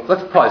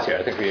let's pause here.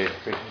 I think we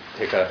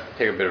take a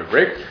bit of a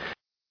break.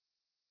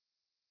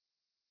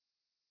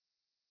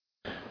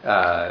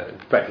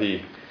 But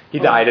he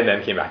died and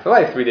then came back to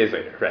life 3 days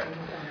later, right?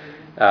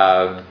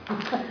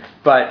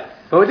 But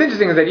what's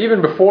interesting is that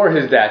even before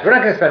his death, we're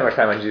not going to spend much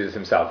time on Jesus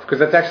himself, because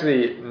that's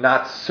actually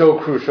not so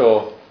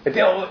crucial.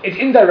 It's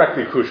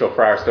indirectly crucial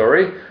for our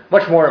story.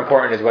 Much more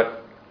important is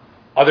what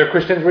other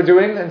Christians were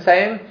doing and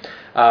saying.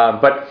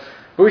 But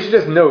we should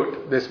just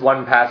note this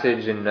one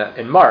passage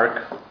in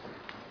Mark,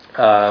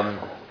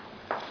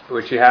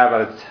 which you have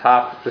on the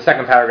top, the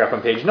second paragraph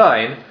on page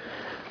 9,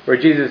 where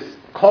Jesus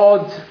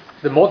called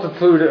the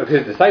multitude of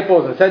his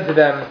disciples and said to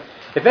them,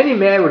 "If any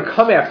man would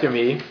come after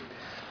me,"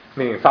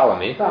 meaning follow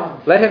me,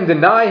 "let him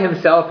deny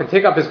himself and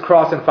take up his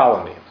cross and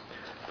follow me.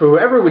 For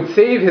whoever would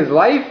save his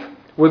life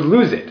would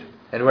lose it,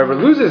 and whoever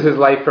loses his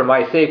life for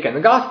my sake and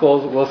the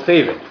gospel's will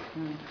save it.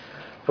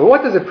 For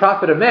what does it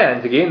profit a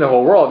man to gain the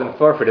whole world and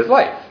forfeit his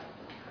life?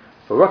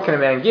 For what can a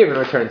man give in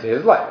return for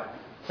his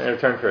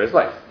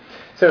life?"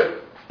 So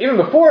even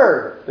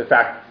before the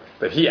fact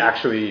that he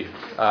actually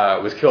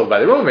was killed by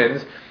the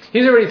Romans,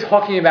 he's already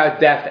talking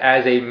about death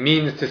as a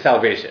means to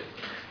salvation.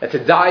 That to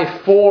die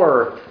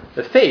for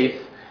the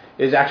faith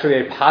is actually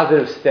a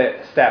positive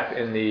step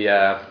in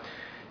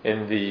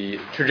the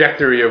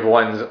trajectory of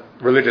one's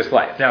religious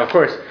life. Now, of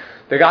course,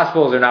 the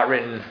Gospels are not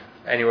written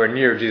anywhere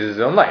near Jesus'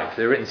 own life.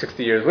 They're written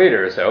 60 years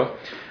later or so.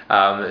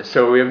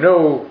 So we have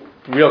no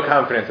real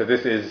confidence that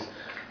this is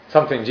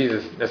something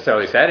Jesus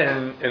necessarily said.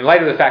 And in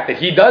light of the fact that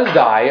he does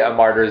die a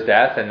martyr's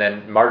death, and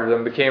then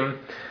martyrdom became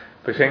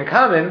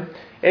common,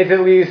 it's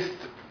at least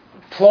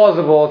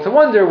plausible to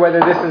wonder whether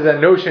this is a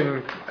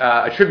notion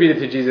attributed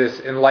to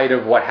Jesus in light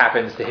of what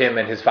happens to him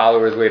and his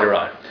followers later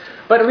on.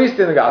 But at least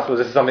in the Gospels,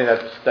 this is something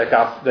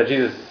that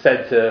Jesus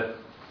said to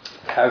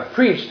have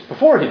preached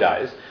before he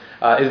dies,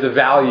 is the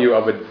value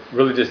of a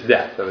religious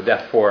death, of a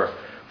death for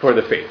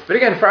the faith. But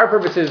again, for our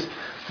purposes,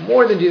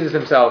 more than Jesus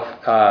himself,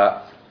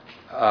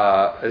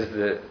 is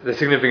the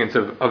significance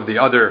of the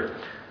other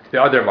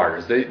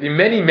martyrs, the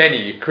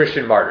many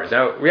Christian martyrs.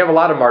 Now, we have a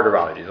lot of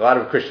martyrologies, a lot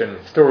of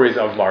Christian stories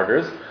of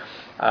martyrs.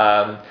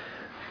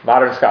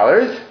 Modern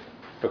scholars,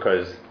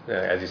 because,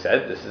 as you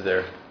said, this is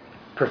their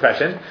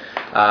profession,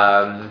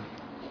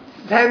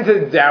 tend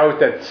to doubt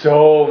that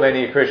so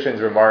many Christians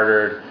were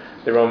martyred.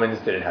 The Romans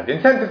didn't have the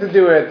incentive to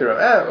do it,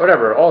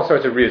 whatever, all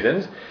sorts of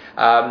reasons.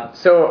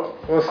 So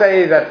we'll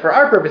say that for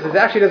our purposes, it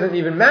actually doesn't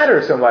even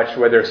matter so much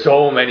whether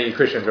so many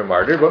Christians were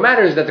martyred. What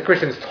matters is that the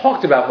Christians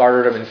talked about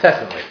martyrdom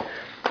incessantly.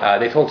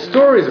 They told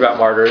stories about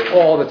martyrs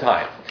all the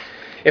time.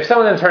 If some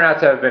of them turn out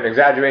to have been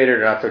exaggerated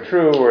or not so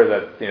true, or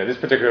that this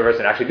particular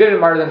person actually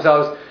didn't martyr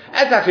themselves,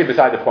 that's actually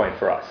beside the point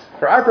for us.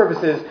 For our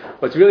purposes,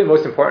 what's really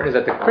most important is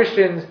that the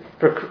Christians,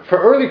 for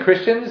early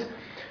Christians,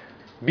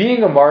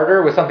 being a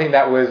martyr was something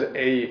that was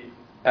a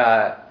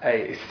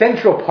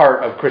central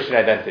part of Christian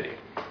identity.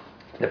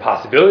 The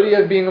possibility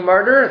of being a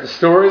martyr, the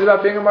stories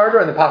about being a martyr,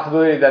 and the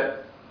possibility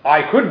that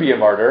I could be a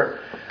martyr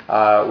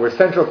were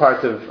central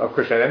parts of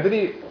Christian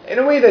identity in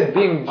a way that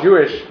being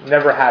Jewish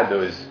never had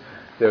those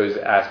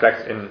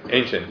aspects in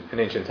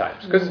ancient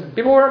times, because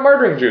people weren't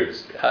martyring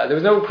Jews. There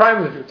was no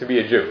crime to be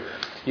a Jew.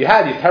 You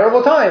had these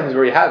terrible times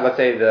where you had, let's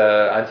say,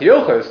 the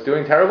Antiochus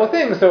doing terrible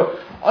things. So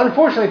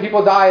unfortunately,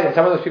 people died, and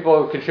some of those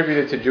people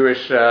contributed to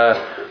Jewish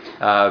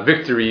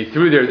victory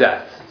through their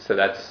deaths. So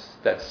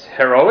that's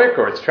heroic,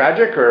 or it's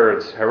tragic, or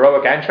it's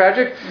heroic and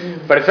tragic.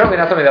 But it's certainly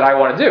not something that I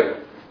want to do.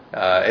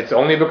 It's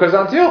only because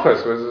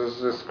Antiochus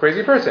was this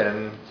crazy person,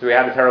 and so we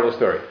had a terrible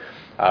story.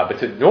 But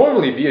to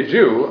normally be a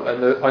Jew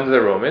under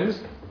the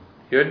Romans,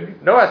 you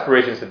had no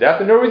aspirations to death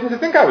and no reason to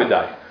think I would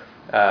die.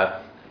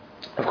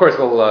 Of course,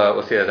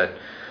 we'll see that.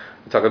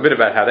 We'll talk a bit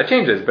about how that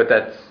changes, but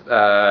that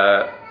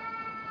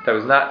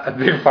was not a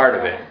big part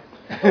of it.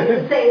 You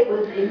would say it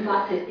was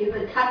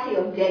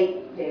imitatio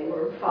Dei, they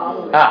were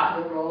following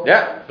the role.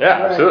 Yeah,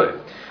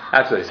 absolutely.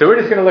 So we're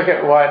just going to look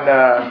at one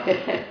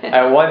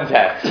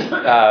text,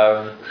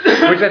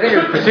 which I think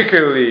is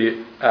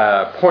particularly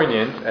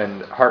poignant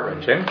and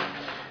heart-wrenching.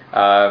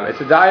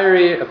 It's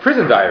a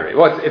prison diary.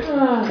 Well, it's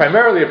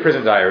primarily a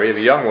prison diary of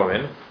a young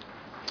woman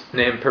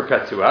named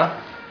Perpetua,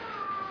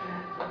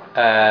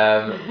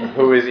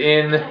 who is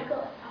in.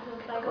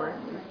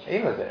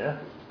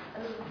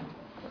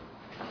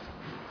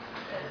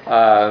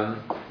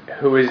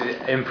 Who is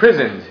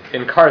imprisoned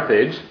in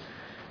Carthage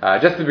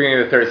just at the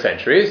beginning of the 3rd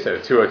century, so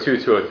 202,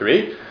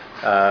 203.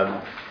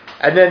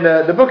 And then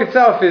the book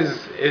itself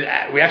is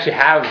we actually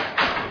have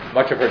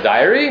much of her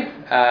diary,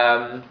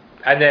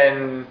 and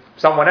then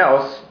someone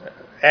else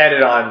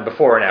added on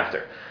before and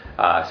after.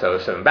 So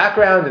some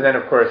background, and then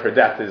of course her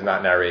death is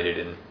not narrated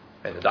in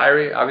the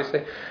diary,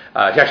 obviously.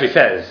 She actually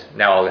says,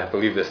 now I'll have to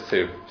leave this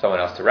to someone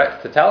else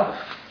to tell.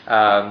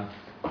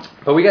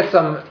 But we get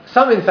some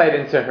insight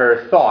into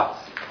her thoughts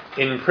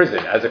in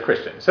prison as a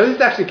Christian. So this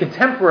is actually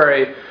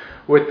contemporary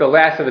with the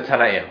last of the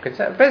Tanaim,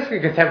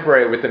 basically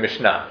contemporary with the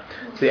Mishnah.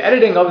 So the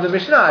editing of the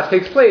Mishnah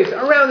takes place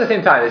around the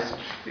same time.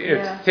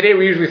 Today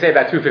we usually say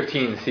about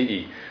 215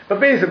 CE, but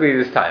basically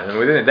this time, and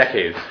within a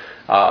decade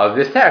of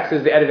this text,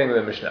 is the editing of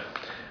the Mishnah.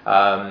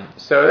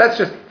 So that's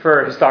just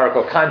for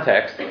historical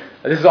context.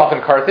 This is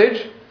often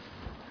Carthage.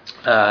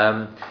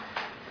 All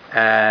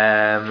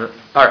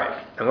right.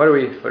 And what do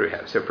we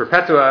have? So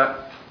Perpetua,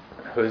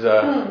 who's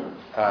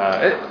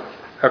okay.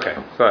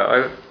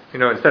 So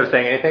instead of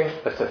saying anything,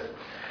 let's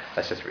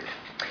just read.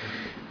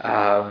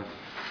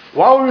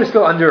 While we were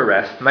still under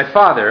arrest, my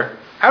father,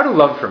 out of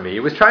love for me,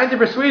 was trying to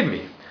persuade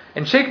me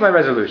and shake my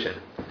resolution.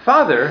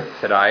 Father,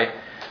 said I,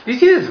 do you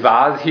see this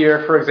vase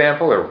here, for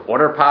example, or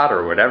water pot,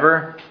 or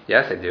whatever?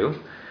 Yes, I do.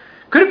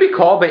 Could it be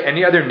called by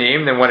any other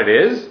name than what it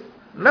is?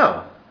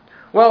 No.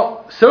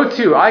 Well, so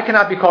too, I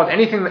cannot be called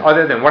anything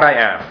other than what I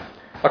am.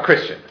 A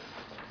Christian.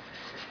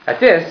 At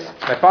this,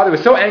 my father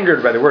was so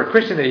angered by the word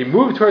Christian that he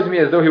moved towards me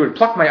as though he would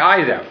pluck my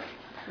eyes out.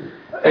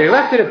 But he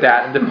left it at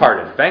that and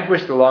departed,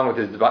 vanquished along with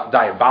his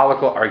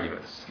diabolical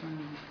arguments.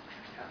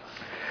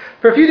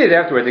 For a few days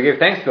afterwards, I gave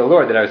thanks to the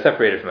Lord that I was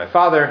separated from my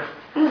father.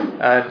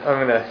 And I'm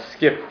going to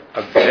skip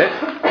a bit,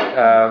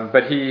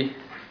 but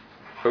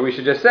we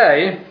should just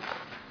say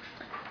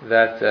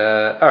that.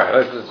 All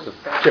right, let's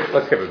skip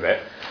a bit,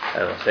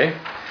 and we'll see.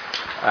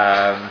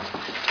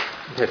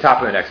 To the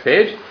top of the next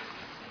page.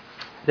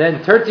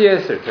 Then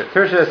Tertius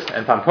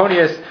and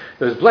Pomponius,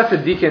 those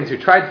blessed deacons who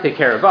tried to take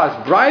care of us,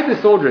 bribed the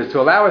soldiers to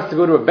allow us to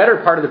go to a better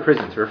part of the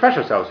prison to refresh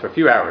ourselves for a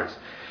few hours.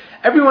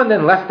 Everyone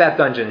then left that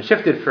dungeon and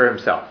shifted for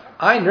himself.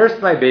 I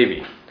nursed my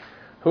baby,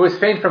 who was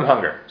faint from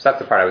hunger. So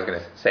that's the part I was going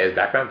to say as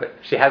background, but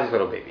she has this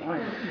little baby.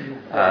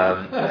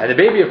 And the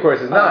baby, of course,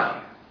 is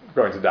not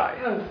going to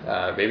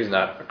die. Baby's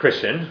not a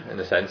Christian in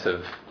the sense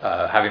of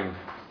having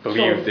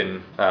believed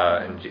in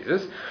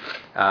Jesus.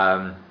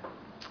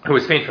 Who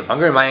was faint from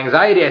hunger. In my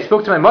anxiety, I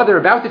spoke to my mother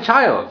about the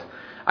child.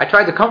 I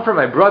tried to comfort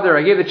my brother.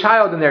 I gave the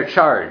child in their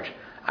charge.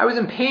 I was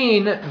in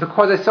pain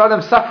because I saw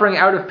them suffering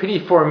out of pity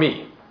for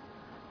me.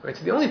 Right,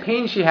 so the only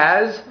pain she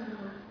has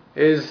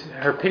is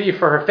her pity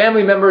for her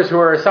family members who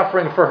are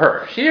suffering for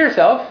her. She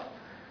herself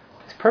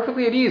is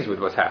perfectly at ease with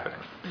what's happening.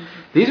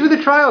 These were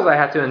the trials I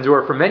had to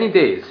endure for many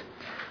days.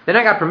 Then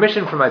I got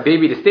permission from my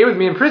baby to stay with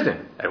me in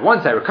prison. At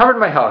once I recovered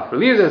my health,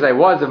 relieved as I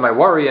was of my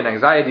worry and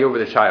anxiety over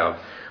the child.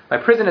 My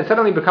prison had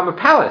suddenly become a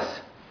palace,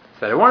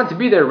 so that I wanted to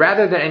be there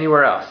rather than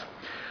anywhere else.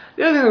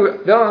 The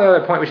only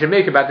other point we should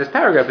make about this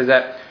paragraph is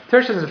that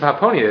Tertius and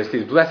Pomponius,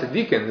 these blessed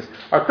deacons,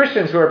 are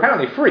Christians who are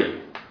apparently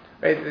free.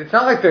 Right? It's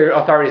not like the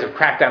authorities have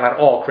cracked down on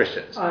all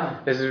Christians.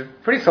 This is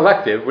pretty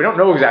selective. We don't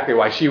know exactly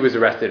why she was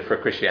arrested for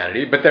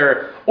Christianity, but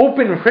they're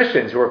open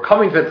Christians who are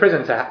coming to the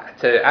prison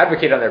to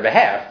advocate on their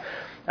behalf.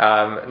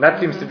 And that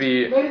seems to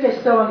be... Maybe they're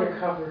still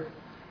undercover.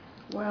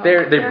 Well,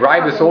 they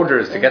bribe the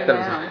soldiers to get them...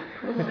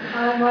 Maybe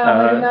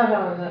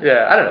not.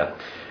 Yeah, I don't know.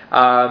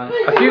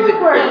 A few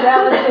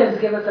relatives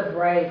give us a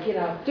break,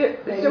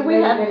 So we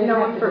have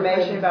no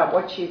information about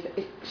what she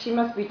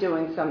must be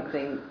doing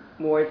something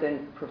more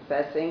than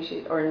professing,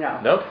 or no?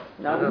 Nope.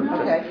 No?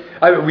 Okay.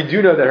 We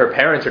do know that her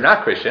parents are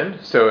not Christian,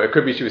 so it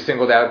could be she was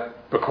singled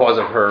out because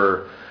of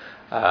her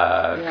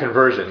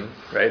conversion,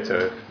 right?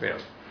 So,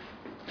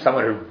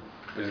 someone who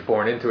was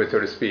born into it, so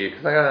to speak,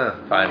 it's like,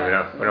 fine,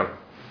 we don't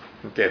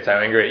get so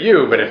angry at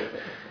you, but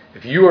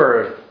if you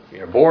are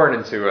born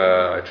into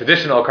a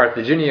traditional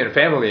Carthaginian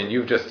family and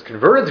you've just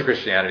converted to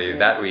Christianity,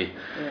 but we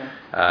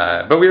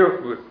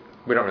don't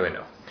really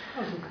know.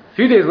 A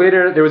few days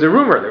later, there was a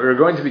rumor that we were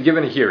going to be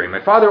given a hearing.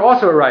 My father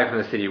also arrived from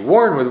the city,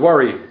 worn with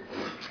worry,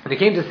 and he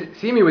came to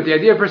see me with the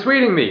idea of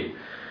persuading me.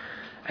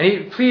 And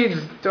he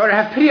pleads, daughter,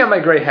 have pity on my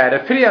gray head,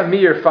 have pity on me,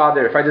 your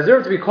father. If I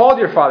deserve to be called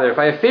your father, if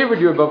I have favored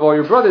you above all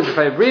your brothers, if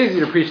I have raised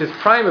you to preach this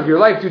prime of your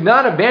life, do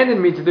not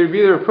abandon me to the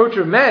reproach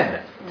of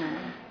men.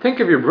 Think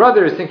of your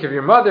brothers, think of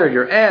your mother,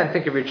 your aunt,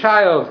 think of your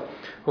child,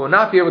 who will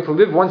not be able to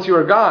live once you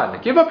are gone.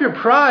 Give up your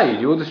pride,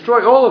 you will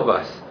destroy all of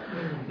us.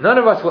 None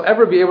of us will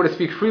ever be able to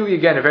speak freely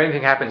again if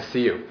anything happens to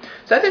you.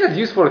 So I think it's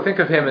useful to think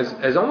of him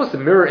as almost a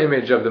mirror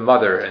image of the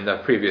mother in the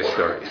previous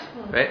stories.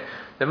 Right?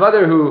 The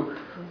mother who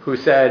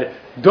said,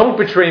 don't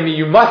betray me,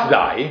 you must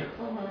die,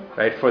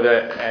 right, for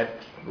the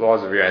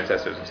laws of your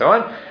ancestors and so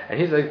on. And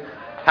he's like,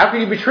 how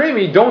can you betray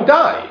me? Don't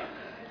die.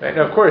 Right?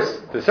 Now, of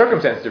course, the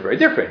circumstances are very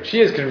different.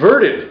 She is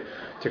converted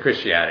to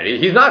Christianity.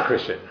 He's not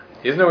Christian.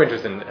 He has no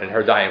interest in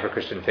her dying for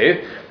Christian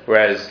faith,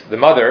 whereas the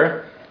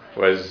mother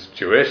was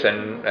Jewish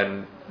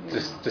and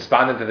just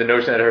despondent to the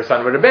notion that her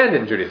son would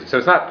abandon Judaism. So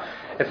it's not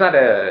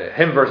a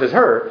him versus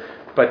her,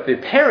 but the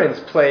parents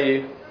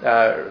play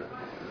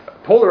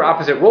polar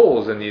opposite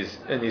roles in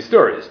these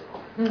stories.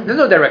 There's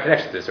no direct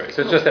connection to this story,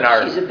 so it's just in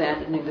our... She's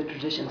abandoning the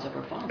traditions of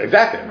her father.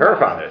 Exactly, her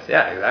fathers,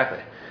 yeah, exactly.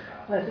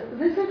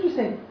 This is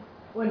interesting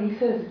when he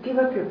says, give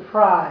up your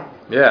pride.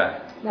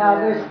 Yeah. Now,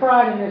 there's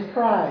pride and there's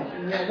pride.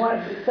 And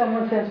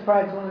someone says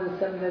pride is one of the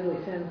 7 deadly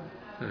sins.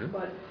 Mm-hmm.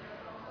 But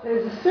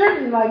there's a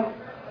certain,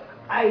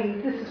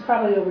 this is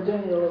probably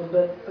overdoing it a little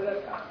bit,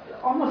 but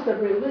almost a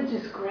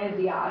religious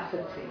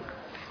grandiosity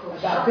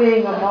about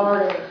being a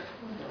martyr.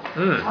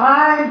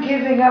 I'm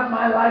giving up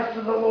my life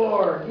for the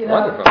Lord.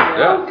 Wonderful.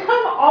 Yeah. Oh,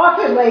 come off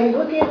it, lady.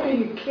 Look after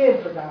your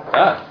kid, for God's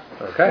sake.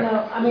 Okay.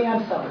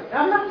 I'm sorry.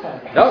 I'm not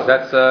sorry. No,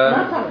 that's... I'm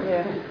not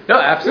sorry. No,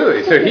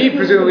 absolutely. So he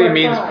presumably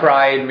means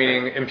pride,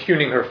 meaning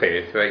impugning her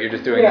faith, right? You're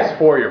just doing this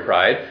for your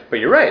pride. But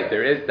you're right.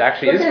 There is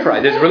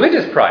pride. There's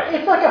religious pride.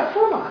 It's like a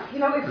forma. It's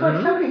like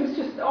somebody who's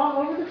just all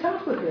over the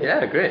top with it.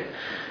 Yeah, great.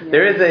 Yeah.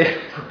 There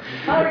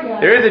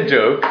is a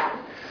joke.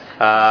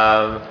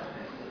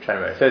 Trying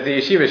to remember. So it's the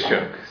yeshiva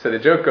shuk. So the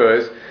joke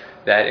goes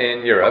that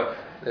in Europe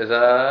there's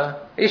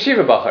a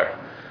yeshiva bacher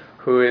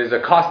who is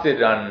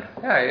accosted on,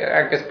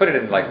 I guess put it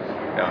in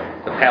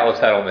the Pale of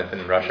Settlement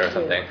in Russia or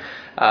something,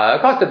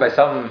 accosted by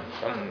some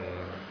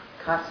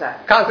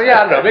Cossack.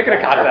 Yeah, I don't know, make it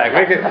a Cossack,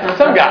 make it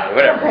some guy,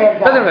 whatever.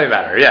 Doesn't really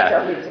matter,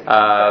 yeah.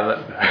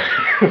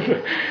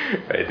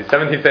 Right, the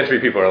 17th century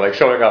people are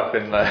showing up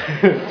in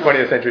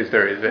 20th century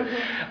stories.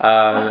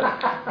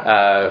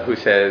 Who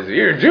says,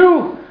 you're a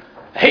Jew?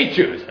 I hate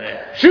Jews.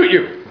 Shoot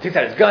you. He takes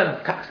out his gun.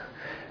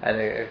 And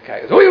the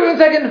guy goes, wait one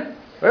second.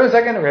 I'm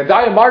going to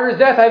die a martyr's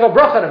death. I have a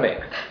bracha to make.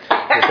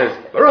 He says,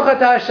 Baruch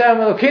atah Hashem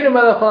Elokeinu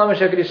melech haolam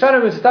asher kedishanu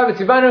mitzvotav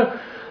v'tzivanu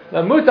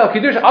lamut al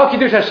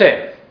kiddush Hashem,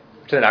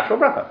 which is an actual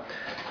bracha.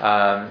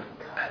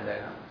 And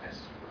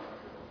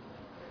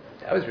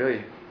that was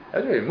really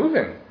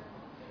moving.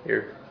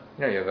 You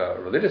have a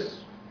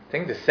religious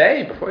thing to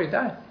say before you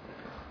die.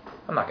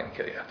 I'm not going to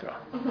kill you after all.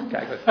 The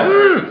guy goes,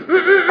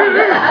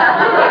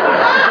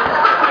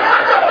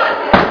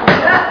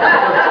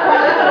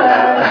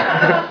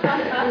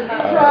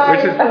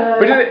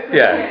 which is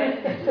yeah.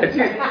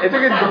 It's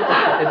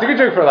a good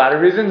joke for a lot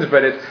of reasons,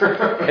 but it's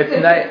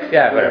nice.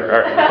 Yeah, whatever.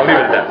 All right,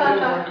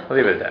 I'll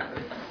leave it at that.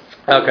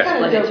 Okay.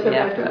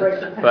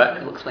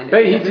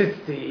 But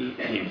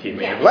he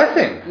made a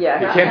blessing. Yeah.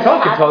 You can't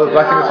talk until the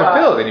blessing is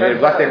fulfilled, and he made a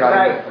blessing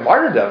on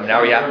martyrdom.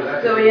 Now he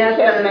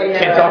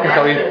can't talk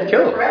until he's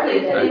killed. God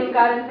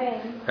in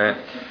vain. Right.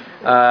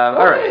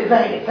 All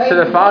right. So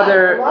the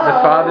father.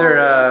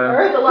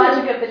 The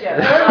logic of the joke.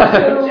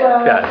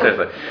 Yeah,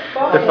 seriously.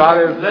 The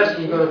father.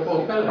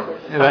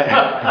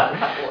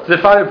 The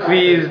father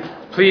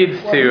pleads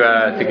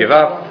to give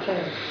up.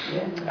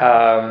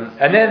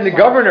 And then the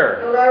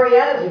governor. All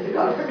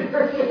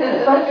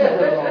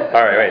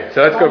right, wait.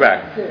 So let's go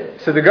back.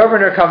 So the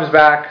governor comes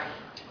back,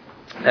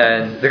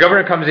 and the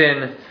governor comes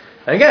in.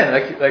 And again,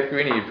 like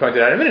Rini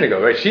pointed out a minute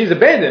ago, right? She's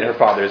abandoned her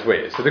father's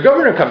ways. So the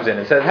governor comes in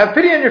and says, have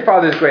pity on your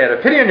father's grave,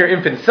 have pity on your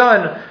infant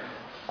son,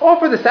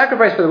 offer the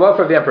sacrifice for the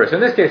welfare of the emperor. So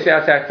in this case, she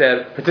has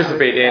to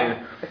participate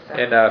in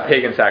a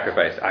pagan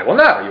sacrifice. I will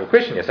not. Are you a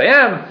Christian? Yes, I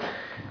am.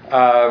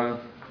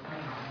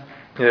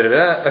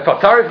 I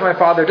felt sorry for my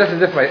father, just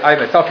as if I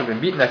myself had been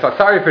beaten. I felt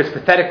sorry for his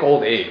pathetic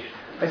old age.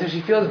 So she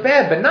feels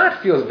bad, but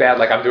not feels bad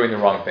like I'm doing the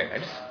wrong thing. I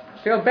just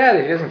feel bad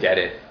that he doesn't get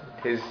it.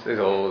 He's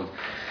old.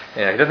 He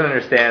doesn't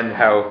understand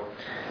how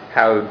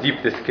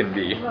deep this can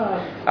be.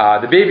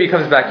 The baby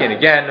comes back in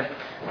again,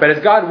 but as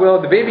God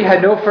willed, the baby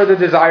had no further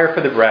desire for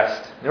the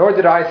breast, nor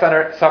did I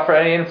suffer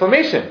any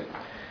inflammation.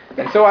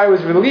 And so I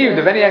was relieved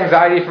of any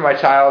anxiety for my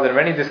child and of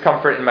any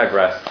discomfort in my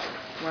breast.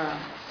 Wow.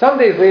 Some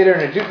days later,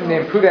 an adjutant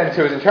named Prudence,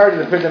 who was in charge of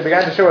the prison,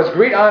 began to show us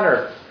great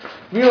honor,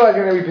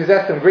 realizing that we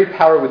possessed some great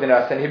power within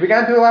us, and he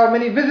began to allow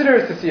many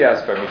visitors to see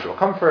us for mutual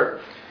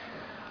comfort.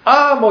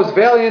 Ah, most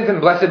valiant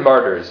and blessed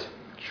martyrs.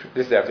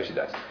 This is after she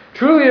dies.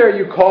 Truly are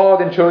you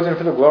called and chosen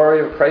for the glory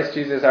of Christ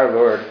Jesus our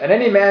Lord. And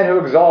any man who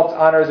exalts,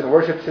 honors, and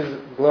worships his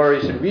glory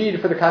should read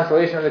for the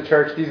consolation of the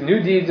church these new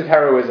deeds of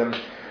heroism,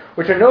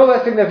 which are no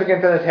less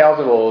significant than the tales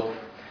of old.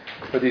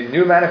 For these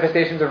new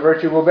manifestations of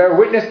virtue will bear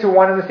witness to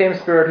one and the same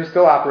Spirit who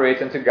still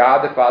operates, and to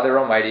God the Father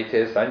Almighty, to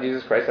His Son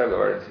Jesus Christ our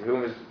Lord, and to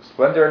whom is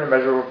splendor and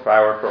immeasurable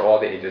power for all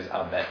the ages.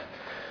 Amen.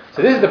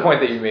 So this is the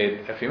point that you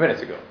made a few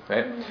minutes ago,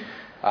 right?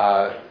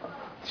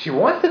 She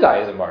wants to die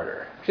as a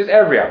martyr. She has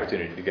every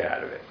opportunity to get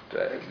out of it.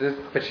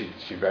 But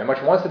she very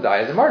much wants to die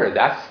as a martyr.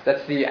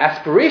 That's the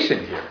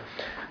aspiration here.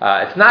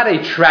 It's not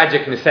a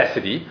tragic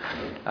necessity.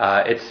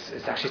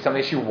 It's actually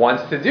something she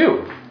wants to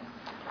do.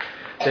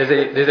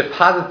 There's a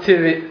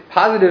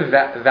positive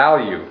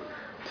value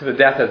to the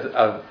death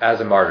as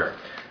a martyr,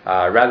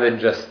 rather than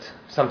just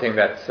something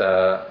that's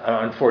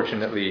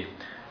unfortunately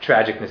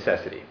tragic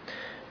necessity.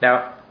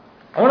 Now,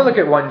 I want to look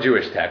at one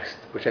Jewish text,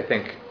 which I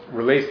think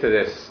relates to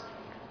this.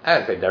 I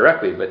don't say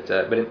directly, but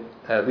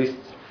at least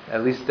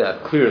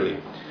clearly.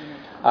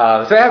 So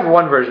I have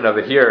one version of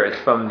it here. It's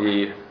from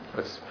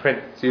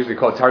it's usually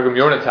called Targum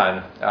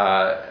Yonatan.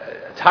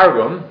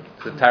 Targum,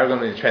 the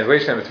Targum is the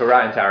translation of the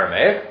Torah into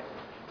Aramaic.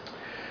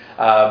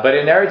 But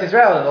in Eretz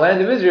Israel, in the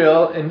land of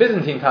Israel, in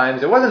Byzantine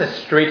times, it wasn't a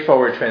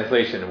straightforward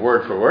translation,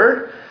 word for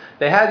word.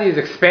 They had these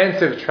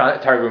expansive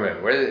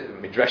targumim, where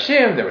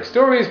midrashim, there were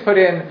stories put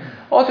in,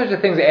 all sorts of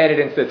things added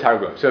into the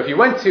targum. So if you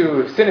went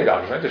to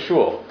synagogue, you went to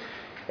shul,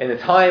 in the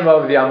time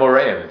of the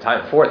Amoraim, the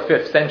time 4th,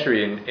 5th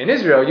century in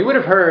Israel, you would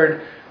have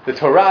heard the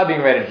Torah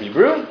being read in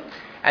Hebrew,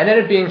 and then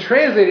it being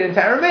translated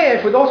into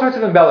Aramaic with all sorts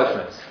of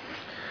embellishments.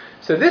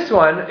 So this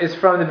one is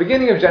from the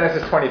beginning of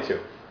Genesis 22.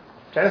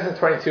 Genesis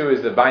 22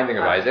 is the binding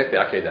of Isaac, the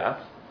Akedah.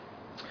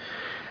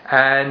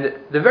 And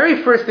the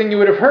very first thing you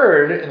would have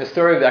heard in the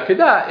story of the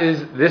Akedah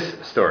is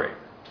this story.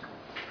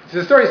 So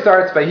the story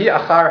starts by Hi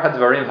achar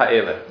hadvarim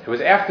ha'eleh. It was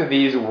after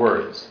these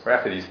words, or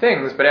after these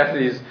things, but after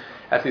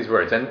these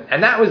words.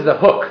 And that was the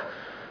hook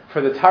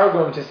for the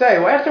Targum to say,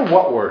 well, after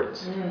what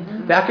words?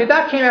 Mm-hmm. The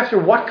Akedah came after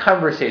what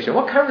conversation?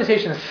 What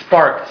conversation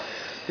sparked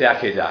the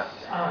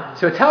Akedah?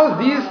 So it tells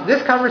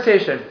this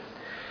conversation.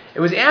 It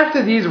was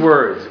after these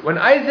words, when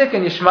Isaac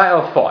and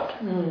Ishmael fought.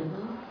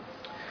 Mm-hmm.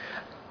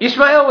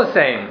 Ishmael was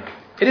saying,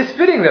 it is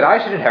fitting that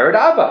I should inherit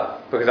Abba,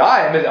 because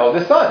I am his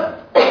eldest son.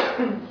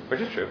 Which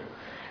is true.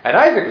 And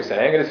Isaac was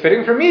saying, it is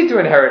fitting for me to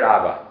inherit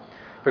Abba,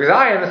 because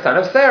I am the son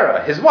of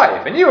Sarah, his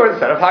wife, and you are the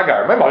son of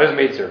Hagar, my mother's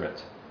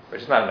maidservant.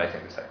 Which is not a nice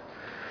thing to say.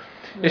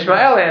 Mm-hmm.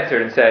 Ishmael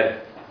answered and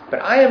said, but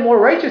I am more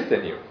righteous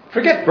than you.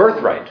 Forget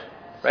birthright,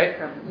 right?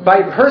 Mm-hmm.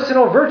 By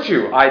personal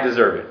virtue, I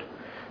deserve it.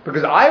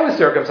 Because I was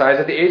circumcised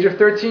at the age of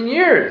 13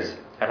 years.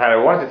 And had I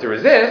wanted to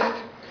resist,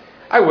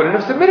 I wouldn't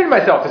have submitted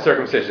myself to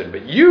circumcision.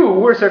 But you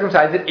were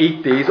circumcised at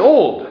 8 days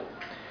old.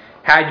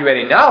 Had you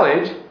any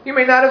knowledge, you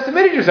may not have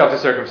submitted yourself to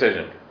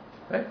circumcision.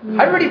 Right? Mm-hmm.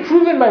 I've already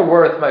proven my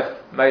worth,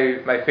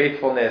 my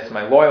faithfulness,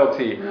 my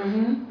loyalty.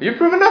 Mm-hmm. You've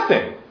proven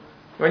nothing.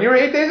 When you were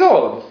 8 days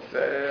old,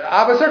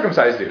 Abba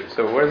circumcised you.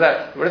 So what does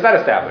that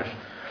establish?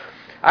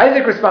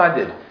 Isaac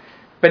responded,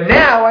 but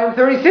now I am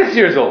 36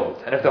 years old,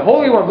 and if the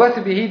Holy One,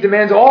 blessed be He,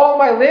 demands all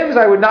my limbs,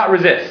 I would not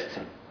resist.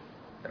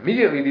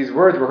 Immediately these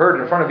words were heard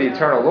in front of the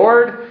eternal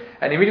Lord,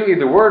 and immediately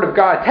the word of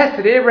God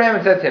tested Abraham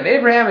and said to him,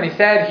 Abraham, and he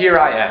said, here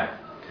I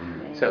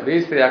am. So it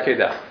leads to the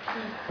Akedah.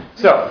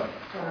 So,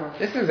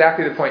 this is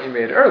exactly the point you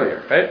made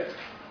earlier, right?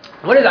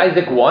 What does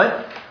Isaac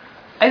want?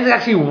 Isaac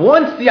actually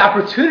wants the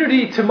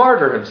opportunity to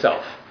martyr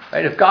himself.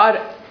 Right? If God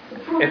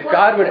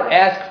would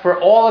ask for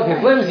all of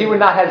his limbs, he would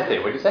not hesitate.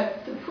 What did you say?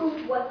 To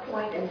prove what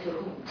point and to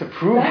whom? To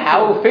prove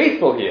how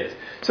faithful he is.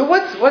 So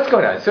what's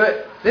going on?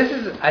 So this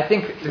is, I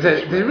think,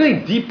 there's a really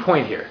deep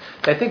point here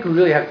that I think we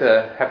really have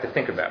to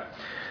think about.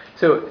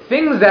 So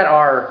things that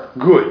are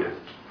good,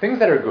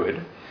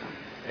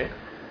 right?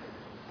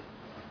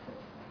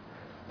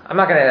 I'm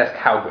not going to ask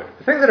how good.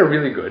 The things that are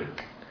really good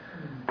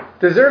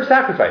deserve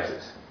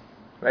sacrifices.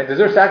 Right?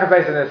 Deserve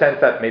sacrifice in the sense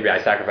that maybe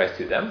I sacrifice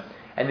to them.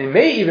 And they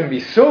may even be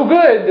so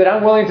good that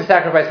I'm willing to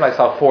sacrifice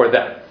myself for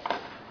them.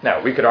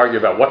 Now, we could argue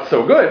about what's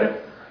so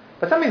good,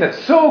 but something that's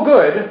so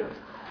good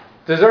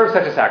deserves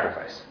such a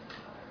sacrifice.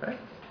 Right?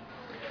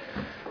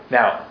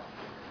 Now,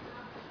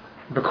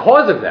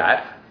 because of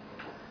that,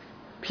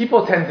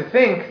 people tend to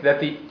think that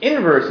the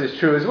inverse is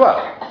true as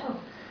well.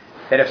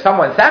 That if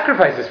someone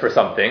sacrifices for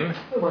something,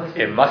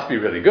 it must be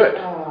really good.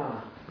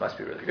 It must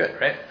be really good,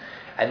 right?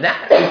 And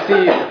that, you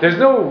see, there's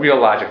no real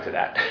logic to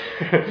that.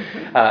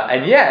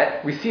 And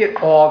yet, we see it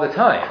all the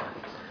time.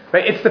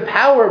 Right? It's the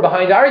power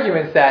behind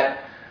arguments that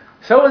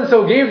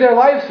so-and-so gave their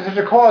lives for such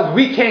a cause,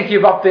 we can't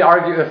give up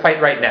the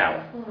fight right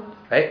now.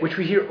 Right? Which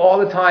we hear all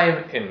the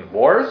time in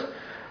wars.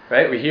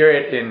 Right? We hear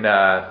it in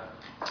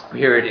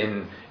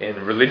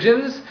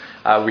religions.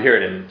 We hear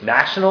it in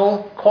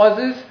national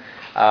causes.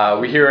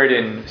 We hear it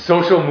in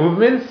social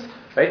movements.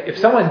 Right? If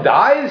someone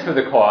dies for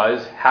the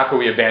cause, how can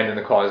we abandon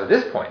the cause at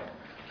this point?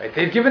 Right?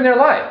 They've given their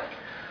life.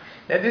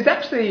 There's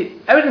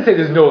actually, I wouldn't say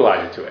there's no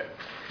logic to it.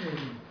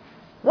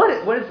 What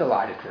is the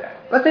logic to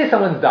that? Let's say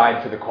someone's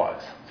died for the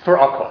cause, for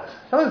a cause.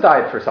 Someone's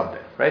died for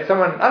something, right?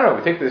 Someone, I don't know,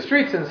 we take to the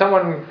streets and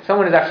someone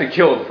is actually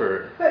killed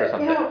for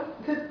something. You know,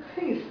 the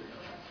thing is,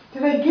 do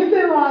they give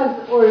their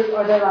lives or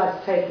are their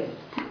lives taken?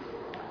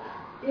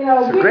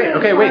 So great.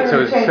 Okay, wait.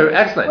 So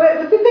excellent.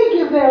 But did they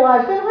give their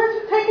lives? Their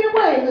lives were taken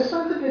away. And the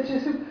sons of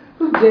bitches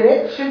who did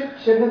it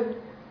should have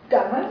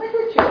done what they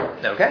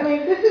did. Okay. I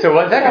mean, this is, so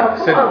 1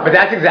 second. But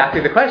that's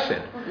exactly the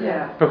question.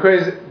 Yeah.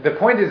 Because the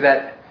point is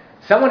that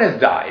someone has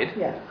died.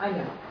 Yeah, I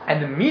know.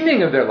 And the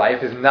meaning of their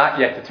life is not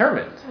yet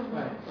determined.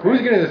 Right. Who's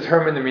going to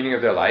determine the meaning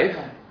of their life?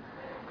 Right.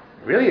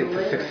 Really, it's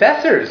the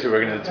successors who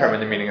are going to determine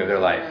the meaning of their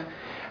life.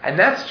 And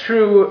that's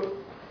true.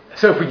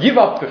 So if we give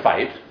up the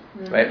fight,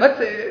 right? Let's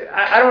say,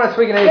 I don't want to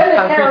speak in any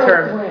concrete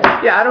terms.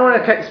 Yeah, I don't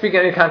want to speak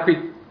in any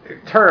concrete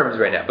terms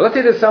right now. But let's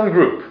say there's some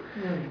group,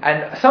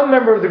 and some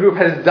member of the group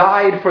has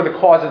died for the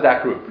cause of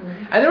that group.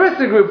 And the rest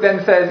of the group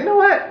then says, you know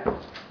what?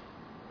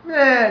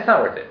 It's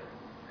not worth it.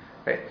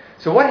 Right?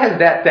 So what has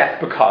that death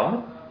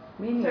become?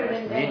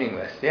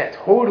 Meaningless. Yeah,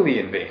 totally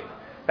in vain.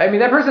 I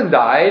mean, that person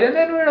died, and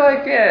then we're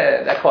like,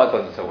 yeah, that cause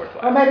wasn't so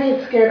worthwhile. Or maybe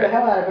it scared the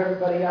hell out of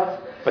everybody else.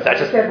 But that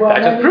just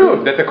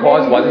proved that the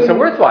cause wasn't so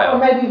worthwhile. Or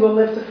maybe we'll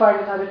live to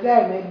fight another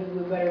day. Maybe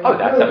we'll better. Oh,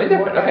 that's something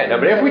different. Okay, no,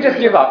 but if we just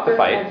give up the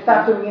fight, and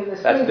stop doing it in the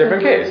that's a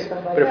different case.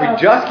 But if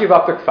we just give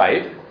up the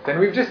fight, then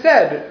we've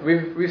said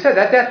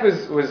that death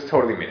was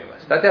totally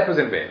meaningless. That death was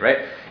in vain, right?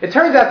 It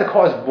turns out the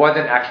cause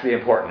wasn't actually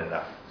important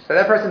enough. So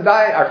that person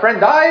died, our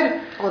friend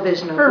died. Well,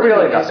 there's no for winning,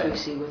 really as nothing. we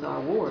see with our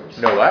wars.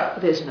 No what?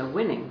 There's no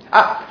winning.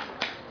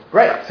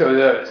 Right. So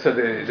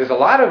there's a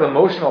lot of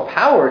emotional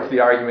power to the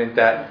argument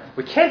that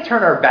we can't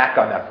turn our back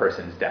on that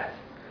person's death.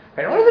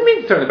 Right? What does it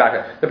mean to turn the back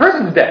on? The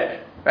person's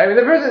dead. Right? I mean,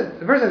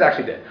 the person's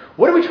actually dead.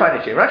 What are we trying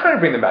to achieve? We're not trying to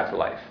bring them back to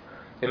life.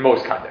 In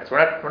most contexts, we're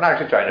not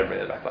actually trying to bring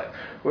them back to life.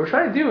 What we're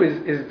trying to do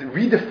is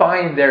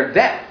redefine their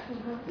death,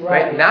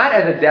 right? Not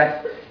as a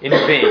death in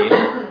vain,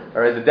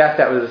 or as a death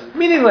that was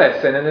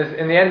meaningless, and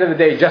in the end of the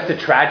day, just a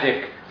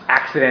tragic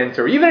accident,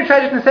 or even a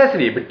tragic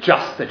necessity, but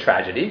just a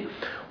tragedy.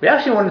 We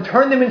actually want to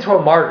turn them into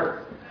a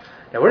martyr.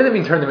 Now, what does it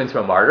mean, turn them into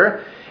a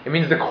martyr? It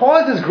means the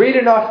cause is great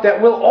enough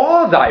that we'll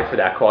all die for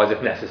that cause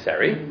if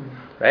necessary,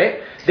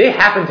 right? They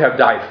happen to have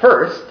died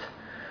first,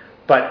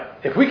 but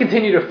if we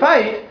continue to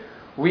fight,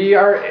 we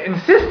are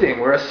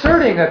we're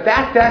asserting that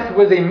death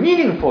was a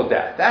meaningful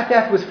death. That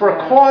death was for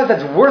a cause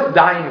that's worth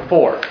dying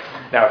for.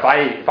 Now, if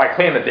I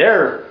claim that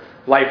their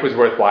life was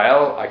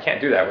worthwhile, I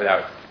can't do that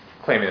without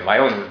claiming that my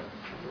own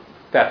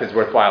death is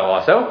worthwhile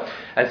also.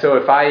 And so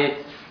if I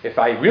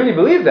really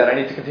believe that, I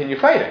need to continue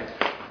fighting.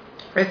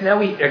 Right? So now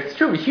it's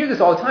true, we hear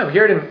this all the time. We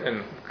hear it in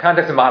the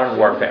context of modern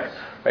warfare.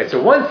 Right?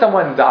 So once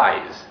someone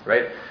dies,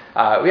 right,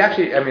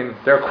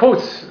 there are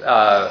quotes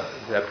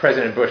that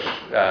President Bush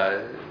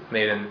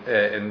made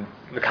in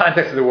the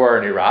context of the war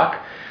in Iraq,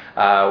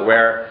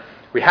 where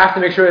we have to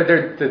make sure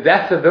that the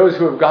deaths of those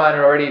who have gone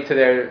already to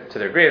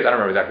their graves, I don't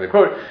remember exactly the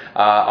quote,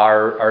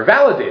 are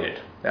validated.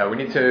 Now we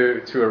need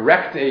to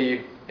erect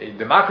a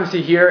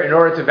democracy here in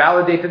order to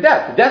validate the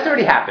death. The death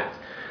already happened.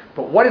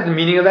 But what is the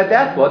meaning of that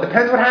death? Well, it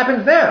depends what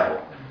happens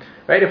now.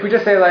 Right? If we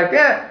just say like,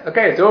 yeah,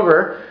 okay, it's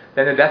over,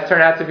 then the deaths turn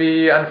out to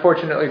be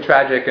unfortunately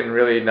tragic and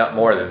really not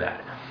more than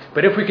that.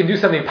 But if we can do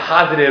something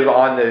positive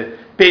on the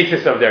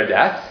basis of their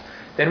deaths,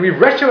 then we've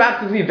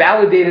retroactively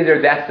validated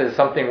their deaths as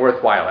something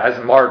worthwhile, as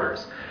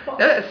martyrs.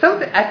 Now,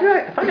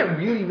 I find it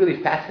really,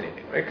 really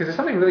fascinating, right? Because there's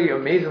something really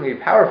amazingly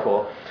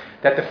powerful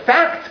that the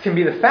facts can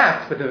be the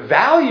facts, but the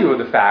value of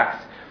the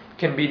facts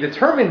can be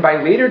determined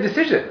by later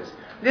decisions.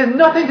 It has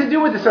nothing to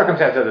do with the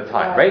circumstance at the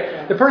time,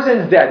 right? The person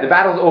is dead, the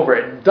battle's over,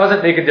 it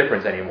doesn't make a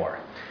difference anymore.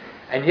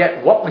 And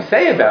yet what we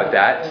say about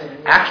that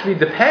actually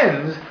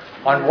depends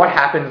on what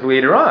happens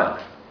later on.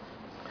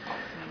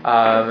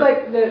 It's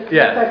like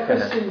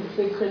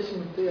big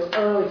Christian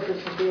early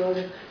Christian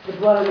theologian, the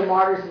blood of the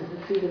martyrs is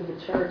the seed of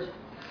the church.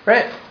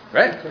 Right,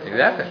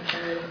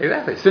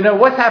 exactly. So now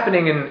what's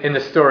happening in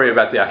the story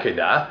about the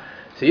Akedah?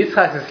 So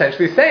Yitzchak is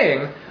essentially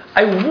saying,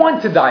 I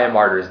want to die a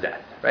martyr's death.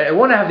 Right? I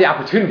want to have the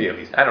opportunity, at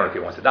least. I don't know if he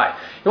wants to die.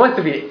 He wants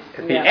to be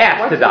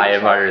asked to die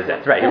a martyr's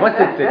death. Right? He wants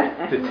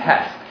the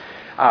test.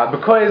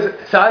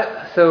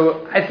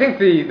 So I think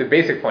the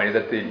basic point is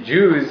that the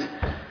Jews.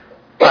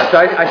 So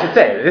I should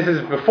say this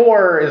is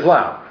before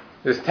Islam.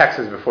 This text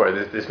is before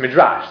this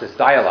midrash, this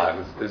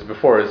dialogue is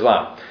before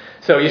Islam.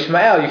 So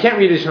Ishmael, you can't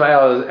read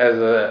Ishmael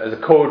as a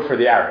code for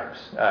the Arabs.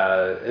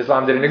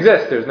 Islam didn't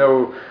exist.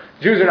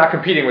 Jews are not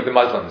competing with the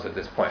Muslims at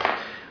this point.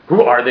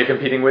 Who are they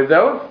competing with,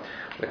 though?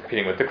 They're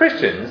competing with the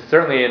Christians.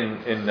 Certainly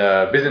in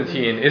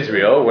Byzantine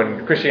Israel,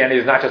 when Christianity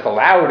is not just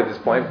allowed at this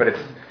point, but it's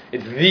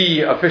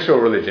the official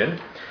religion,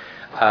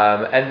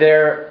 and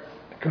they're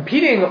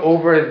competing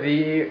over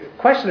the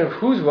question of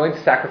who's willing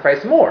to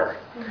sacrifice more.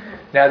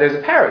 Now, there's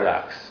a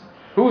paradox.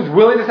 Who's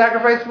willing to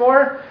sacrifice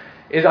more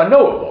is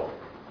unknowable.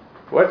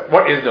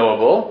 What is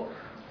knowable?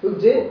 Who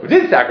did? Who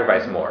did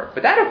sacrifice more?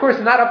 But that, of course,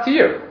 is not up to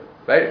you.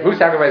 Right? Who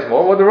sacrificed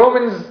more? Well, the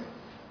Romans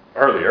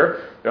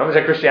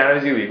said Christianity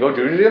is illegal,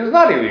 Judaism is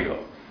not illegal.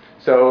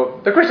 So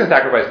the Christians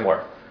sacrificed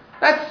more.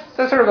 That's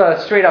sort of a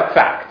straight-up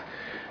fact.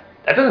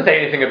 That doesn't say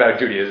anything about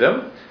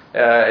Judaism.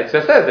 It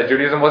just says that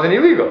Judaism wasn't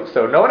illegal.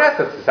 So no one asked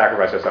us to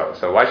sacrifice ourselves.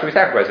 So why should we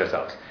sacrifice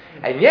ourselves?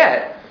 And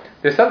yet,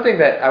 there's something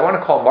that I want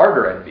to call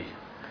martyr envy.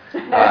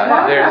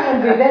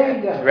 There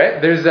you go.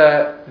 Right?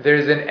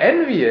 There's an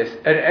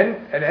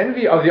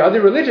envy of the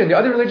other religion. The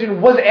other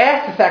religion was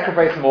asked to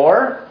sacrifice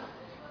more,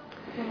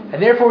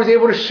 and therefore was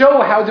able to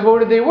show how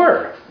devoted they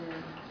were.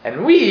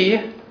 And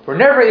we were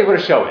never able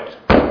to show it,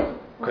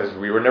 because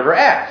we were never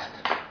asked.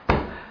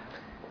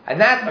 And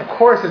that, of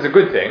course, is a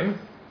good thing,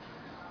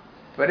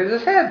 but it's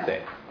a sad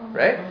thing,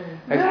 right?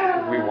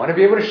 Like, we want to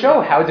be able to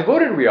show how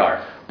devoted we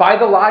are, by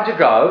the logic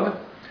of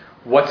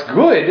what's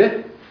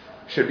good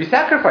should be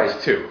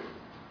sacrificed to,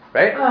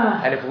 right?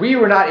 And if we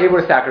were not able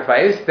to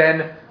sacrifice,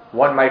 then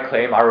one might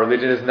claim our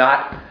religion is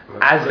not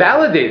as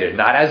validated,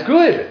 not as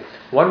good.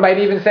 One might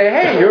even say,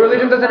 hey, your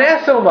religion doesn't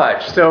ask so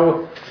much.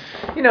 So,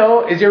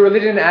 is your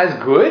religion as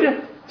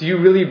good? Do you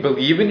really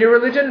believe in your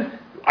religion?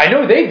 I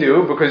know they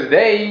do, because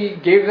they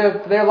gave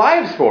their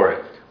lives for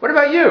it. What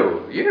about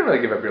you? You didn't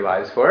really give up your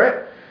lives for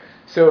it.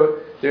 So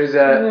there's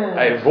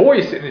a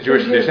voice in the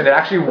Jewish tradition that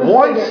actually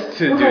wants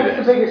to do this.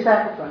 What's the bigger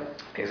sacrifice?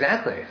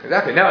 Exactly.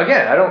 Now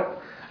again, I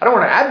don't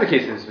want to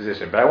advocate this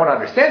position, but I want to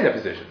understand the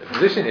position. The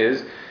position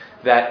is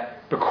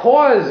that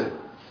because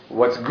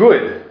what's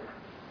good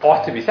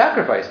ought to be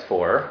sacrificed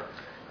for,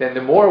 then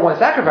the more one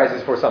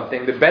sacrifices for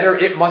something, the better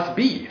it must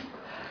be.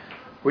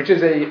 Which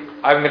is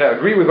I'm going to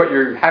agree with what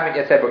you haven't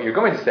yet said, but you're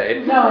going to say,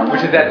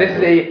 which is that this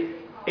is a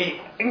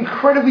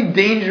incredibly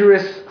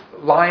dangerous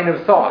line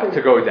of thought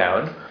to go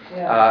down,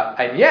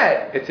 and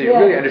yet it's a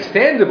really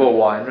understandable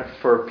one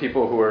for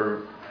people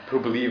who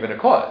believe in a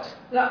cause.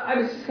 No, I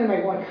was just going to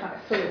make one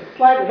sort of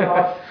slightly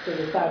off to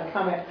the side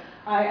comment.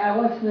 I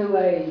once knew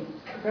a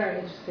very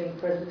interesting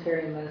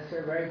Presbyterian minister,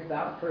 a very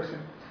devout person,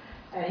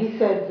 and he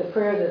said the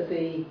prayer that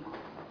the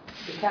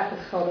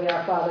Catholics call the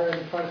Our Father and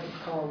the Protestants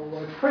call the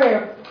Lord's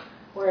Prayer,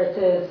 where it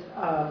says,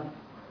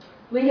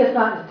 lead us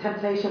not into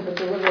temptation, but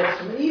deliver us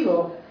from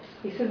evil.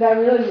 He said that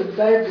really would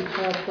better be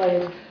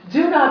translated,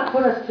 do not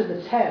put us to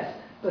the test,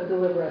 but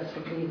deliver us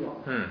from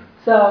evil.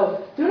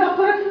 So, do not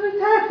put us to the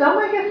test. Don't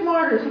make us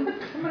martyrs.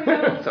 Somebody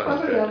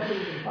else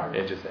is martyrs.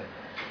 Interesting.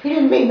 He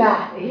didn't mean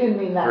that.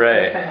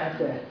 Right. That's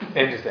it.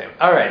 Interesting.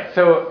 All right.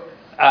 So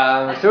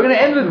we're going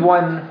to end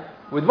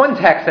with one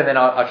text, and then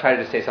I'll try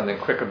to say something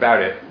quick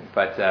about it,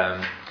 but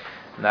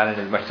not in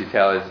as much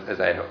detail as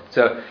I had hoped.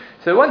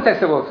 So one text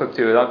that we'll flip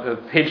to on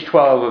page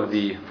 12 of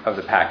the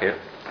packet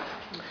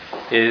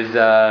is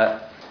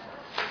Rabbi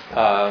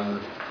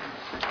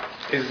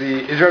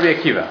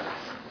Akiva.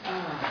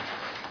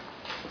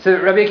 So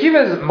Rabbi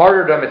Akiva's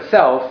martyrdom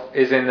itself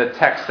is in the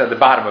text at the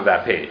bottom of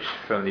that page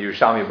from the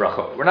Yerushalmi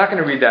Brachot. We're not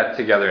going to read that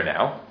together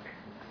now,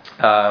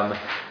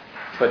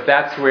 but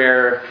that's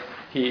where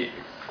he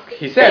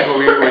said what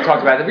we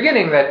talked about at the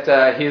beginning,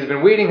 that he has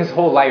been waiting his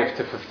whole life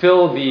to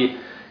fulfill the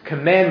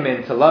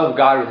commandment to love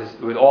God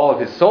with all of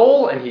his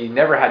soul, and he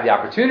never had the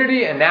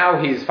opportunity, and now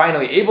he's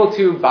finally able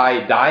to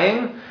by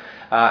dying.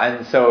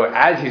 And so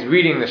as he's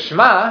reading the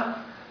Shema,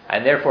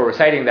 and therefore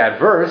reciting that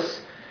verse,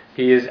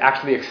 he is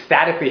actually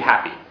ecstatically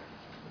happy,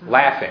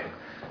 laughing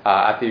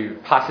at the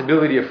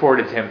possibility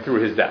afforded to him through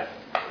his death.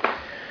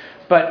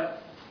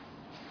 But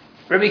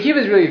Rabbi Akiva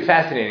is really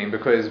fascinating,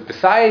 because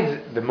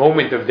besides the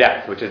moment of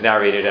death, which is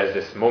narrated as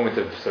this moment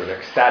of sort of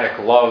ecstatic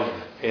love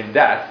in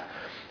death,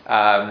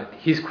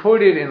 he's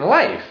quoted in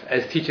life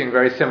as teaching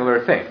very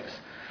similar things.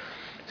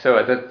 So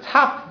at the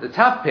top of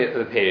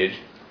the page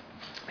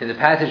is a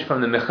passage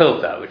from the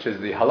Mechilta, which is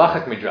the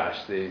halachic midrash,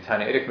 the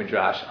Tanaitic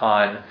midrash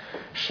on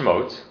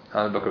Shmot,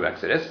 on the book of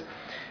Exodus,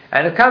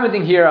 and it's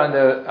commenting here on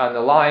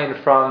the line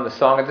from the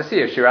Song of the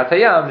Sea, Shirat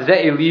Hayam,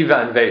 Ze Eli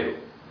v'anvehu.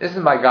 This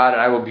is my God,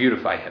 and I will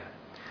beautify him.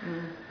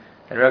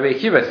 And Rabbi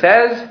Akiva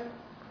says,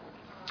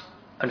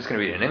 I'm just going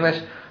to read it in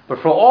English, but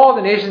for all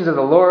the nations of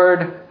the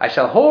Lord, I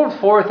shall hold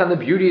forth on the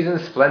beauties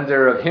and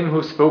splendor of him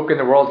who spoke and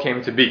the world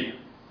came to be.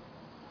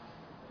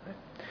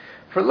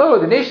 For lo,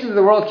 the nations of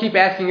the world keep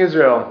asking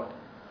Israel,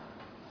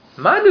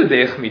 what is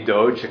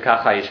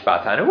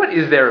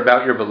there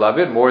about your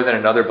beloved more than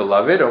another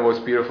beloved, or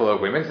most beautiful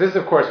of women? So this is,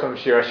 of course, from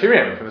Shir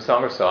HaShirim, from the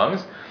Song of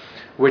Songs,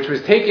 which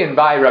was taken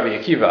by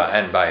Rabbi Akiva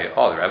and by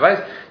all the rabbis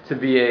to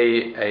be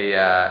a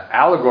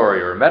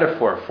allegory or a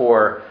metaphor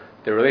for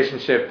the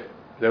relationship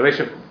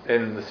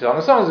in the Song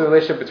of Songs, the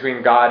relationship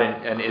between God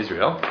and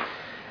Israel.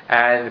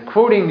 And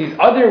quoting these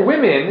other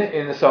women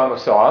in the Song of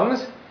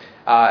Songs,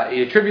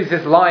 he attributes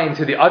this line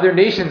to the other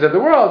nations of the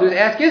world, who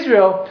ask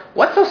Israel,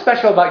 what's so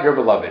special about your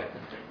beloved?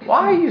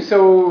 Why are you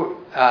so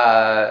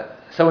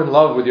in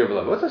love with your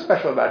beloved? What's so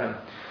special about him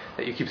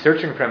that you keep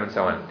searching for him, and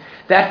so on?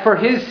 That for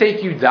his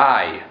sake you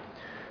die.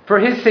 For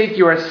his sake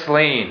you are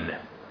slain.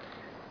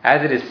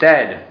 As it is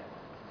said,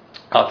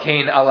 Al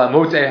Kain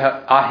alamot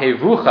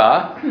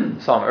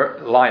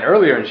ahevucha, line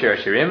earlier in Shir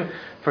HaShirim,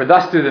 for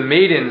thus do the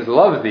maidens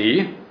love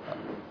thee,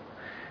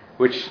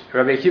 which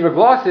Rabbi Akiva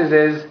glosses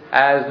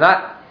as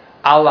not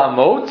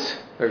alamot,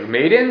 or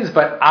maidens,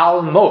 but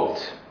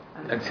almot,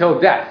 until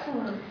death.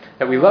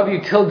 That we love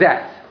you till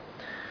death.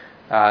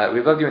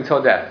 We loved you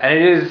until death. And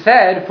it is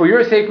said, for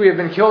your sake we have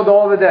been killed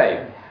all the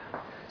day.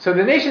 So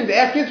the nations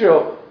ask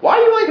Israel, why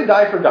do you like to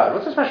die for God?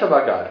 What's so special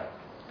about God?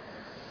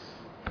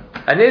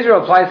 And Israel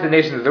replies to the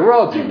nations of the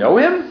world, do you know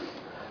him?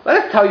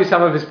 let us tell you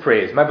some of his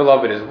praise. My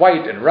beloved is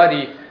white and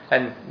ruddy,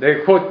 and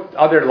they quote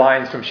other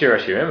lines from Shir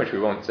HaShirim, which we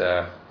won't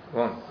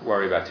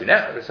worry about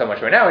so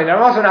much right now. And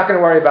I'm also not going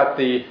to worry about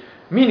the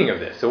meaning of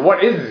this. So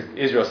what is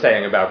Israel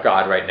saying about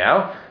God right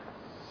now?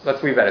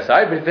 Let's leave that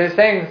aside. But they're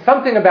saying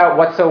something about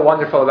what's so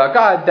wonderful about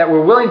God that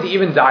we're willing to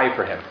even die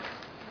for him.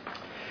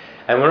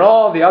 And when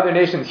all the other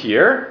nations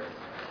hear,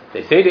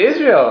 they say to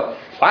Israel,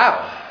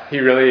 wow, he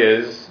really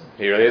is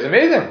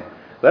amazing.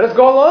 Let us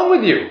go along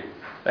with you.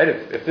 Right?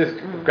 If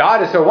this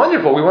God is so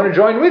wonderful, we want to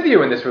join with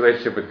you in this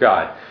relationship with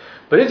God.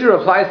 But Israel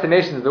replies to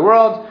nations of the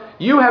world,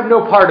 you have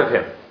no part of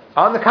him.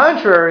 On the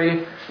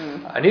contrary,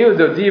 Anilu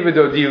dodi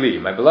v'dodi li.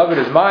 My beloved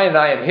is mine and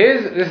I am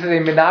his. This is a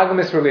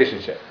monogamous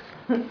relationship.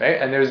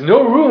 Right? And there's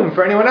no room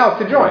for anyone else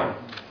to join.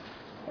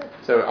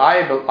 So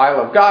I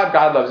love God,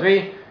 God loves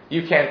me.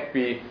 You can't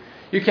be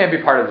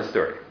part of the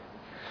story.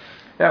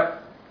 Now,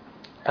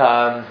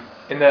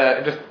 in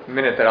just a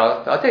minute that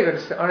I'll take, I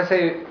want to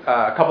say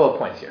a couple of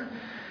points here.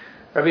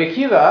 Rabbi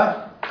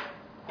Akiva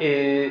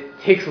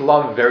takes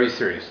love very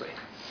seriously.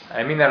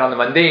 I mean that on the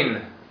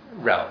mundane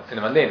realm,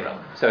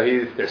 So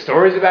there's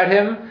stories about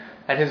him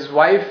and his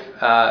wife.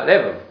 They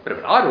have a bit of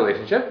an odd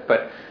relationship,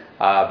 but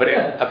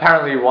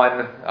apparently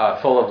one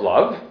full of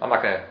love. I'm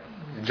not going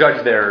to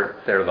judge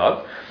their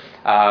love.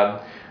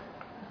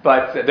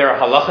 But there are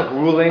halachic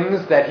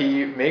rulings that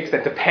he makes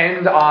that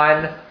depend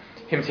on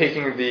him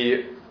taking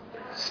the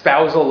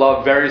spousal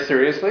love very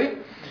seriously.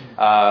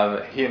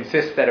 He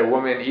insists that a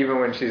woman, even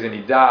when she's in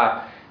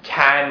Idah,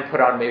 can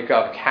put on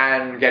makeup,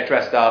 can get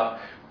dressed up,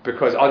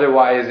 because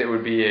otherwise it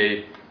would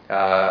be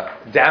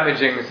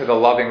damaging to the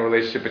loving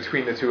relationship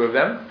between the two of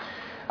them.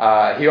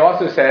 He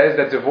also says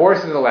that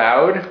divorce is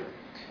allowed.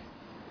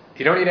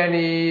 You don't need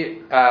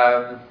any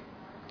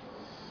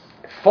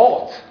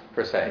fault,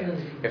 per se.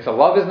 If the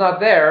love is not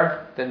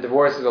there, then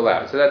divorce is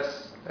allowed. So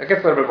that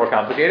gets a little bit more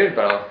complicated,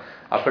 but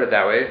I'll put it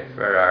that way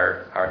for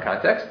our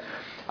context.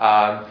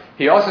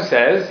 He also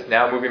says,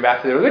 now moving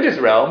back to the religious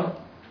realm,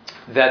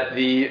 that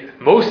the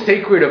most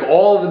sacred of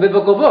all the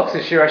biblical books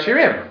is Shir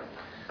HaShirim,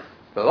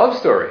 the love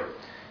story.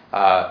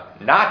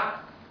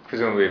 Not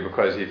presumably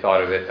because he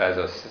thought of it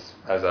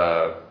as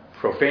a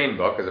profane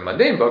book, as a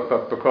mundane book,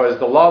 but because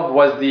the love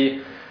was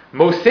the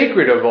most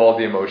sacred of all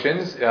the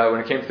emotions when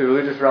it came to the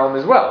religious realm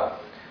as well.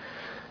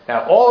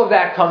 Now, all of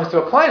that comes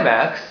to a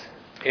climax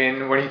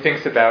when he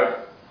thinks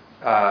about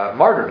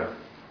martyrdom.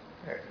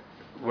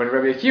 When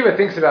Rabbi Akiva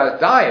thinks about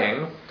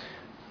dying,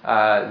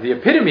 the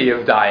epitome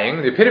of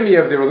dying, the epitome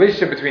of the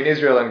relationship between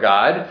Israel and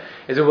God,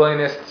 is a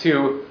willingness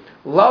to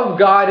love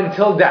God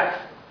until death.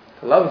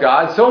 To love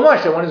God so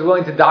much that one is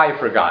willing to die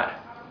for God.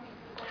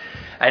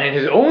 And in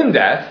his own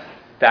death,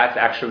 that's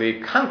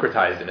actually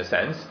concretized in a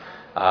sense,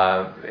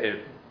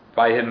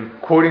 by him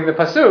quoting the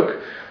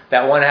pasuk,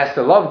 that one has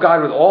to love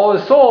God with all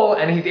his soul,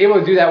 and he's able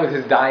to do that with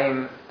his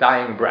dying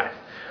breath.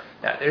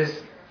 Now,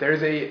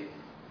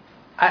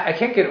 I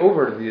can't get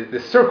over the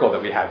circle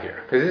that we have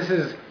here, because this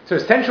is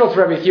sort of central to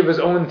Rabbi Akiva's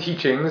own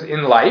teachings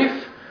in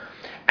life,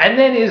 and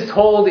then is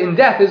told in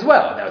death as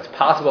well. Now, it's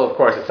possible, of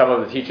course, that some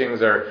of the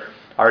teachings are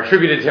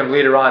attributed to him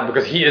later on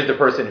because he is the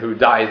person who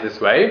dies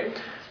this way,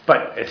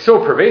 but it's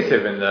so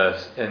pervasive in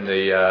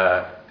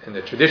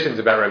the traditions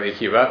about Rabbi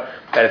Akiva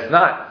that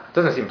it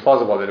doesn't seem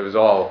plausible that it was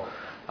all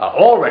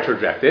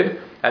retrojected,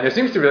 and there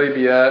seems to really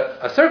be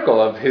a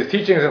circle of his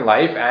teachings in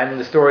life and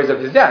the stories of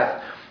his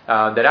death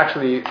that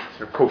actually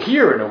sort of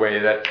cohere in a way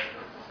that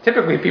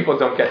typically people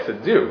don't get to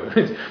do.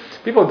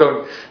 people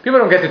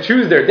don't get to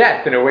choose their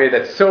death in a way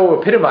that so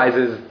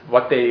epitomizes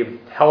what they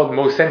held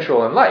most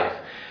central in life.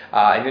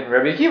 And in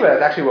Rabbi Akiva,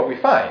 that's actually what we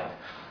find.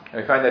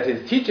 And we find that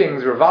his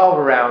teachings revolve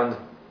around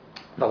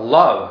the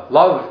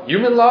love,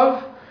 human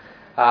love,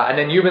 and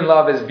then human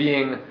love as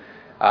being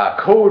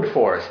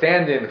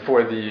stand-in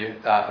for the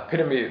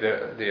epitome,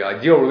 the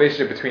ideal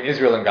relationship between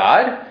Israel and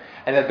God,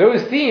 and that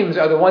those themes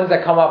are the ones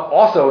that come up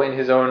also in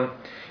his own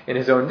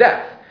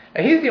death.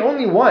 And he's the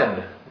only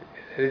one,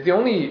 he's the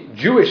only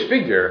Jewish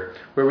figure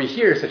where we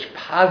hear such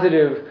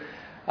positive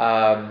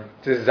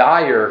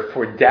desire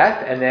for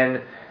death, and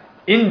then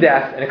in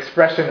death an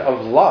expression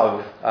of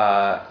love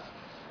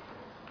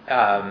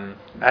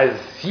as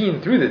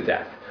seen through the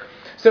death.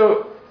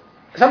 So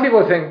some people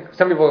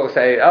will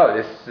say, oh,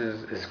 this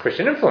is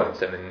Christian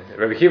influence. I mean,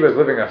 Rabbi Akiva was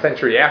living a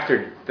century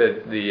after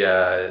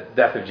the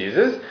death of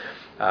Jesus.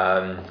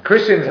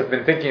 Christians have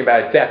been thinking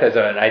about death as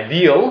an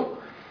ideal,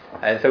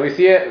 and so we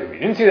see it. We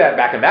didn't see that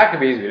back in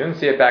Maccabees. We didn't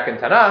see it back in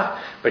Tanakh,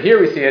 but here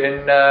we see it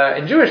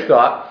in Jewish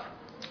thought.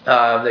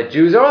 That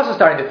Jews are also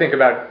starting to think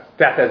about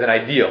death as an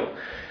ideal,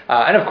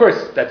 and of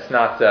course, that's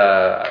not.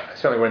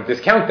 Certainly, wouldn't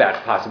discount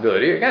that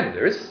possibility. Again,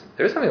 there is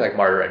something like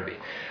martyr envy.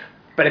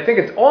 But I think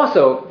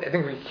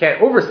we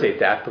can't overstate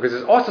that, because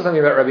there's also something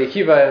about Rabbi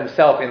Akiva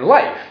himself in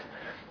life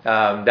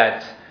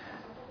that's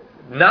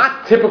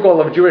not typical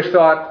of Jewish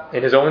thought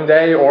in his own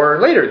day or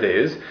later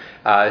days.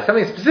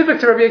 Something specific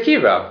to Rabbi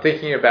Akiva,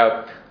 thinking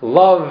about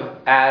love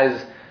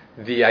as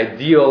the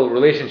ideal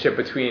relationship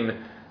between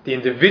the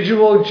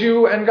individual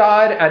Jew and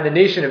God and the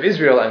nation of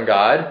Israel and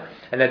God,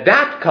 and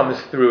that comes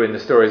through in the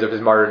stories of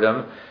his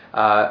martyrdom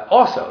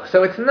also.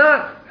 So it's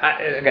not,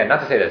 again,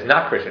 not to say that it's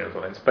not Christian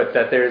influence, but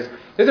that there's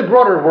a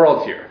broader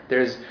world here.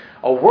 There's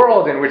a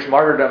world in which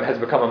martyrdom has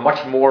become a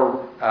much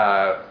more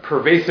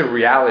pervasive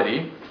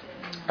reality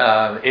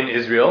in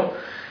Israel,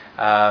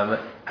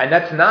 and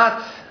that's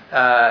not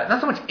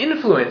so much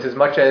influence as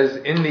much as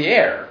in the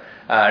air.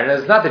 And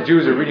it's not that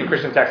Jews are reading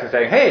Christian texts and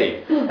saying,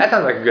 hey, that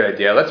sounds like a good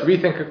idea, let's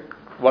rethink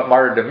what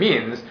martyrdom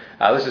means,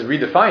 let's just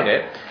redefine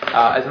it,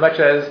 as much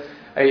as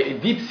a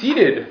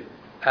deep-seated,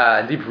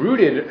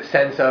 deep-rooted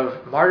sense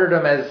of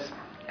martyrdom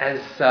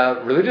as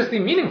religiously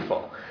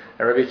meaningful.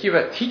 And Rabbi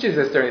Akiva teaches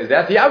this during his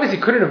death. He obviously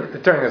couldn't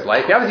have, during his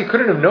life, he obviously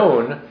couldn't have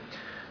known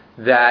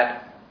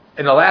that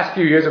in the last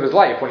few years of his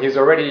life, when he's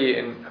already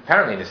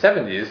apparently in his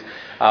 70s,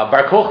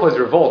 Bar Kokhba's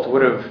revolt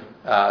would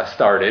have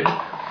started,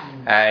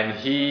 and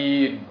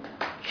he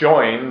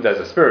joined as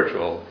a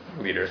spiritual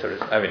leader.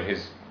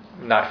 He's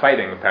not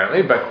fighting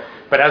apparently,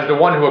 but as the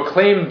one who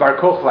acclaimed Bar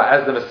Kokhba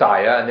as the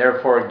Messiah, and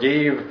therefore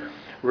gave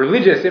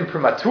religious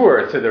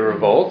imprimatur to the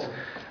revolt.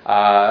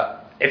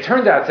 It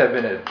turned out to have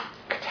been a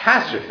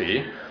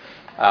catastrophe,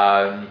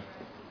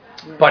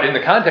 but in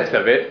the context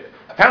of it,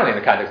 apparently in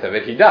the context of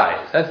it, he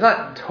dies. And it's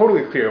not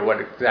totally clear what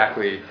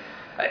exactly.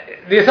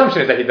 The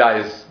assumption is that he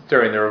dies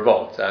during the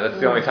revolt. That's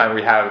the only time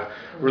we have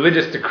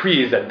religious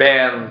decrees that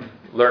ban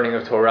learning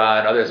of Torah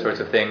and other sorts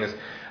of things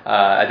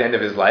at the end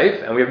of his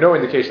life, and we have no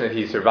indication that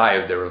he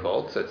survived the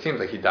revolt. So it seems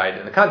like he died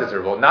in the context of the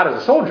revolt, not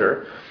as a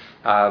soldier,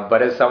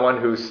 but as someone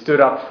who stood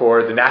up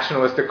for the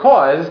nationalistic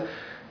cause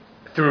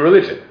through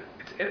religion.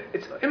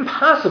 It's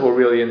impossible,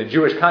 really, in the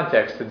Jewish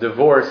context, to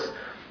divorce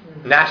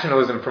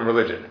nationalism from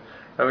religion.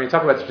 When you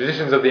talk about the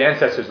traditions of the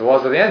ancestors, the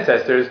laws of the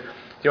ancestors, do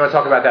you want to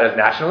talk about that as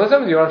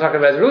nationalism, or do you want to talk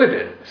about it as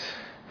religion?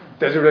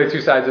 Those are really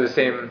two sides of the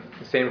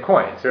same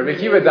coin. So Rabbi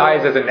Akiva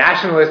dies as a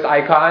nationalist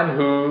icon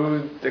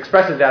who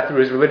expresses that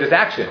through his religious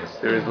actions,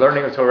 through his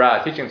learning of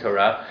Torah, teaching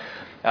Torah,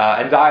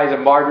 and dies a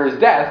martyr's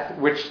death,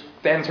 which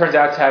then turns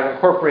out to have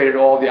incorporated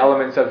all the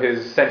elements of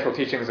his central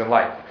teachings in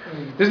life.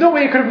 There's no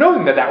way he could have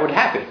known that would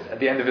happen at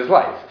the end of his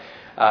life.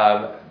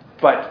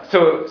 But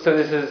so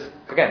this is,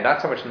 again,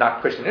 not so much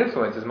not Christian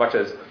influence as much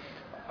as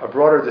a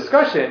broader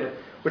discussion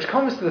which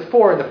comes to the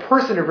fore in the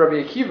person of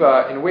Rabbi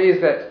Akiva in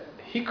ways that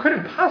he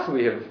couldn't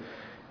possibly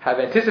have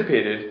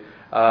anticipated,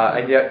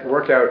 and yet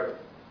worked out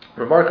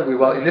remarkably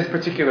well in this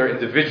particular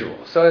individual.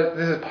 So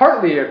this is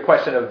partly a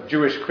question of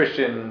Jewish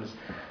Christians'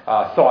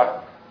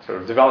 thought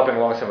sort of developing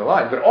along similar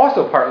lines, but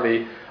also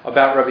partly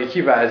about Rabbi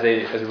Akiva as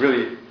a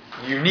really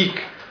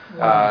unique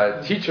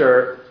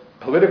teacher,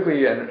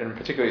 politically and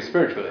particularly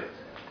spiritually.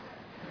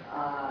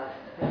 I'll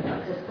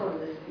just go to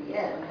this at the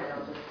end, and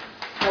I'll just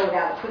throw it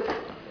out quickly.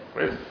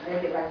 Right. I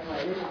get back to my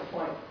original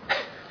point.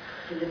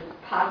 Is it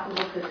possible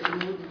that you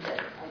wouldn't say,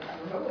 I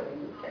don't know what you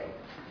would say,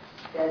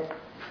 that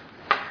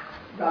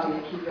Rabbi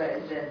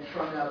Akiva is then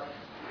thrown up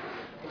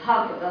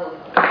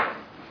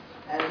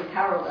as a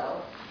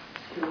parallel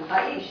to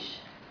Aish?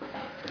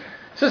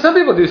 So some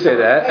people do say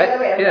that.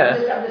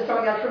 I'm just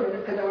throwing out for a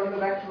minute because I want to go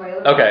back to my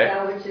other point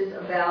now, which is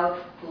about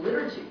the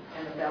liturgy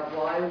and about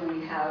why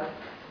we have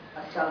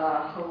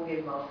Asara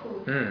Hoge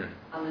Malchut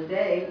on the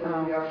day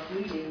when we are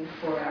pleading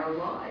for our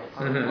lives.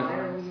 Why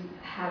are we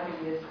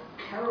having this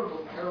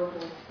terrible,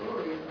 terrible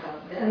story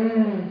about death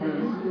and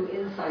this new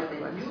insight that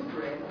you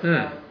bring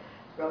about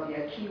Rabbi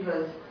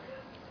Akiva's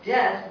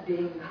death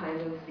being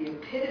kind of the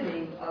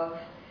epitome of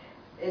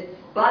it's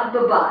bad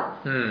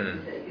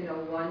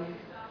babad. One.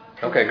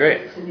 Okay,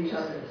 great. To the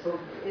other. So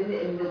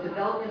in the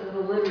development of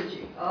the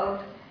liturgy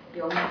of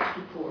Yom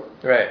Kippur,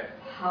 right?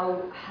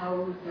 How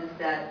does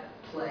that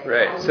play?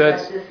 Right. How was So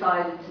that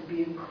decided to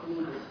be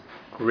included?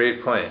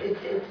 Great point.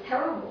 It's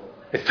terrible.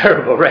 It's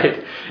terrible,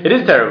 right? It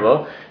is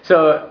terrible.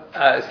 So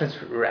since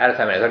we're out of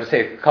time, I'll just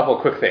say a couple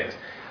of quick things.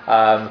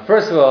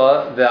 First of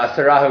all, the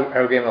Asara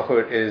Harugei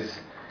Malchut is.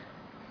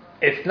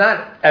 It's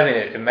not. I mean,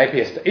 it might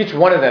be. Each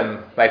one of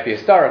them might be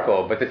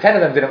historical, but the 10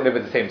 of them didn't live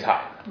at the same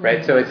time,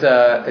 right? So it's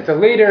a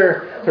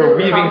later sort of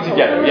weaving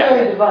together.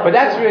 Yes, but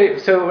that's really.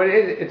 So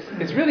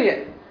it's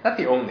really not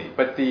the only,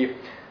 but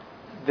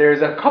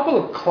there's a couple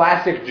of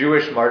classic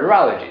Jewish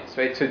martyrologies,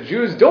 right? So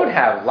Jews don't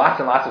have lots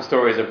and lots of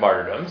stories of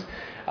martyrdoms.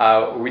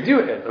 We do,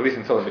 at least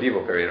until the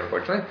medieval period,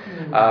 unfortunately.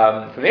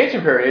 From the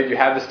ancient period, you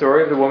have the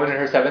story of the woman and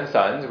her 7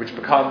 sons, which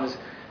becomes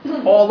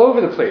all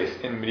over the place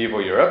in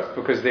medieval Europe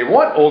because they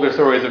want older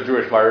stories of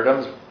Jewish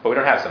martyrdoms, but we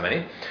don't have so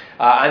many.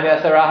 And the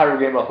Asara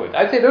Harugei Malchut.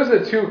 I'd say those are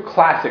the 2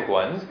 classic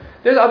ones.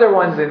 There's other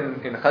ones in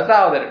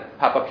Chazal that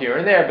pop up here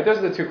and there, but those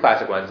are the 2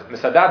 classic ones.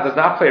 Misadah does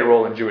not play a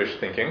role in Jewish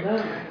thinking.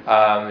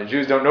 The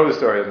Jews don't know the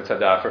story of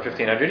Misadah for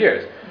 1,500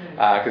 years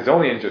because it's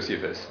only in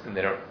Josephus, and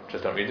they don't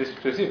read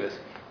Josephus.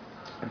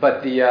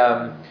 But the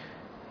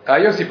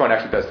Yosifon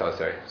actually does tell a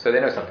story, so they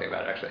know something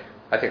about it. Actually,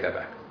 I take that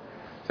back.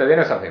 So they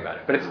know something about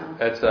it, but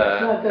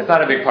it's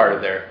not a big part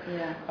of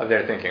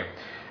their thinking.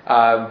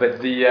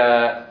 But the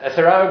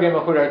Asara Harugei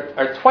Malchut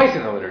are twice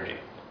in the liturgy.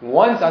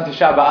 Once on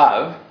Tisha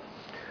B'Av,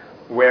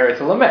 where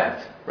it's a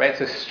lament, right?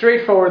 It's a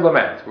straightforward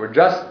lament. We're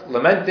just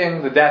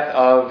lamenting the death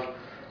of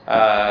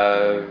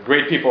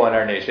great people in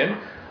our nation,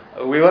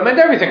 we lament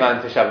everything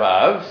on Tisha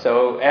B'Av,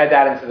 so add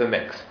that into the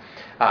mix.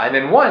 And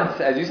then once,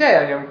 as you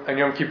say, on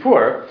Yom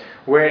Kippur,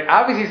 where it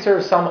obviously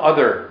serves some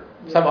other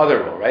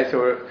role, right?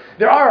 So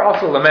there are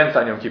also laments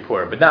on Yom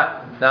Kippur, but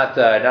not at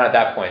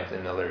that point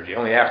in the liturgy.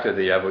 Only after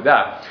the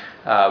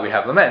Avodah we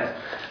have laments.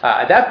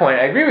 At that point,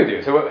 I agree with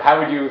you. So how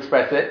would you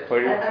express it? I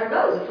don't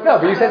know.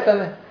 But you said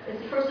something.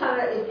 It's the first time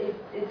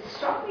it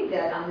struck me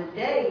that on the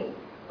day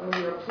when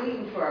we were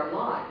pleading for our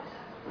lives,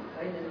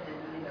 right? And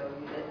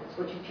that's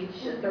what you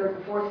teach the third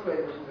and fourth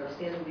graders. We are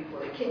standing before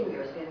the king. We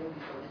are standing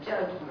before the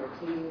judge. We are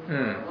pleading for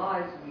our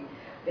lives. We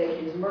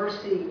beg his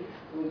mercy.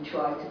 We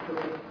try to put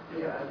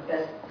our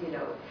best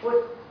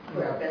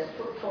put our best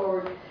foot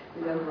forward.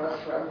 Remember us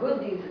for our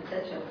good deeds,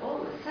 etc. And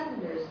all of a sudden,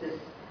 there's this,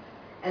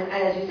 and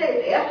as you say,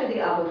 it's after the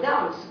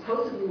Avodah, which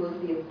supposedly was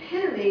the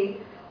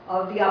epitome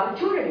of the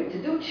opportunity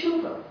to do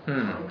tshuva,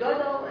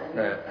 gadol,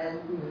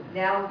 and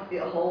now the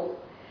whole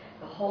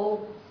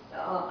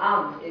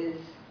Am is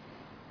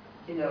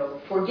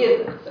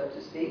forgiven, so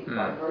to speak,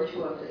 by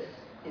virtue of this.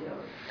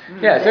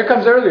 Yeah, so it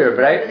comes earlier,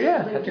 but I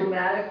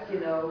dramatic,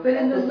 But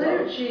in the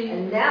liturgy,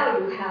 and now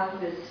you have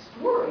this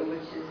story,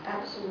 which is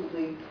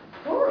absolutely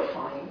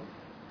horrifying.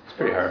 It's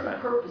pretty horrifying.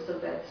 What's the purpose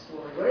of that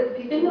story? What are the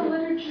people? in the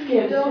liturgy,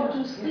 you don't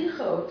do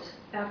slichot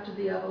after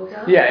the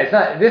Avodah. Yeah, it's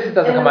not. This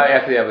doesn't come out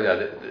after the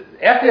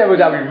Avodah. After the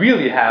Avodah, we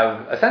really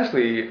have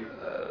essentially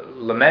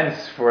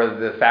laments for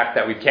the fact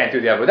that we can't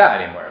do the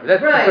Avodah anymore.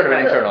 That's sort of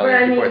an internal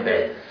report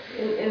there.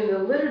 In the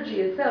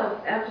liturgy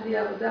itself, after the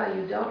Avodah,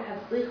 you don't have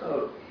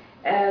slichot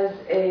as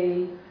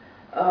a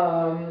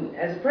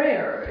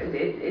prayer.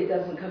 It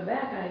doesn't come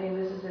back. I mean,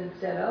 this is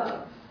instead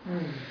of.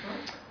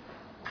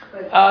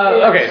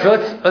 Okay, so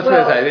let's put it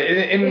aside.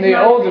 In the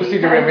old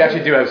Sidurim, we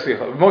actually do have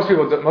slichot.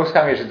 Most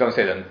congregations don't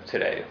say them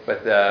today.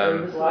 But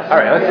all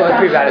right, let's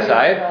leave that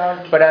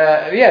aside. But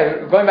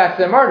going back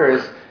to the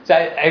martyrs. So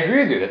I agree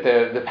with you that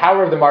the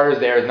power of the martyrs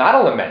there is not a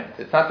lament.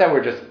 It's not that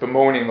we're just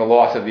bemoaning the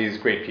loss of these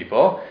great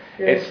people.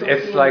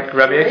 It's like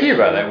Rabbi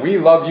Akiva, that we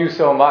love you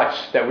so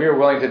much that we are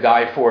willing to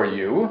die for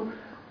you,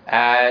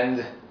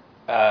 and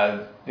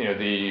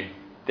the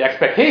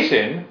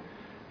expectation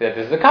that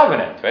this is a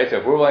covenant, right? So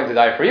if we're willing to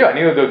die for you,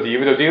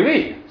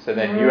 so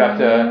then you have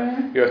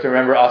to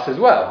remember us as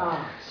well.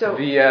 So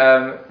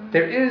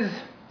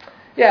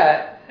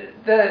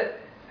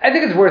I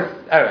think it's worth,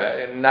 I don't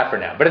know, not for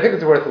now, but I think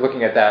it's worth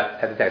looking at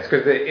that at the text,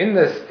 because in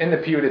the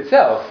piyut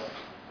itself,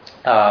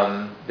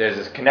 there's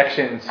this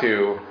connection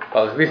to,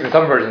 well, at least in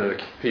some versions of the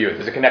piyut,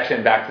 there's a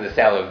connection back to the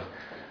sale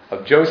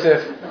of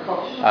Joseph,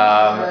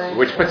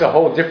 which puts a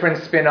whole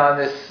different spin on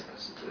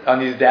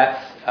these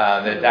deaths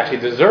that actually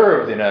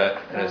deserved in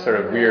a sort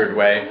of weird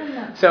way.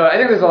 So I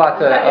think there's a lot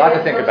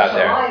to think about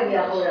there.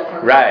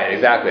 Right,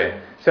 exactly.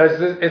 So I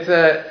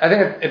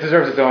think it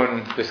deserves its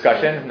own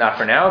discussion, not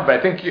for now, but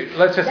I think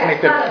let's just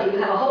make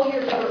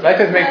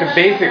the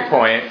basic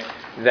point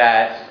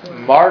that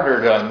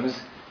martyrdoms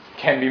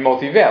can be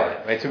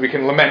multivalent, right? So we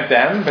can lament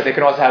them, but they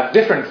can also have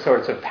different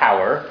sorts of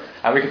power,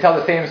 and we can tell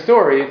the same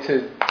story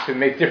to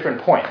make different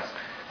points.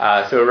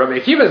 So Rabbi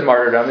Akiva's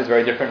martyrdom is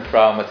very different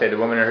from, let's say, the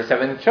woman and her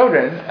 7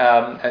 children,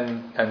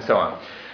 and so on.